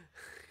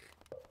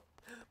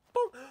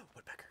 Boom!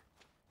 Woodpecker.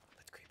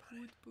 Let's creep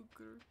on it.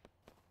 Woodpecker.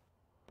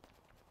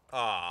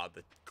 Ah,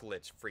 the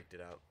glitch freaked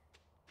it out.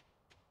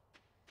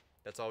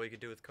 That's all we could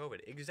do with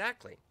COVID.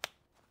 Exactly.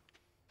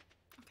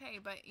 Okay,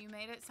 but you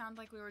made it sound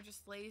like we were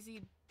just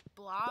lazy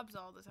blobs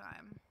all the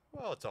time.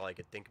 Well, it's all I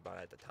could think about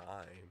at the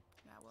time.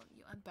 Yeah, well,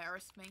 you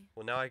embarrassed me.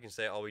 Well, now I can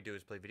say all we do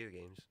is play video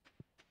games.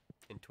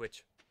 In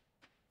Twitch.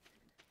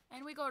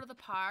 And we go to the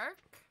park.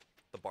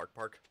 The Bark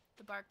Park.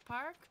 The Bark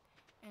Park.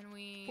 And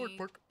we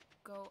Bark.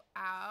 go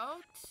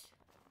out.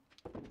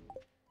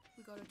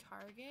 We go to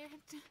Target.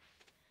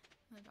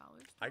 The dollar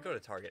store. I go to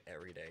Target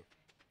every day.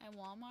 And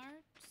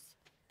Walmart's.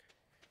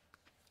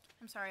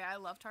 I'm sorry, I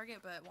love Target,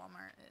 but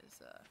Walmart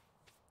is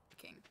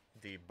king.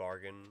 The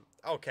bargain.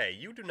 Okay,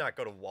 you do not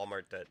go to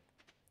Walmart to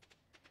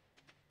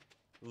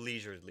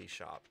leisurely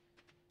shop.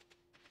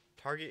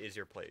 Target is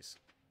your place,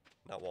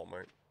 not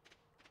Walmart.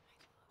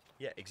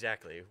 Yeah,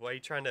 exactly. Why are you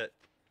trying to...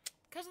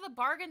 Because the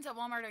bargains at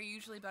Walmart are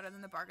usually better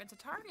than the bargains at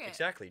Target.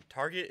 Exactly.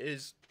 Target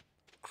is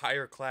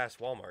higher class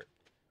Walmart.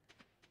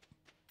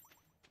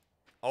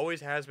 Always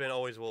has been,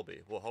 always will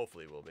be. Well,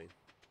 hopefully will be.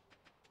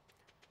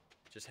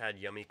 Just had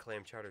yummy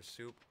clam chowder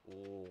soup.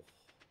 Ooh.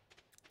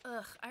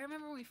 Ugh, I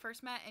remember when we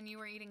first met and you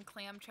were eating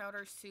clam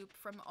chowder soup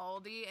from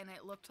Aldi and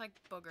it looked like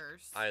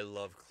boogers. I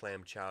love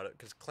clam chowder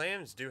because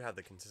clams do have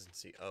the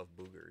consistency of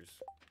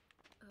boogers.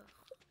 Ugh.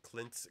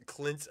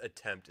 Clint's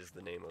Attempt is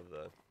the name of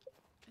the...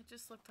 It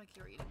just looked like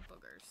you were eating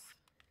boogers.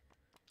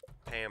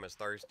 Pam is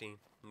thirsty.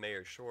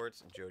 Mayor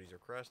Schwartz, Jody's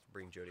request.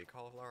 Bring Jody a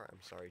cauliflower.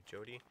 I'm sorry,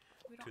 Jody.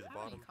 We don't to the have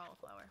bottom. any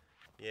cauliflower.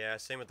 Yeah,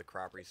 same with the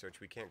crop research.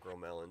 We can't grow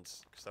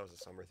melons because that was a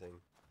summer thing.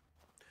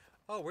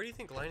 Oh, where do you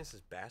think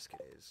Linus's basket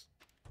is?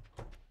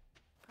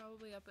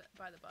 Probably up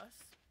by the bus.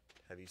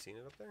 Have you seen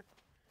it up there?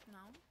 No.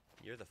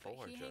 You're the fool,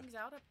 aren't He you? hangs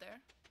out up there.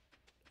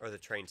 Or the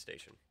train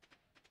station.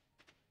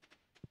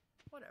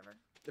 Whatever.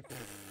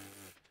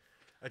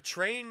 A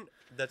train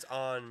that's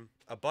on...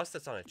 A bus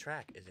that's on a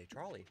track is a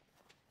trolley.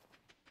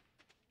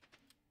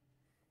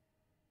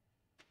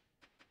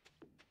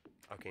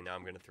 Okay, now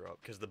I'm going to throw up.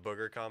 Because the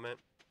booger comment.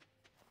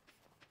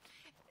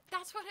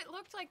 That's what it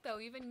looked like, though.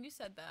 Even you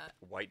said that.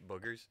 White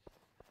boogers.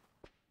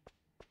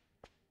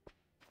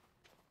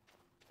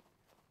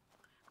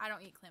 I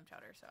don't eat clam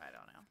chowder, so I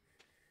don't know.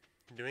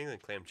 New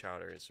England clam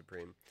chowder is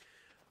supreme.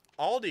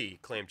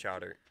 Aldi clam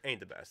chowder ain't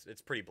the best.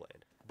 It's pretty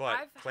bland.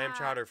 But clam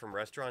chowder from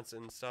restaurants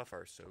and stuff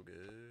are so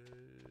good.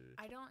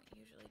 I don't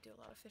usually do a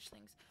lot of fish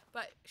things,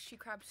 but she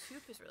crab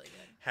soup is really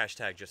good.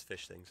 Hashtag just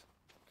fish things.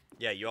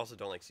 Yeah, you also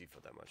don't like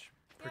seafood that much.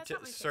 Yeah, it's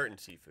not my certain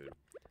seafood.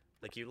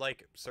 Like you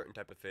like certain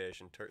type of fish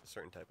and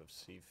certain type of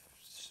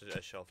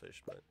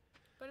shellfish, but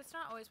it's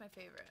not always my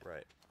favorite.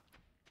 Right.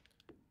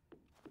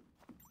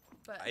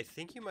 But I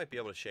think you might be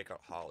able to shake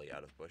out holly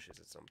out of bushes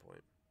at some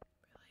point.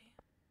 really,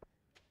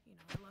 you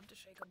know, I love love to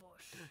shake a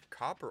bush.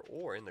 Copper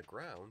ore in the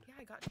ground? Yeah,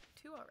 I got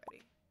 2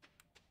 already.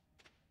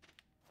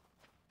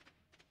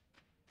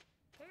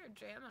 They're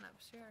jamming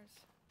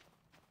upstairs.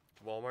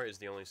 Walmart is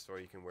the only store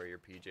you can wear your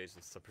PJs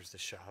and slippers to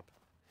shop.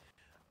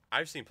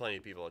 I've seen plenty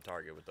of people at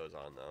Target with those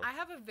on, though. I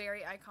have a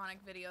very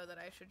iconic video that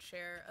I should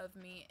share of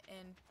me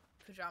in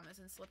pajamas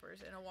and slippers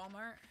in a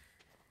Walmart.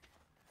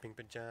 Pink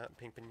pinatas,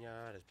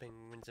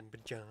 penguins and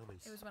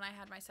pajamas. It was when I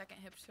had my second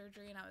hip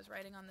surgery and I was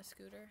riding on the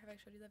scooter. Have I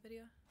showed you that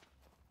video?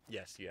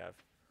 Yes, you have.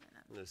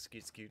 I know. The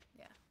scoot scoot.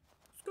 Yeah.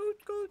 Scoot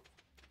scoot.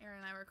 Aaron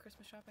and I were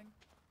Christmas shopping.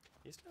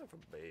 He's time for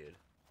bed.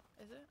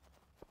 Is it?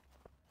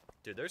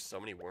 Dude, there's so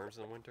many worms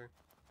in the winter.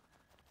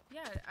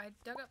 Yeah, I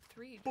dug up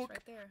 3 just Book.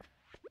 right there.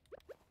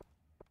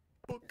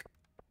 Book.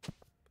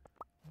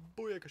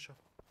 Booyakasha.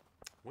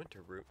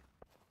 Winter root.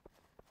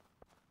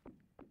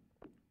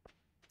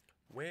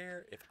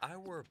 Where, if I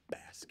were a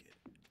basket,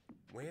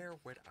 where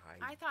would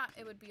I... I thought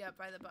it would be up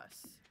by the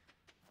bus.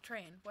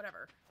 Train,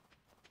 whatever.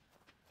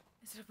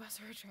 Is it a bus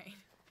or a train?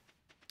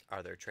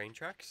 Are there train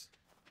tracks?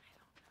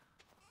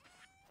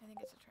 I think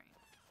it's a train.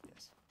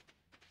 Yes.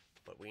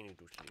 But we need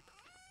to sleep.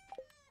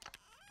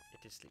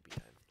 It is sleepy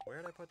time. Where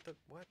did I put the...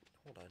 What?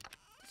 Hold on.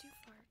 Did you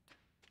fart?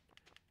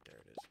 There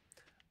it is.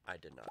 I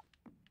did not.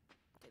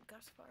 Did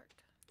Gus fart?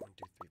 1,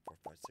 2, 3, 4,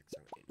 5, 6,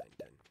 7, 8, 9,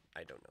 10.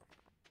 I don't know.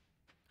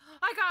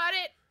 I got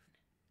it!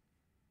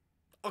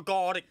 I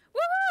got it!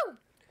 Woohoo!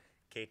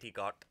 Katie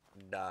got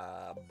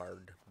the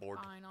board.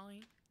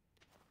 Finally.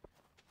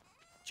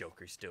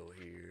 Joker's still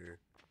here.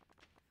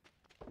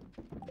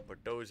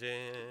 Put those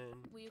in.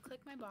 Will you click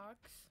my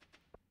box?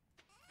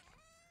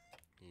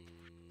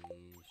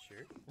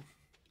 Sure.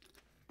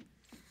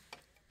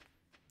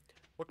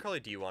 What color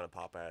do you want to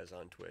pop as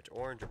on Twitch?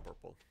 Orange or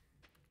purple?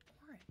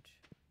 Orange.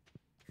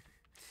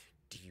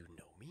 Do you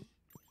know me?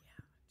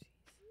 Yeah,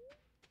 jeez.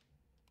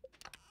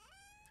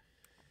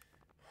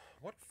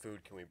 What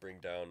food can we bring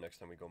down next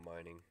time we go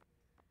mining?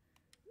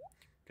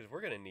 Because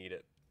we're gonna need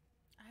it.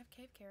 I have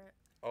cave carrot.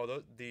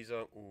 Oh, these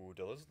ooh,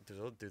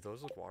 do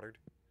those look watered?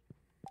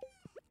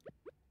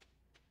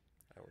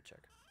 I will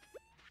check.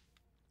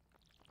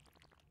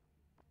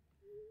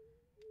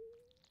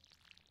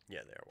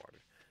 Yeah, they are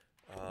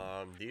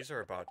watered. These are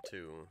about to.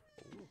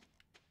 Ooh.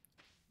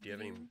 Do you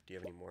have any? Do you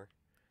have any more?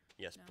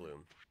 Yes, No.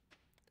 bloom.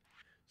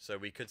 So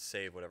we could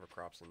save whatever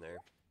crops in there.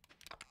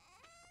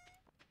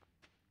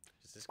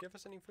 Does this give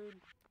us any food?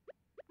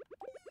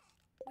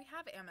 We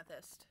have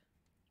amethyst.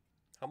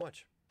 How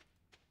much?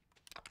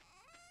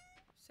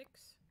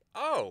 6.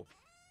 Oh!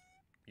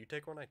 You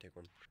take one, I take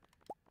one.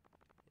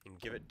 And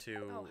give it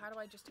to... Oh, how do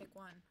I just take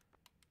one?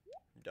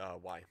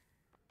 Y.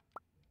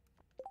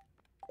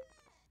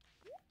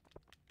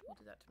 We'll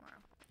do that tomorrow.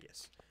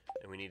 Yes.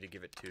 And we need to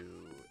give it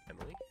to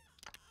Emily.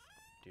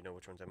 Do you know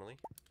which one's Emily?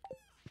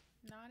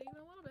 Not even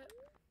a little bit.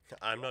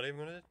 I'm not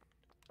even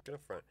gonna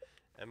front.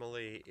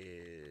 Emily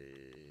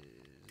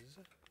is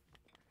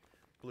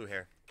blue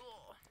hair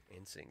Ugh.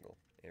 and single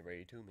and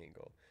ready to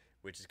mingle,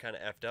 which is kind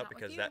of effed up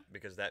Not with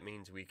because that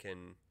means we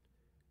can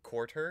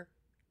court her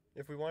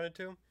if we wanted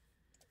to.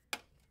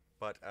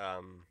 But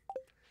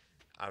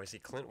obviously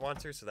Clint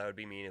wants her, so that would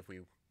be mean if we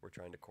were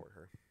trying to court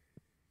her.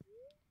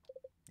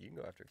 You can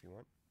go after if you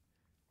want.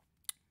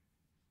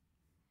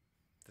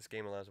 This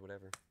game allows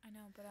whatever. I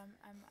know, but I'm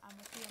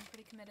with you. I'm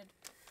pretty committed.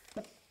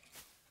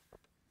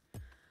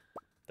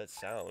 That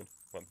sound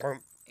went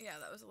bump. Yeah,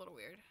 that was a little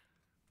weird.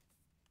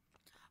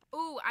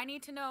 Ooh, I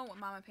need to know,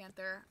 Mama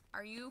Panther,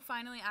 are you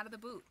finally out of the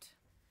boot?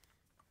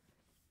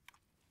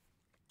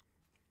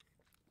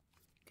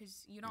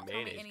 Because you don't tell me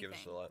Mayonnaise anything.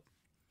 gives us a lot.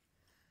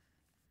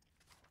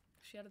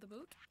 Is she out of the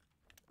boot?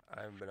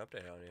 I haven't been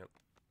updated on it yet.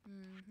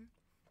 Mm-hmm.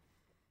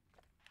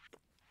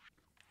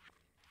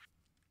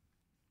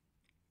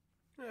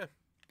 Yeah.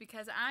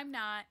 Because I'm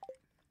not.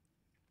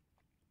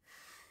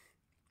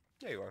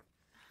 Yeah, you are.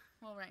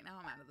 Well, right now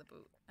I'm out of the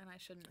boot, and I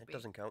shouldn't It be.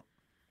 doesn't count.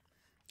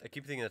 I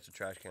keep thinking that's a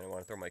trash can. I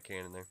want to throw my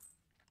can in there.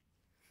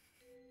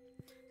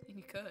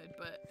 You could,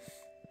 but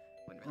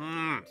wouldn't really do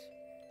much.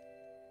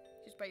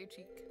 Just bite your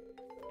cheek.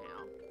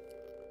 Ow.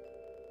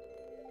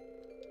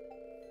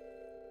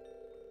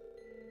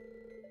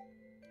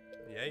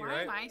 Yeah, you're Why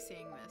right. am I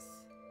seeing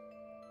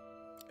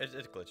this?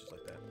 It glitches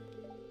like that.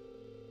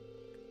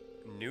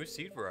 New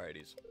seed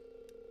varieties.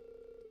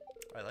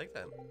 I like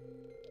that.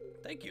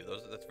 Thank you.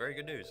 That's very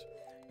good news.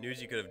 News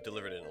you could have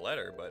delivered in a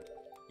letter, but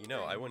you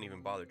know, I wouldn't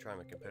even bother trying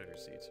my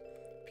competitor's seeds.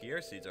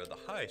 Pierre's seeds are the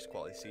highest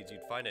quality seeds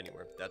you'd find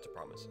anywhere. That's a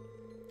promise.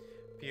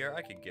 Pierre,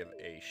 I could give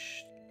a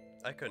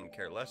I couldn't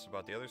care less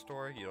about the other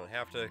store. You don't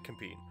have to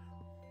compete.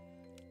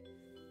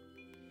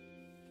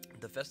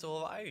 The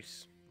Festival of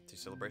Ice. It's a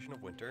celebration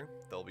of winter.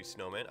 There'll be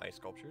snowmen, ice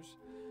sculptures.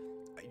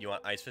 You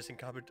want ice fishing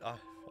competition?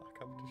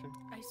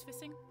 Ice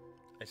fishing?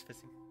 Ice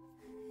fishing.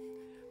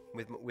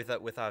 With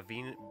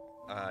Jener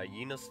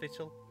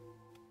Schwitzel?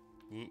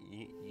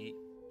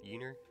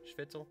 Jener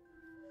Schwitzel?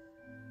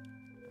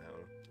 I don't know.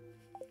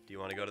 Do you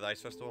want to go to the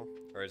ice festival?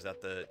 Or is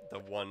that the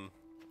one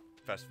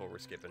festival we're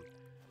skipping?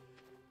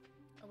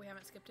 Oh, we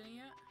haven't skipped any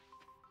yet?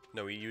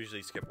 No, we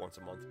usually skip once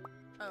a month.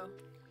 Oh.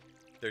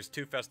 There's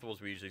 2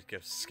 festivals, we usually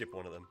skip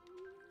one of them.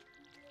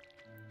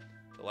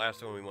 The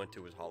last one we went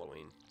to was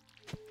Halloween.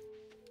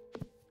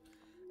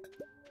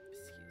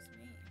 Excuse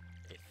me.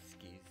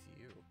 Excuse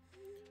you.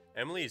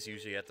 Emily is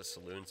usually at the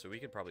saloon, so we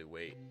could probably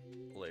wait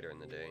later in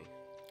the day.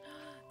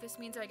 This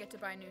means I get to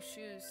buy new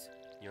shoes.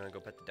 You want to go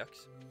pet the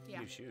ducks? Yeah.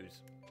 New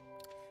shoes.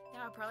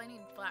 Yeah, I'll probably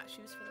need flat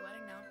shoes for the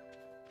wedding now.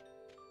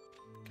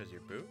 Because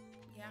your boot?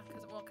 Yeah,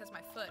 because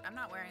my foot. I'm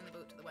not wearing the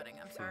boot to the wedding.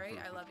 I'm sorry,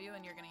 I love you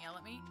and you're going to yell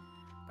at me,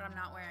 but I'm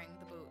not wearing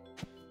the boot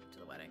to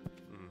the wedding.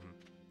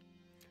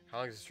 How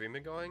long has the stream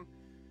been going?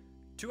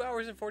 2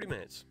 hours and 40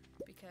 minutes.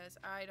 Because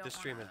I don't This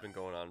stream has been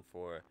going on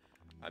for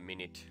a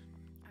minute.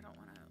 I don't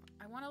want to...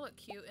 I want to look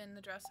cute in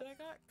the dress that I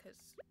got,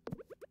 because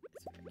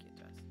it's a very cute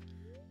dress.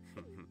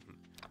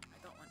 I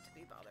don't want to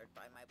be bothered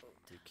by my boot.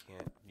 We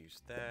can't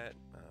use that.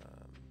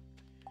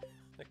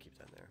 I keep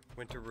that in there.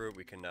 Winter root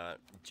we cannot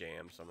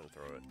jam, so I'm gonna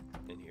throw it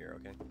in here,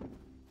 okay?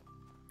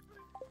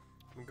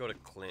 We can go to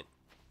Clint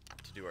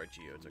to do our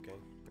geodes, okay?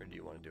 Or do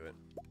you want to do it?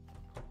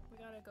 We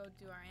gotta go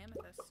do our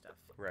amethyst stuff.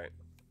 Right.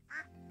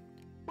 I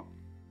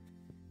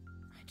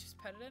just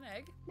petted an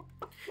egg.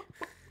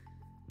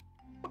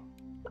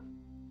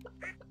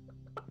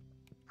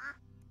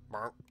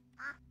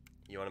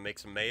 You want to make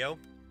some mayo?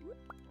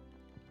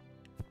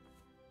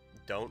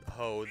 Don't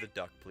hoe the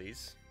duck,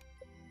 please.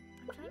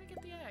 I'm trying to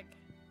get the egg.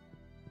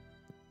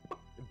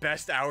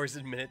 Best hours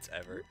and minutes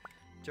ever.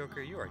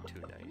 Joker, you are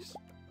too nice.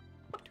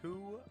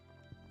 Too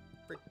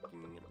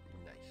freaking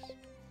nice.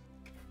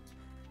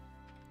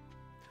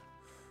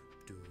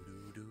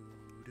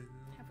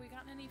 Have we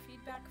gotten any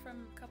feedback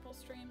from couple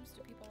streams?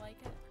 Do people like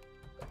it?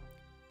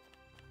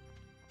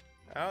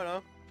 I don't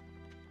know.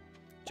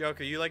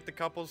 Joker, you like the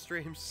couple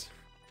streams?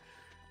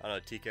 I don't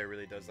know, TK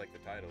really does like the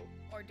title.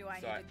 Or do I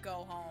So need to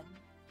go home?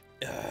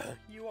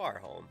 You are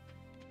home.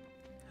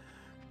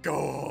 Go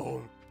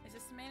home! Is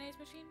this the mayonnaise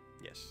machine?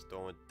 Yes, the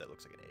one that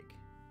looks like an egg.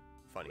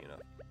 Funny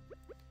enough.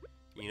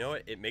 You know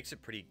what? It makes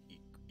it pretty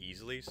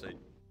easily, so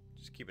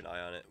just keep an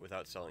eye on it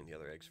without selling the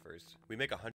other eggs first. We make 100